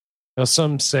people. Now,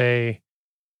 some say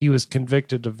he was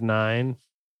convicted of 9.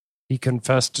 He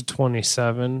confessed to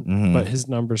 27, Mhm. but his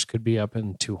numbers could be up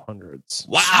in 200s.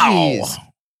 Wow. Jeez.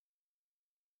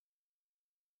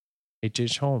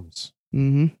 H.H. Holmes.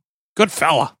 Mhm. Good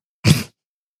fella.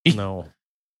 No.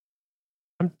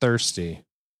 I'm thirsty.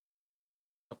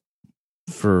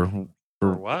 For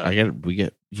what? we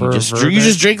get For a you just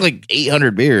verdict? drink like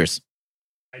 800 beers.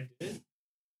 I did.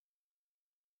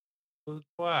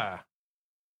 Why?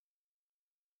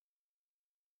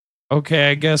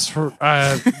 Okay, I guess for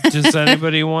does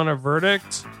anybody want a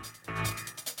verdict?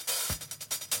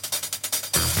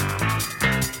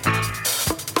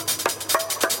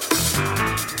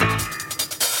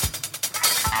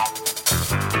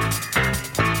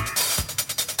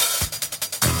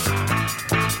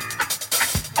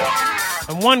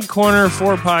 On one corner,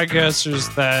 4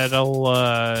 podcasters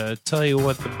that'll tell you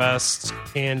what the best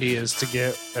candy is to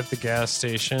get at the gas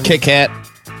station. Kit Kat.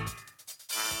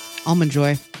 Almond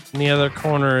Joy. In the other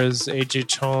corner is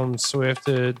H.H. Holmes, so we have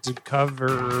to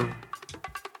cover.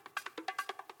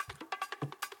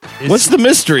 What's the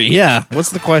mystery? Yeah.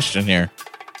 What's the question here?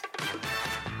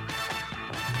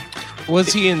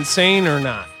 Was he insane or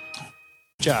not?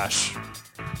 Josh.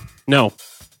 No.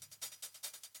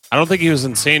 I don't think he was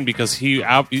insane because he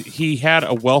had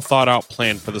a well thought out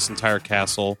plan for this entire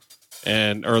castle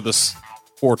or this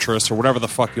fortress or whatever the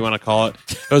fuck you want to call it.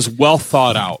 It was well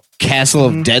thought out. Castle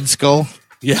of Dead Skull.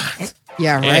 Yeah.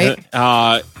 Yeah,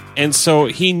 right. And so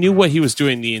he knew what he was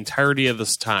doing the entirety of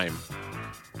this time.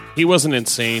 He wasn't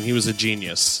insane. He was a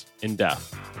genius in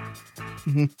death,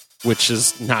 which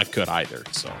is not good either.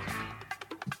 So,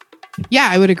 yeah,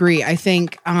 I would agree. I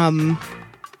think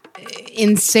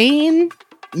insane.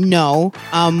 No.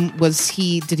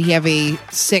 Did he have a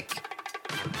sick,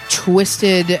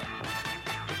 twisted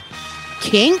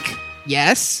kink?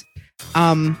 Yes.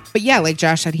 But yeah, like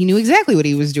Josh said, he knew exactly what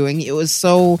he was doing. It was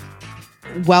so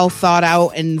well thought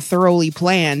out and thoroughly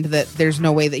planned that there's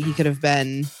no way that he could have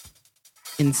been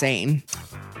insane.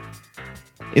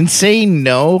 Insane,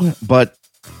 no, but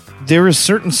there is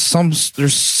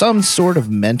there's some sort of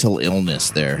mental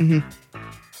illness there.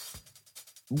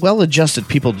 Well-adjusted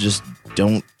people just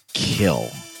don't kill.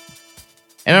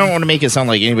 And I don't want to make it sound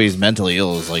like anybody's mentally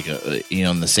ill is like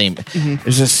in the same.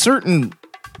 There's a certain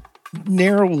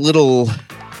narrow little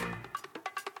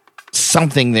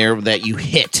something there that you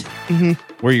hit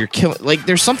where you're killing. Like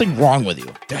there's something wrong with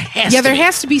you. There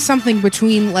has to be something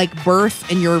between like birth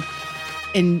and your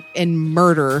and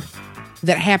murder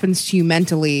that happens to you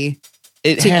mentally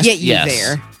to get you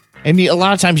there. And a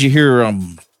lot of times you hear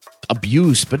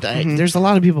abuse, but there's a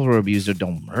lot of people who are abused that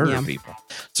don't murder people.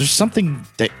 So there's something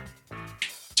that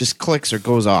just clicks or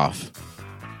goes off.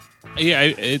 Yeah,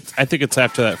 I think it's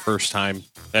after that first time,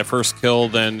 that first kill,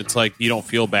 then it's like you don't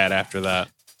feel bad after that.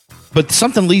 But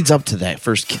something leads up to that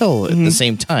first kill at the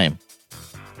same time.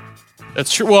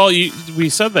 That's true. Well, we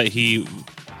said that he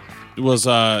was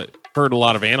hurt a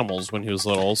lot of animals when he was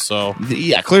little, so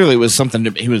yeah, clearly it was something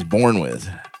that he was born with.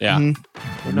 Yeah,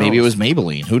 maybe it was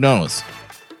Maybelline. Who knows?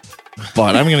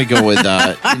 But I'm gonna go with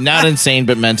not insane,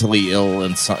 but mentally ill,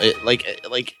 and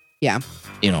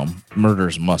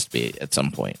murders must be at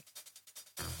some point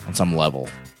on some level.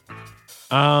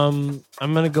 I'm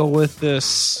gonna go with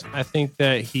this. I think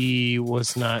that he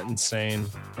was not insane.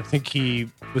 I think he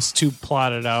was too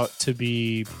plotted out to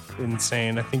be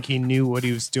insane. I think he knew what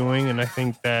he was doing, and I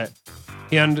think that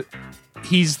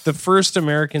he's the first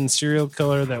American serial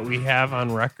killer that we have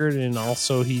on record, and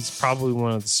also he's probably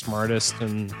one of the smartest,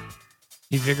 and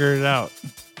he figured it out.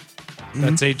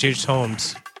 That's H.H.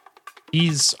 Holmes.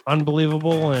 He's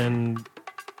unbelievable and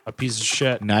a piece of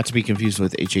shit. Not to be confused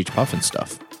with H.H. Puffin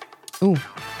stuff. Ooh.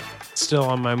 Still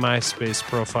on my MySpace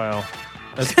profile.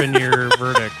 That's been your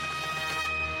verdict.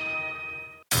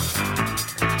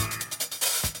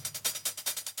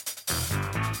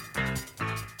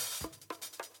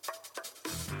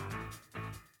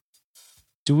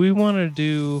 Do we want to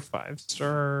do 5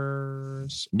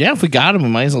 stars? Yeah, if we got them, we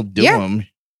might as well do them.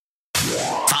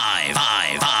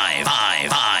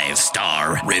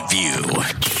 5-star review.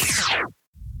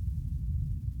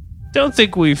 Don't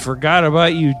think we forgot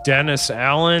about you, Dennis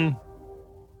Allen.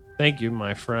 Thank you,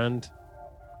 my friend.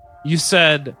 You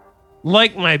said,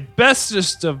 like my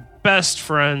bestest of best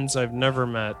friends I've never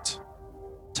met.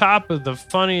 Top of the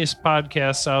funniest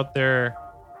podcasts out there.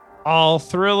 All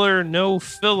thriller, no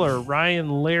filler.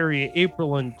 Ryan, Larry,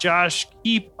 April, and Josh,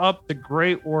 keep up the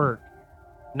great work.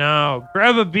 Now,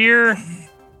 grab a beer,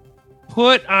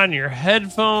 put on your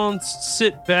headphones,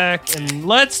 sit back, and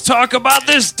let's talk about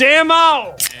this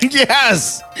demo.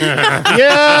 Yes.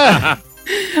 Yeah.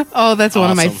 Oh, that's one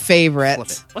of my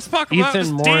favorites. Let's talk about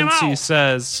Ethan this demo. Morency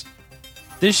says,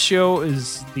 this show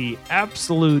is the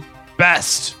absolute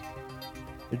best.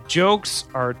 The jokes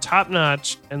are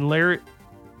top-notch, and Larry's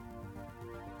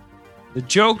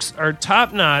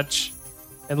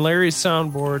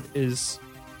soundboard is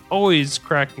always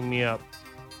cracking me up.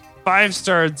 5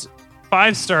 stars.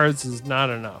 5 stars is not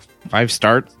enough. 5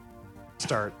 stars?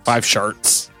 Start. 5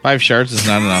 sharts. 5 sharts is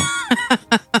not enough.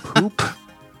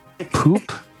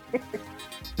 Poop.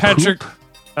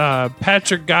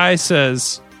 Patrick Guy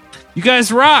says, you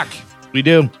guys rock. We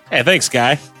do. Hey, thanks,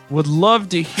 Guy. Would love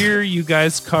to hear you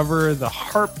guys cover the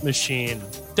harp machine.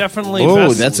 Definitely. Oh,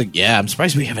 I'm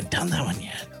surprised we haven't done that one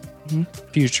yet.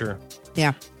 Future.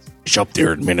 Yeah. It's up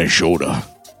there in Minnesota.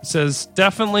 Says,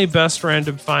 definitely best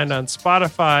random find on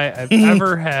Spotify I've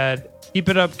ever had. Keep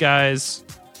it up, guys.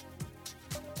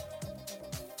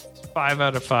 5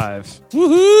 out of 5.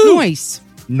 Woohoo! Nice.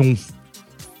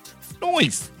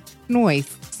 Nice.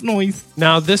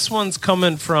 Now, this one's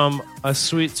coming from a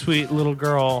sweet, sweet little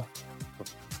girl.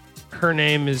 Her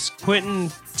name is Quentin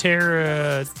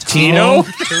Tarantino.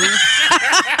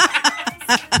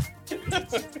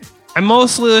 I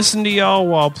mostly listen to y'all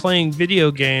while playing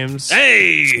video games.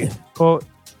 Hey! Quote,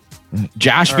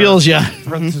 Josh feels ya.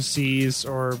 parentheses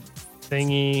or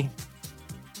thingy.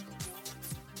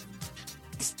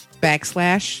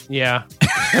 Backslash. Yeah.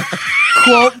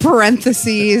 Quote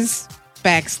parentheses.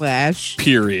 Backslash.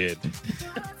 Period.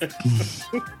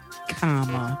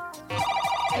 Comma.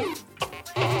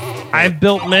 I've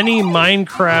built many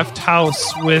Minecraft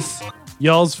house with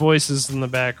y'all's voices in the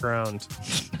background.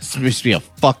 This must be a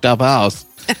fucked up house.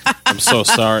 I'm so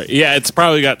sorry. Yeah, it's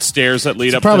probably got stairs that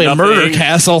lead up Probably to a murder nothing.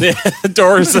 castle.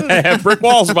 Doors that have brick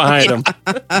walls behind them.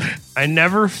 I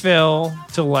never fail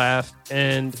to laugh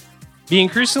and be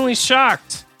increasingly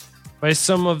shocked by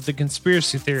some of the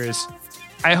conspiracy theories.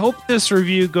 I hope this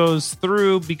review goes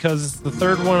through because it's the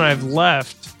third one I've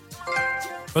left,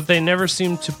 but they never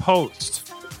seem to post.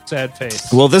 Sad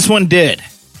face. Well, this one did.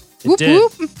 It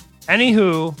did.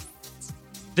 Anywho,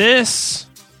 this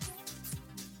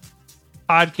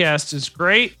podcast is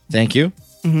great Thank you.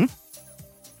 Mm-hmm.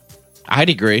 I'd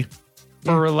agree.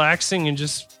 for relaxing and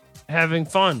just having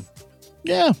fun.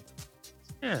 Yeah.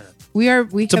 Yeah. We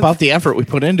It's about the effort we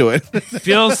put into it.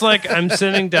 Feels like I'm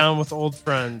sitting down with old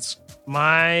friends.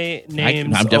 My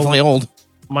name's I'm definitely old.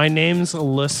 My name's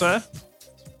Alyssa.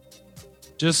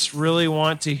 Just really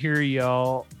want to hear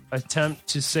y'all attempt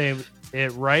to say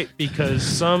it right because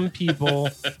some people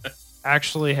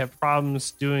actually have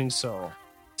problems doing so.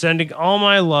 Sending all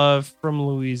my love from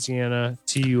Louisiana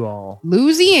to you all.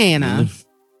 Louisiana.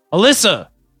 Alyssa.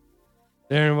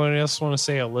 There anybody else want to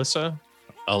say Alyssa?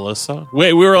 Alyssa?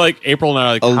 Wait, we were like, April and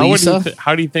I were like, Alyssa?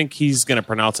 how do you think he's going to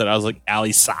pronounce it? I was like,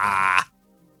 Alyssa.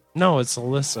 No, it's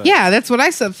Alyssa. Yeah, that's what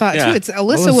I thought Yeah. too. It's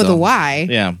Alyssa with a Y.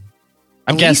 Yeah.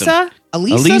 I'm Alyssa? guessing.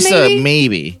 Alyssa,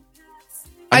 maybe.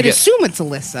 I'd gue- assume it's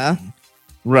Alyssa.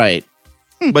 Right.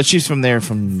 But she's from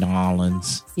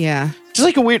Nolans. Yeah. It's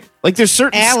like a weird, like there's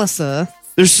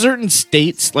certain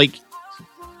states, like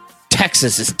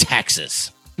Texas is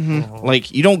Texas. Mhm.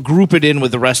 Like you don't group it in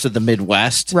with the rest of the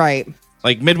Midwest. Right.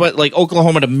 Like Midwest, like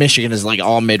Oklahoma to Michigan is like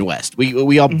all Midwest.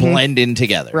 We all blend in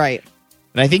together. Right.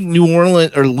 And I think New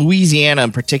Orleans or Louisiana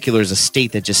in particular is a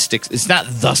state that just sticks. It's not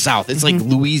the South. It's like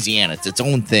Louisiana. It's its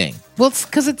own thing. Well, it's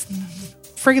because it's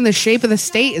friggin' the shape of the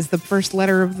state is the first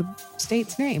letter of the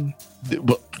state's name.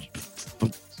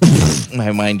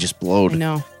 My mind just blowed. I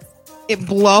know. It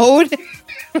blowed.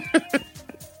 All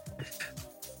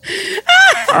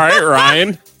right,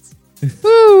 Ryan.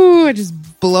 Ooh, it just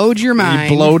blowed your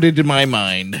mind. You bloated my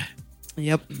mind.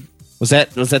 Yep. Was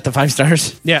that the 5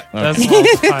 stars? Yeah, that's Okay.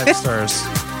 all 5 stars.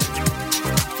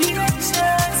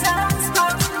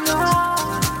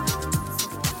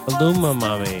 Aluma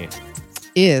Mommy,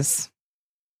 Is.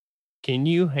 can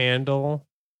you handle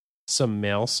some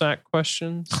mail sack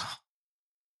questions?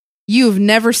 You've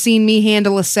never seen me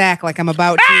handle a sack like I'm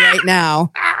about to right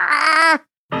now.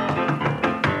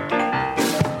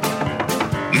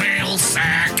 Mail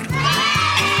sack.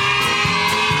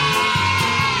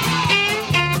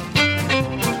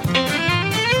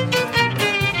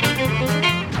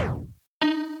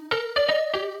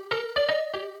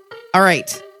 All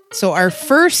right. So our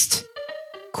first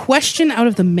question out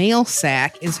of the mail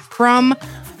sack is from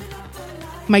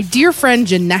my dear friend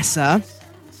Janessa.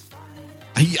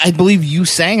 I believe you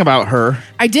sang about her.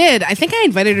 I did. I think I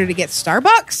invited her to get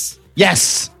Starbucks.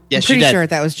 Yes. Yes, I'm pretty she did. sure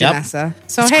that was Yep. Janessa.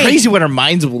 So It's hey, crazy what our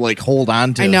minds will like hold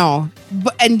on to. I know,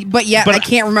 but yet But I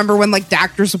can't remember when like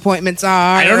doctor's appointments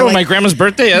are. I don't or, know when like, my grandma's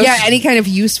birthday is. Yeah, any kind of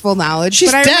useful knowledge.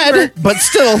 She's but I dead, remember- but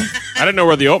still. I didn't know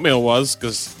where the oatmeal was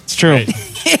because It's true.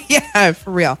 Yeah,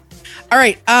 for real. All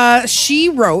right. She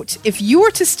wrote, if you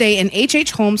were to stay in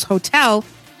H.H. Holmes' hotel,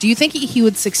 do you think he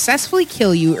would successfully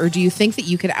kill you, or do you think that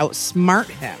you could outsmart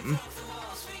him?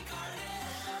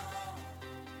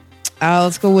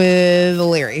 Let's go with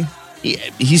Larry.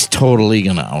 He's totally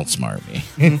gonna outsmart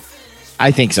me. I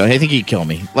think so. I think he'd kill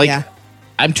me. Like, Yeah.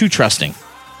 I'm too trusting.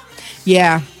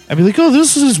 Yeah. I'd be like, oh,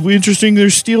 this is interesting.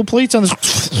 There's steel plates on this.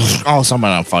 Oh,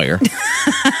 someone on fire.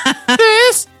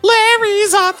 This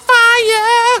Larry's on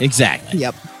fire. Exactly.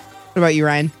 Yep. What about you,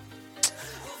 Ryan?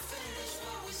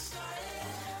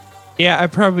 Yeah,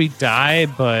 I'd probably die,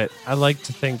 but I like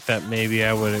to think that maybe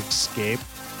I would escape.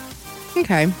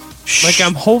 Okay. Like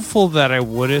I'm hopeful that I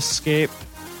would escape.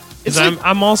 It's Because like-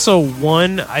 I'm also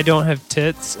one, I don't have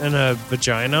tits and a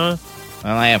vagina.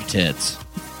 Well, I have tits.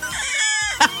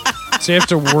 So you have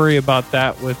to worry about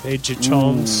that with H.H.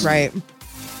 Holmes. Right.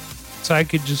 So I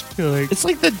could just be like, It's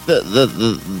like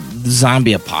the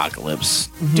zombie apocalypse.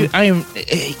 Dude, I am.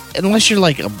 Unless you're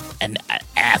like an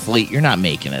athlete, you're not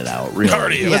making it out, really.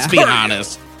 Cardio. Let's be Cardio.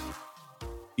 honest.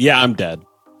 yeah, I'm dead.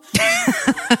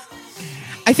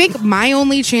 I think my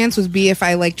only chance would be if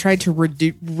I like tried to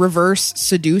reverse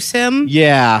seduce him.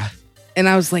 Yeah. And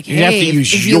I was like, You have to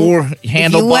use if your if you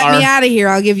let me handlebar, out of here,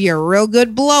 I'll give you a real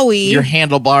good blowy. your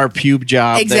handlebar pube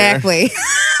job. Exactly.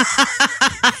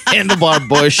 Handlebar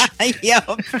bush. Yep.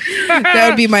 That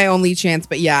would be my only chance.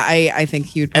 But yeah, I think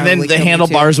he would And probably then the kill me,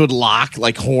 handlebars would lock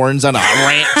like horns on a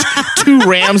ram. 2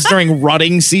 rams during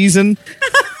rutting season.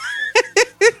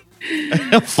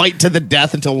 They'll fight to the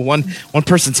death until one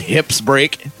person's hips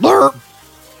break. Blurp.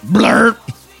 Blurp.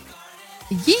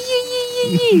 too.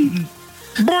 Yee.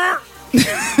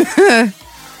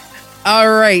 All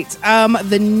right.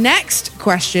 The next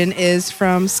question is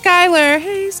from Skylar.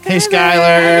 Hey, Skylar. Hey,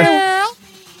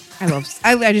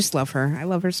 Skylar. I just love her. I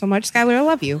love her so much. Skylar, I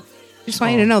love you. Just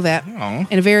want you to know that Aw.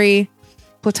 in a very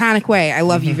platonic way. I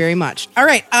love you very much. All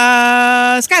right.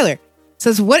 Skylar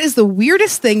says, what is the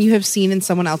weirdest thing you have seen in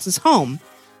someone else's home?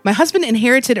 My husband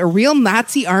inherited a real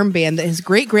Nazi armband that his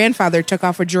great-grandfather took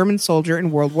off a German soldier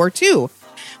in World War II.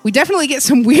 We definitely get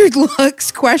some weird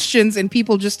looks, questions, and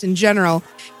people just in general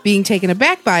being taken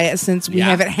aback by it since we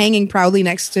have it hanging proudly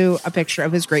next to a picture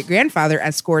of his great-grandfather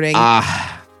escorting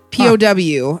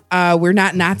POW. We're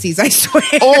not Nazis, I swear.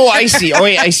 Oh, I see. Oh,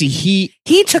 wait, I see.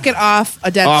 He took it off a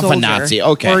dead Off a soldier. Nazi,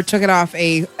 okay. Or took it off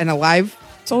an alive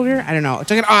soldier? I don't know.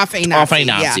 Took it off a Nazi. Off a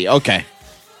Nazi. Yeah. Okay.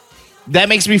 That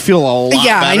makes me feel a lot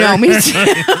Yeah, better. I know. Me too.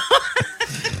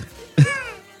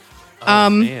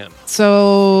 Man.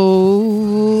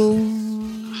 So,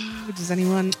 does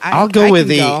anyone? I'll go with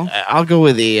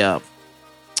the.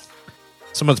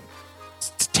 Someone's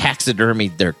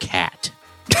taxidermied their cat.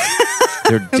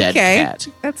 Their dead Okay. cat.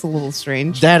 That's a little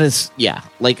strange. That is, yeah.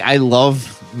 Like, I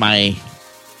love my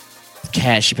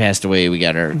cat. She passed away. We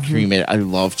got her cremated. I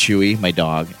love Chewy, my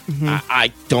dog.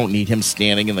 I don't need him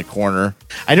standing in the corner.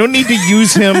 I don't need to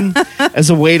use him as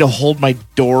a way to hold my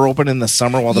door open in the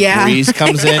summer while the Yeah. breeze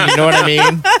comes in. You know what I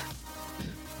mean?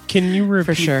 Can you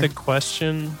repeat sure. the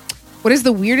question? What is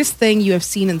the weirdest thing you have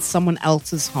seen in someone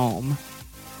else's home?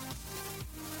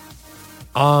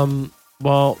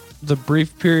 Well, the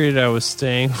brief period I was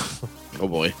staying. Oh,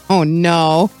 boy. Oh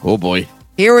no! Oh, boy.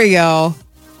 Here we go.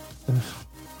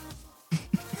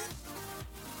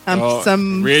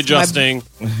 Readjusting.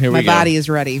 Here My we go. body is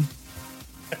ready.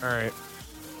 All right.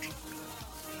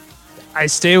 I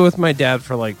stayed with my dad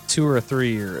for like 2 or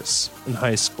 3 years in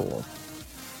high school,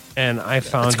 and I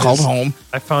found It's called home.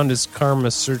 I found his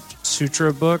Karma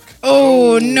Sutra book.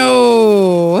 Oh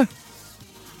no!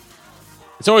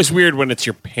 It's always weird when it's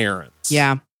your parents.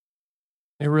 Yeah,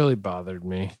 It really bothered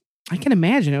me. I can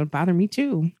imagine it would bother me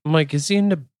too. I'm like, is he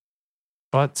into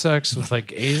butt sex with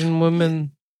like Asian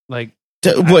women? Like,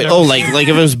 Wait, like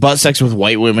if it was butt sex with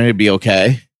white women, it'd be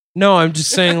okay. no, I'm just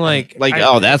saying like,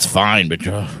 That's fine, but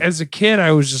as a kid,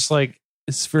 I was just like,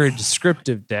 it's very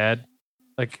descriptive, Dad.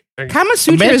 Like, Kama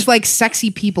Sutra Imagine- is like sexy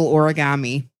people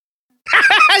origami.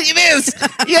 it is.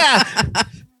 Yeah.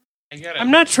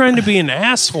 I'm not trying to be an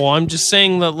asshole. I'm just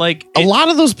saying that like A lot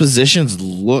of those positions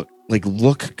look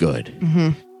good, Mm-hmm.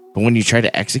 but when you try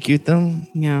to execute them,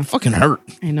 Yeah, fucking hurt.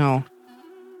 I know.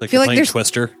 like feel like playing there's-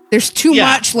 Twister. There's too Yeah.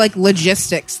 much like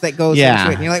logistics that goes Yeah.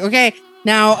 into it. And you're like, okay,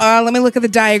 now let me look at the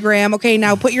diagram. Okay,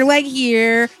 now put your leg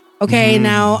here. Okay, Mhm.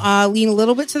 now lean a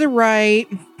little bit to the right.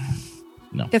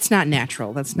 No. That's not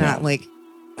natural. That's not like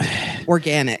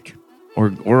organic. Or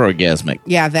orgasmic.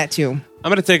 Yeah, that too. I'm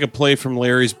going to take a play from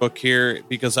Larry's book here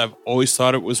because I've always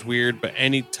thought it was weird. But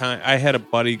anytime I had a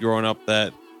buddy growing up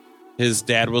that his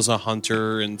dad was a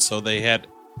hunter, and so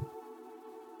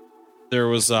there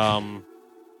was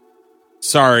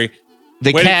sorry,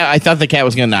 The Wait- cat. I thought the cat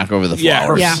was gonna knock over the yeah,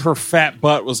 flowers. her fat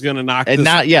butt was going to knock, And this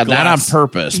not on glass.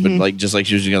 purpose, Mhm. but like just like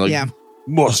she was gonna like Yeah.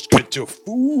 Must get to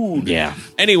food. yeah.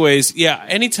 Anyways, yeah.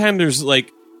 Anytime there's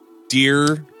like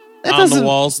deer That on the doesn't-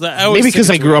 walls, that I always Maybe think because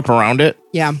I it's grew weird. up around it.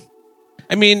 Yeah.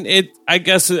 I mean, I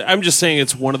guess I'm just saying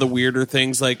it's one of the weirder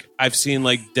things. Like I've seen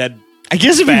like dead I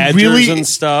guess if badgers you really, and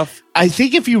stuff. I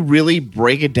think if you really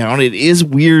break it down, it is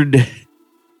weird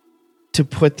to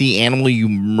put the animal you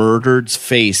murdered's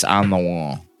face on the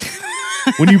wall.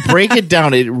 When you break it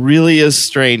down, it really is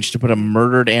strange to put a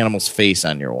murdered animal's face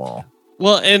on your wall.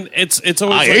 Well, and it's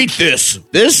always I like, ate this.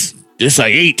 This I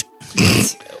ate.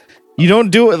 You don't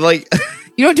do it like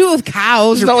You don't do it with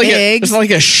cows it's or not like pigs. it's not like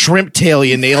a shrimp tail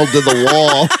you nailed to the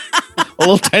wall. A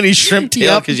little tiny shrimp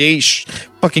tail Yep. because you ate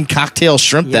fucking cocktail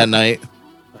shrimp that night.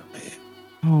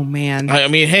 oh man. I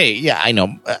mean, hey, yeah, I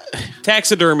know.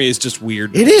 taxidermy is just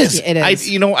weird. It is. Yeah, it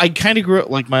is. I kind of grew up,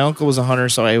 like my uncle was a hunter,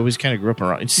 so I always kind of grew up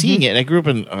around seeing it. And I grew up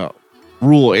in a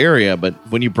rural area, but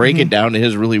when you break it down, it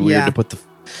is really weird Yeah. to put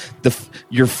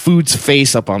your food's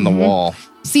face up on the wall.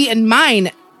 See, and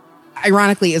mine,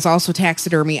 ironically, is also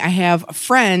taxidermy. I have a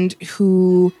friend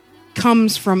who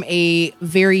comes from a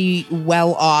very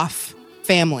well-off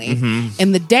family. Mhm.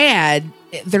 And the dad,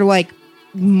 they're like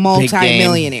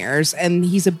multi-millionaires, and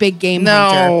he's a big game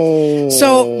hunter.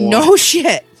 So no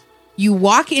shit. You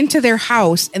walk into their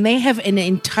house and they have an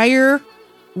entire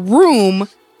room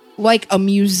like a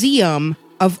museum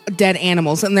of dead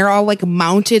animals, and they're all like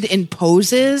mounted in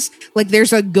poses. Like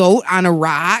there's a goat on a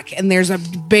rock, and there's a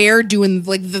bear doing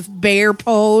like the bear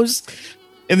pose.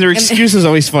 And their excuse is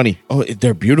always funny. Oh,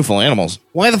 they're beautiful animals.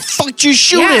 Why the fuck did you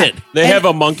shoot it? They have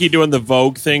a monkey doing the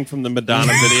Vogue thing from the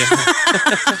Madonna video.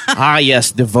 Ah,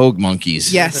 yes, the Vogue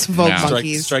monkeys. Yes, Vogue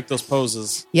monkeys. Strike those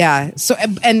poses. Yeah. So,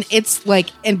 and it's like,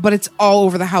 but it's all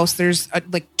over the house. There's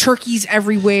like turkeys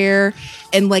everywhere,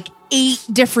 and like 8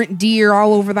 different deer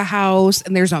all over the house,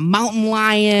 and there's a mountain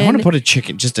lion. I want to put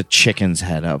just a chicken's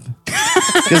head up.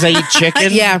 Because I eat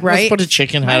chicken. Yeah, right. Let's put a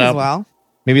chicken Might head as up. well.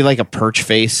 Maybe like a perch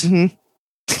face. Mm-hmm.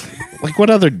 Like what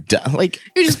other like it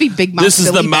would just be Big Mouth. This is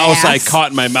the Billy mouse I Bass. caught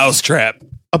in my mouse trap.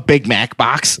 a Big Mac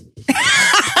box.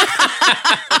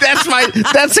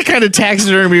 That's the kind of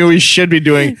taxidermy we should be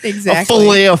doing. Exactly. A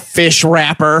fillet of fish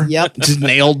wrapper. Yep. Just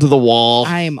nailed to the wall.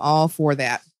 I am all for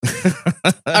that.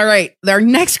 All right. Our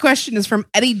next question is from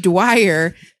Eddie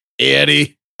Dwyer.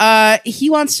 Eddie. He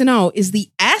wants to know, is the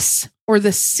S or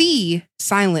the C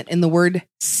silent in the word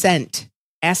sent?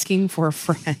 Asking for a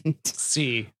friend.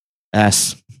 C.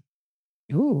 S.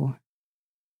 Ooh.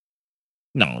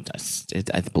 No,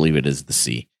 I believe it is the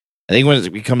C. I think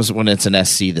when it's an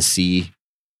SC, the C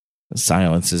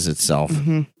silences itself.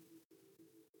 Mm-hmm.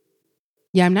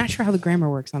 Yeah, I'm not sure how the grammar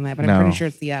works on that, but I'm pretty sure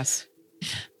it's the S.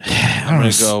 I'm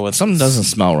going to go with something doesn't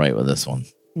smell right with this one.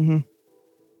 Mm-hmm.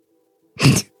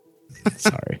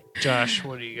 Sorry. Josh,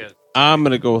 what do you get? I'm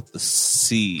going to go with the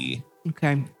C.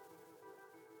 Okay.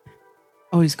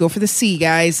 Always go for the C,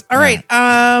 guys. All right.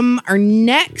 Our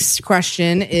next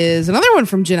question is another one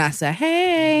from Janessa.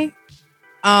 Hey.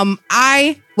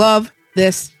 I love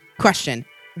this question.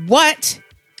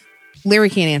 Larry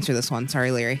can't answer this one.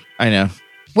 Sorry, Larry. I know.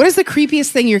 What is the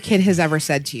creepiest thing your kid has ever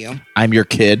said to you? I'm your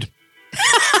kid.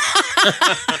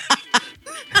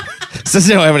 Since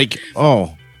I don't have any.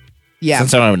 Oh. Yeah.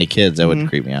 Since I don't have any kids, that would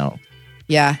creep me out.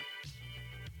 Yeah.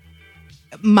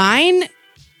 Mine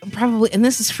probably, and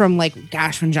this is from when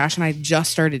Josh and I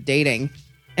just started dating,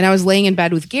 and I was laying in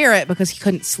bed with Garrett because he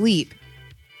couldn't sleep,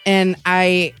 and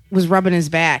I was rubbing his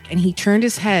back, and he turned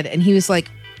his head, and he was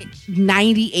like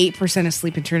 98%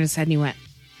 asleep, and turned his head, and he went,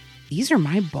 "These are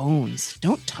my bones.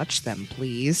 Don't touch them,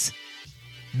 please."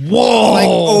 Whoa! Like,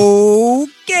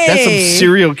 okay, that's some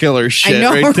serial killer shit. I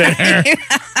know, right there. right?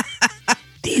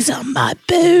 These are my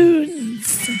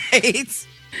bones. Right?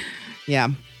 Yeah.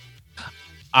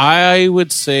 I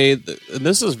would say that, and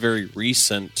this is very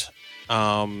recent,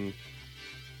 it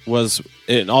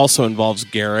also involves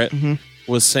Garrett,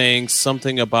 was saying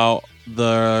something about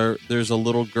there's a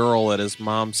little girl at his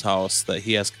mom's house that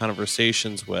he has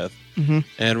conversations with.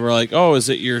 And we're like, oh, is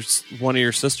it one of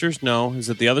your sisters? No. Is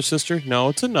it the other sister? No,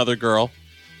 it's another girl.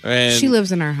 And She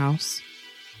lives in our house.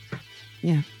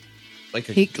 Yeah. Like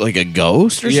a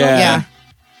ghost or something? Yeah.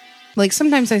 Like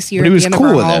sometimes I see her But at he was the end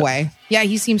cool of with our it. hallway. Yeah,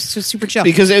 he seems super chill.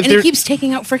 Because if and he there- keeps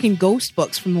taking out freaking ghost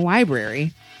books from the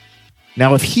library.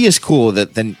 Now, if he is cool with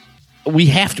it, then we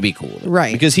have to be cool with it.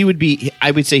 Right. Because he would be,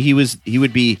 I would say he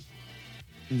would be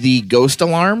the ghost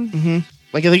alarm.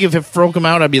 Like, I think if it broke him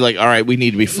out, I'd be like, all right, we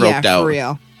need to be froked out. For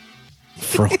real.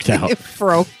 Froked out.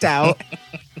 Froked out.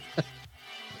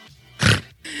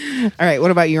 All right,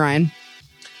 what about you, Ryan?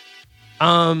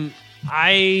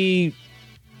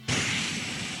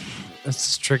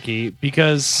 That's tricky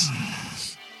because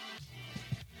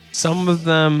some of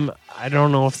them, I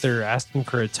don't know if they're asking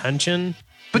for attention.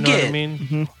 You know what I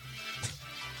mean?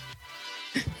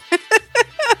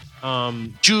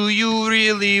 Do you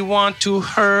really want to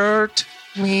hurt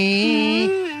me?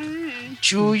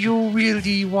 Do you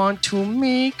really want to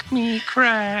make me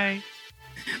cry?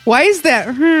 Why is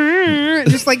that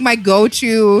just like my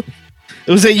go-to?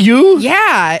 Was it you?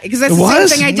 Yeah, because that's It the was?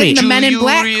 same thing I did in the Do Men in you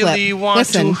Black really clip. want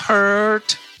Listen. to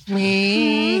hurt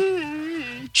me?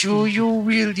 Do you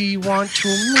really want to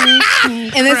make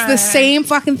me And it's the same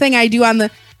fucking thing I do on the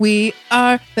We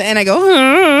Are, and I go,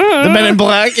 The Men in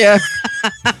Black, yeah.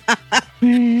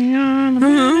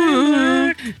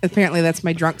 Apparently, that's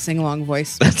my drunk sing-along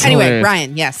voice. That's Anyway, hilarious.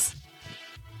 Ryan, yes.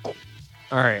 All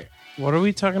right. What are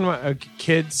we talking about?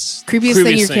 Kids? Creepiest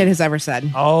thing your kid has ever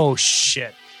said. Oh,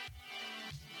 shit.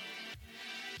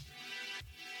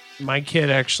 My kid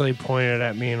actually pointed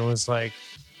at me and was like,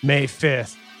 May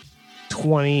 5th,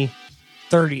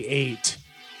 2038,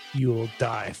 you will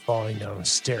die falling down a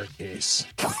staircase.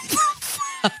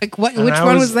 Like, what? And Which I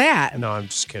one was that? No, I'm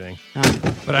just kidding.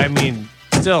 Oh. But I mean,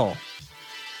 still,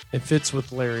 It fits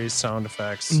with Larry's sound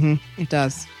effects. It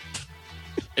does.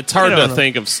 It's hard I to don't know.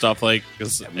 think of stuff like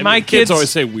because My kids kids- always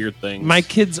say weird things. My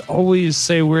kids always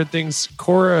say weird things.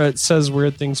 Cora says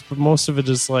weird things, but most of it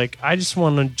is like, I just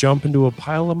want to jump into a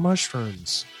pile of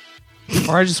mushrooms.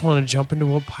 Or I just want to jump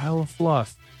into a pile of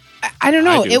fluff. I don't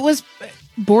know. I do. It was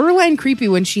borderline creepy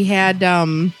when she had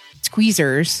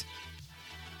squeezers.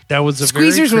 That was a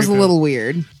Squeezers very was a creepy- little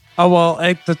weird. Oh, well,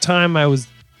 at the time I was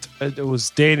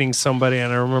dating somebody,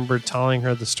 and I remember telling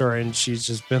her the story, and she's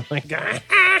just been like,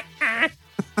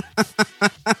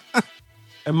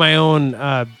 and my own,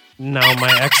 now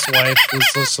my ex-wife was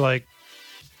just like,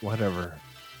 whatever.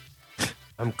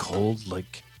 I'm cold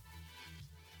like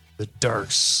the dark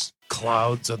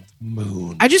clouds of the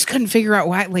moon. I just couldn't figure out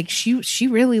why. Like she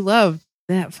really loved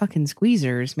that fucking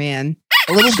squeezers, man.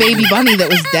 A little baby bunny that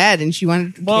was dead, and she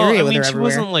wanted to carry it with her she everywhere.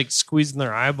 wasn't like squeezing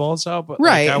their eyeballs out, but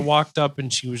Right. like I walked up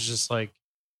and she was just like,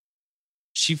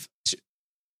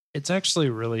 it's actually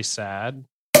really sad.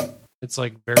 It's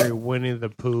like very Winnie the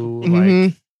Pooh. Mhm.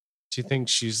 Like she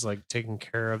thinks she's like taking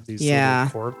care of these Yeah.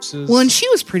 little corpses. Well, and she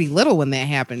was pretty little when that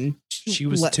happened. She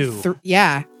was What, 2.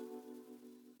 Yeah.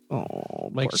 Oh,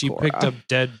 like poor she Cora. picked up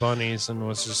dead bunnies and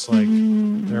was just like,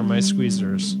 they're my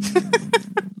squeezers.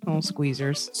 Oh,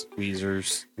 squeezers.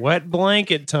 Squeezers. Wet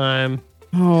blanket time.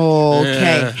 Okay.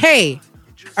 Yeah. Hey.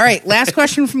 All right. Last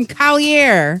question from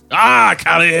Collier.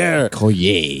 Collier.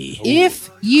 Collier. If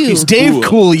you He's Dave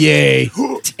Collier.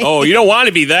 Oh, you don't want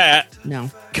to be that. no,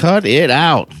 Cut it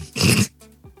out.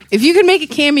 if you could make a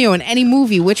cameo in any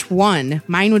movie, which one?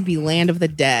 Mine would be Land of the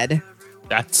Dead.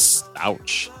 That's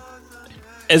ouch.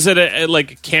 Is it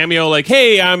like a cameo? Like,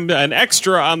 hey, I'm an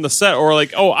extra on the set, or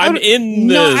like, oh, I'm in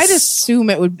this. No, I'd assume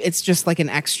it's just like an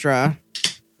extra.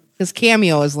 Because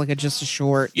cameo is like just a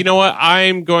short. You know what?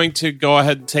 I'm going to go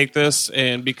ahead and take this,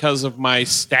 and because of my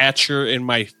stature and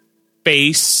my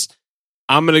face,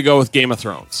 I'm going to go with Game of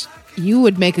Thrones. You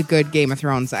would make a good Game of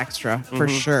Thrones extra for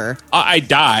Mhm. sure. I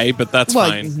die, but that's Well,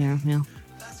 fine. Yeah.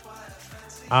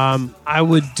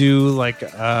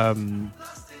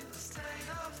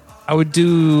 I would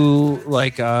do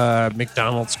like a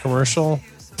McDonald's commercial.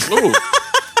 Ooh.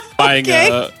 Buying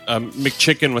Okay. a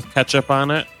McChicken with ketchup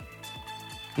on it.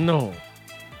 No,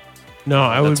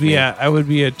 I would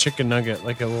be a chicken nugget,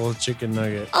 like a little chicken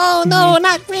nugget. Oh no,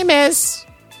 not Grimace.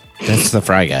 That's the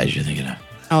Fry Guys you're thinking of.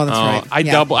 Oh, that's right. I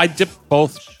Yeah. I dip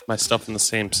both my stuff in the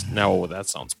same. No, that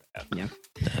sounds bad. Yeah.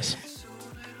 Yes.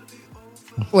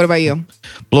 What about you?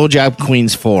 Blowjob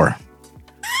Queens 4.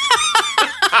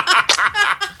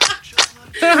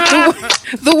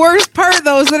 The worst part,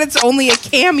 though, is that it's only a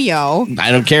cameo.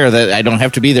 I don't care that I don't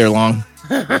have to be there long.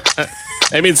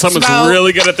 I mean, someone's About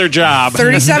really good at their job.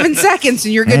 37 seconds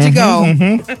and you're good to go.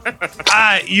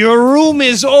 Your room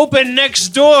is open next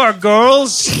door,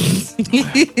 girls.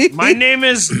 My name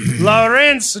is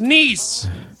Lawrence Nice.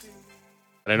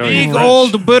 I know Big you're French.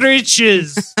 old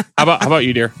britches. How about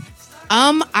you, dear?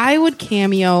 I would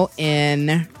cameo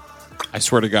in. I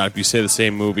swear to God, if you say the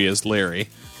same movie as Larry,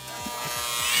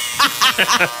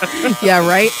 Yeah,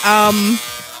 right.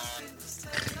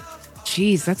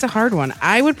 Jeez, that's a hard one.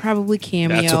 I would probably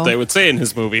cameo. that's what they would say in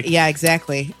his movie. Yeah,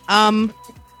 exactly.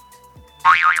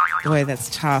 Boy, that's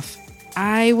tough.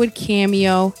 I would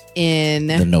cameo in.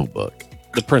 The Notebook.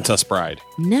 The Princess Bride.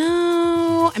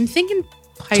 No, I'm thinking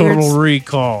Pirates. Total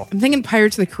Recall. I'm thinking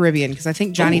Pirates of the Caribbean because I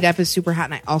think Johnny Depp is super hot,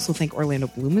 and I also think Orlando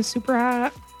Bloom is super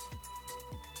hot.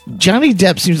 Johnny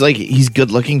Depp seems like he's good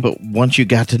looking, but once you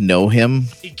got to know him,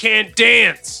 He can't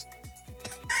dance.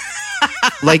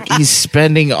 like he's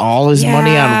spending all his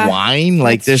money Yeah, on wine.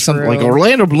 Like that's there's something like true.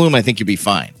 Orlando Bloom. I think you'd be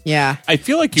fine. Yeah. I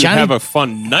feel like you Johnny- have a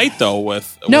fun night though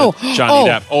with No, Johnny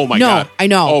Depp. Oh my no, God! I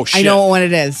know. Oh shit! I know what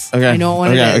it is. Okay. I know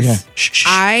what Okay, it is. okay. Shh.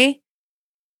 I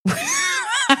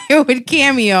would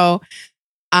cameo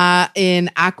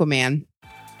in Aquaman.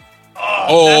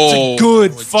 Oh, That's a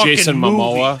good with fucking Jason movie.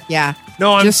 Momoa. Yeah.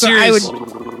 No, I'm Just so serious.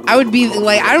 I would be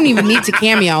like, I don't even need to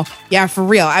cameo. Yeah, for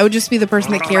real. I would just be the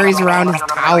person that carries around his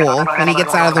towel when he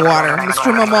gets out of the water.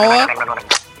 Mr.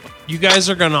 Momoa, You guys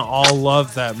are gonna all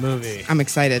love that movie. I'm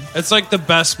excited. It's like the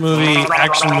best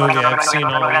action movie I've seen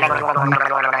all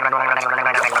year.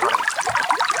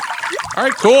 All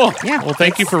right, cool. Yeah. Well,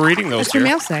 thank you for reading those. That's your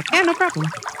Dear. mail sack. Yeah, no problem.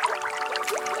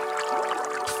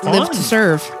 Live to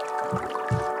serve.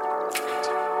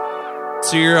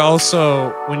 So you're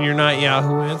also, when you're not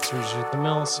Yahoo Answers, you're the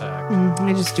mail sack.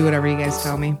 I just do whatever you guys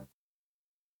tell me.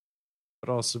 But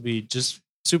also be just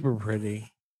super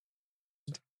pretty.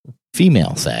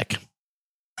 Female sack.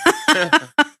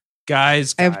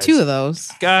 Guys, I have two of those.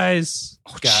 Guys,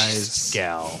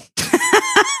 gal.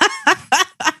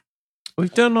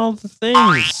 We've done all the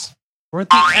things. We're at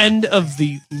the end of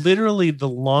literally the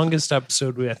longest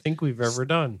episode I think we've ever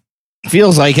done.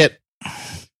 Feels like it.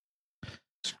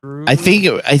 Screw. I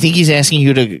think he's asking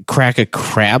you to crack a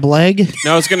crab leg.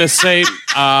 No, I was gonna say,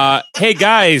 hey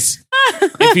guys,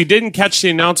 if you didn't catch the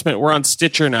announcement, we're on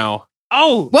Stitcher now.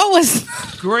 Oh, What was?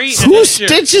 great! Who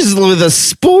stitches with a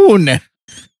spoon?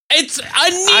 It's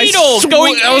a needle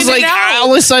going. I was in like, and out.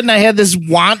 all of a sudden, I had this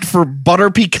want for butter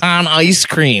pecan ice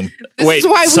cream. This Wait, is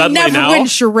why we suddenly never now? win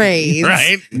charades.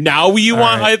 Right? Now you All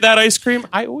want right. that ice cream?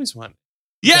 I always want it.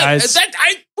 Yeah, Guys, that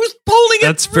I was pulling it.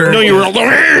 That's through. very. No, you were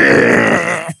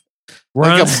We're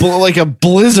on- like a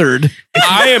blizzard.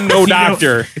 I am no If you don't-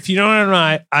 doctor. If you don't have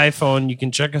an iPhone, you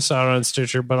can check us out on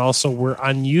Stitcher, but also we're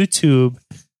on YouTube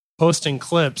posting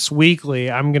clips weekly.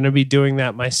 I'm going to be doing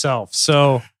that myself.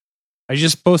 So I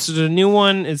just posted a new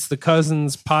one. It's the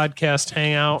Cousins Podcast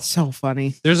Hangout. So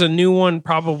funny. There's a new one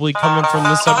probably coming from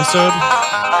this episode.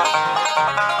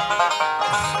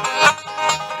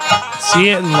 See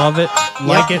it and love it.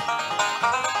 Like it.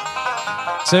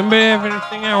 Does anybody have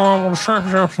anything I want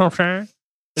to say?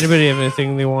 Anybody have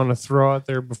anything they want to throw out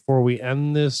there before we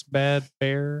end this bad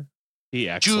bear? Be Do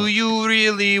excellent. you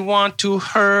really want to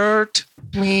hurt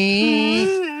me?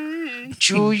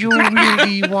 Do you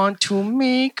really want to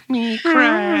make me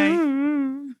cry?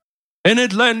 And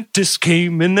Atlantis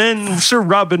came, and then Sir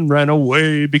Robin ran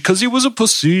away because he was a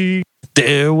pussy.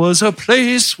 There was a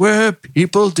place where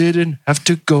people didn't have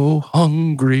to go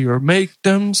hungry or make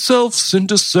themselves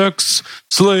into sex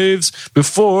slaves.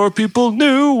 Before people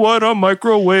knew what a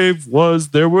microwave was,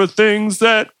 there were things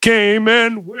that came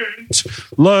and went,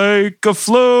 like a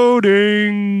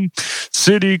floating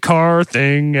city car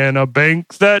thing and a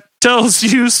bank that tells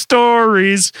you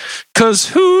stories. 'Cause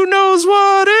who knows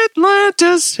what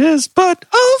Atlantis is, but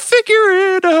I'll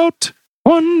figure it out.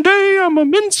 One day I'm a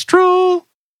minstrel.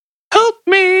 Help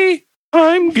me,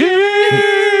 I'm gay.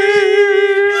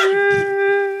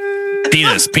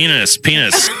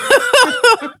 Penis.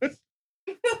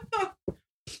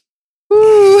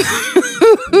 Ooh.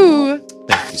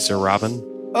 Thank you, Sir Robin.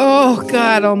 Oh,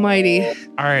 God almighty. All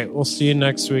right, we'll see you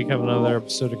next week. Have another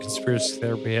episode of Conspiracy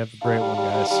Therapy. Have a great one,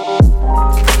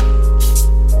 guys.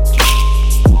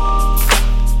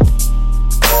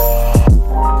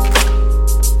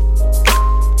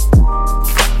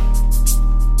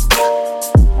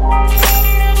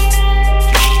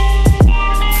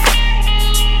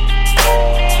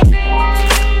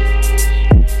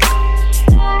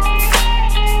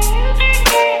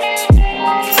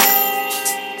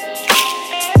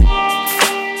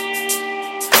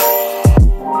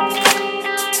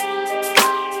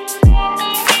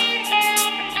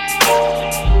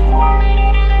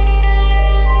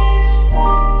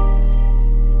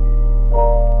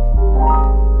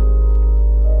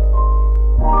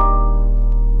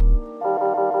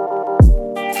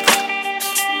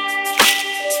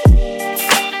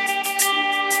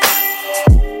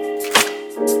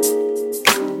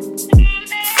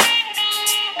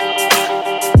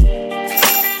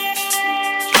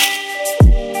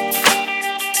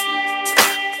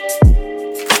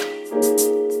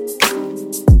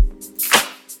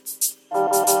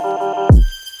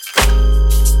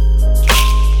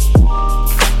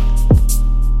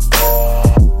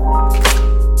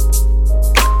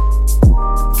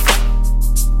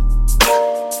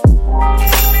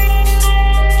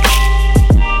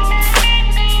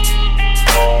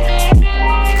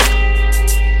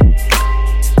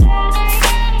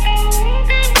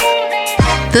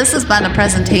 This has been a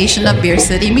presentation of Beer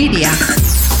City Media.